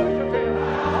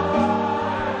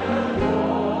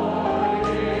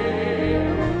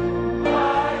Him,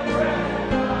 my friend,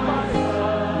 my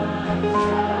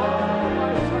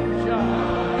sunshine,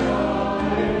 all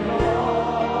in all.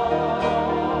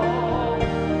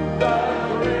 The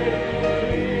great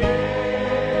Creator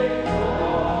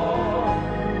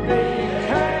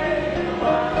became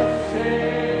my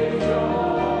Savior,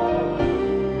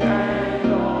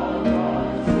 and all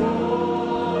God's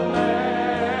fullness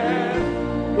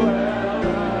dwell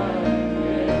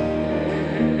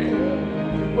in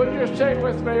Him. Would you say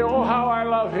with me, oh, how I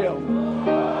love Him,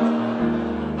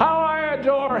 how I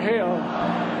adore Him.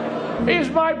 He's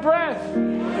my breath,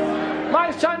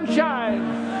 my sunshine,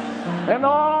 and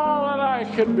all that I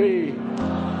could be.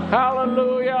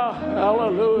 Hallelujah,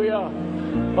 hallelujah.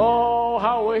 Oh,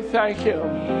 how we thank Him.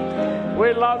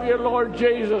 We love you, Lord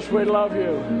Jesus, we love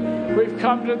you. We've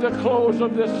come to the close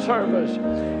of this service.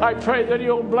 I pray that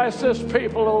you'll bless this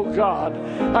people, oh God.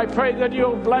 I pray that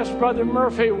you'll bless Brother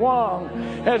Murphy Wong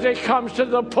as he comes to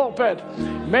the pulpit.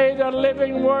 May the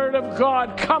living word of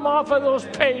God come off of those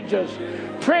pages,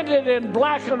 printed in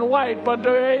black and white, but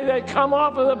may they come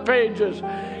off of the pages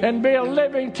and be a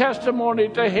living testimony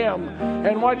to Him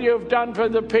and what you've done for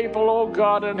the people, oh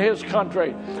God, in His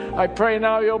country. I pray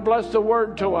now you'll bless the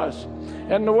word to us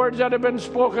and the words that have been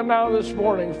spoken now this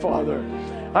morning, Father.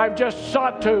 I've just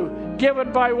sought to give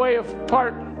it by way of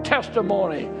part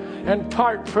testimony and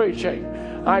part preaching.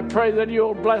 I pray that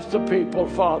you'll bless the people,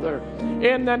 Father,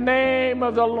 in the name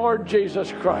of the Lord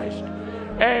Jesus Christ.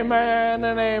 Amen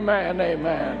and amen,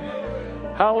 amen.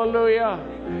 Hallelujah.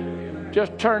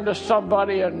 Just turn to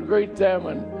somebody and greet them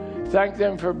and thank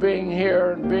them for being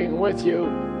here and being with you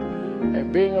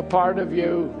and being a part of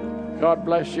you. God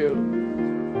bless you.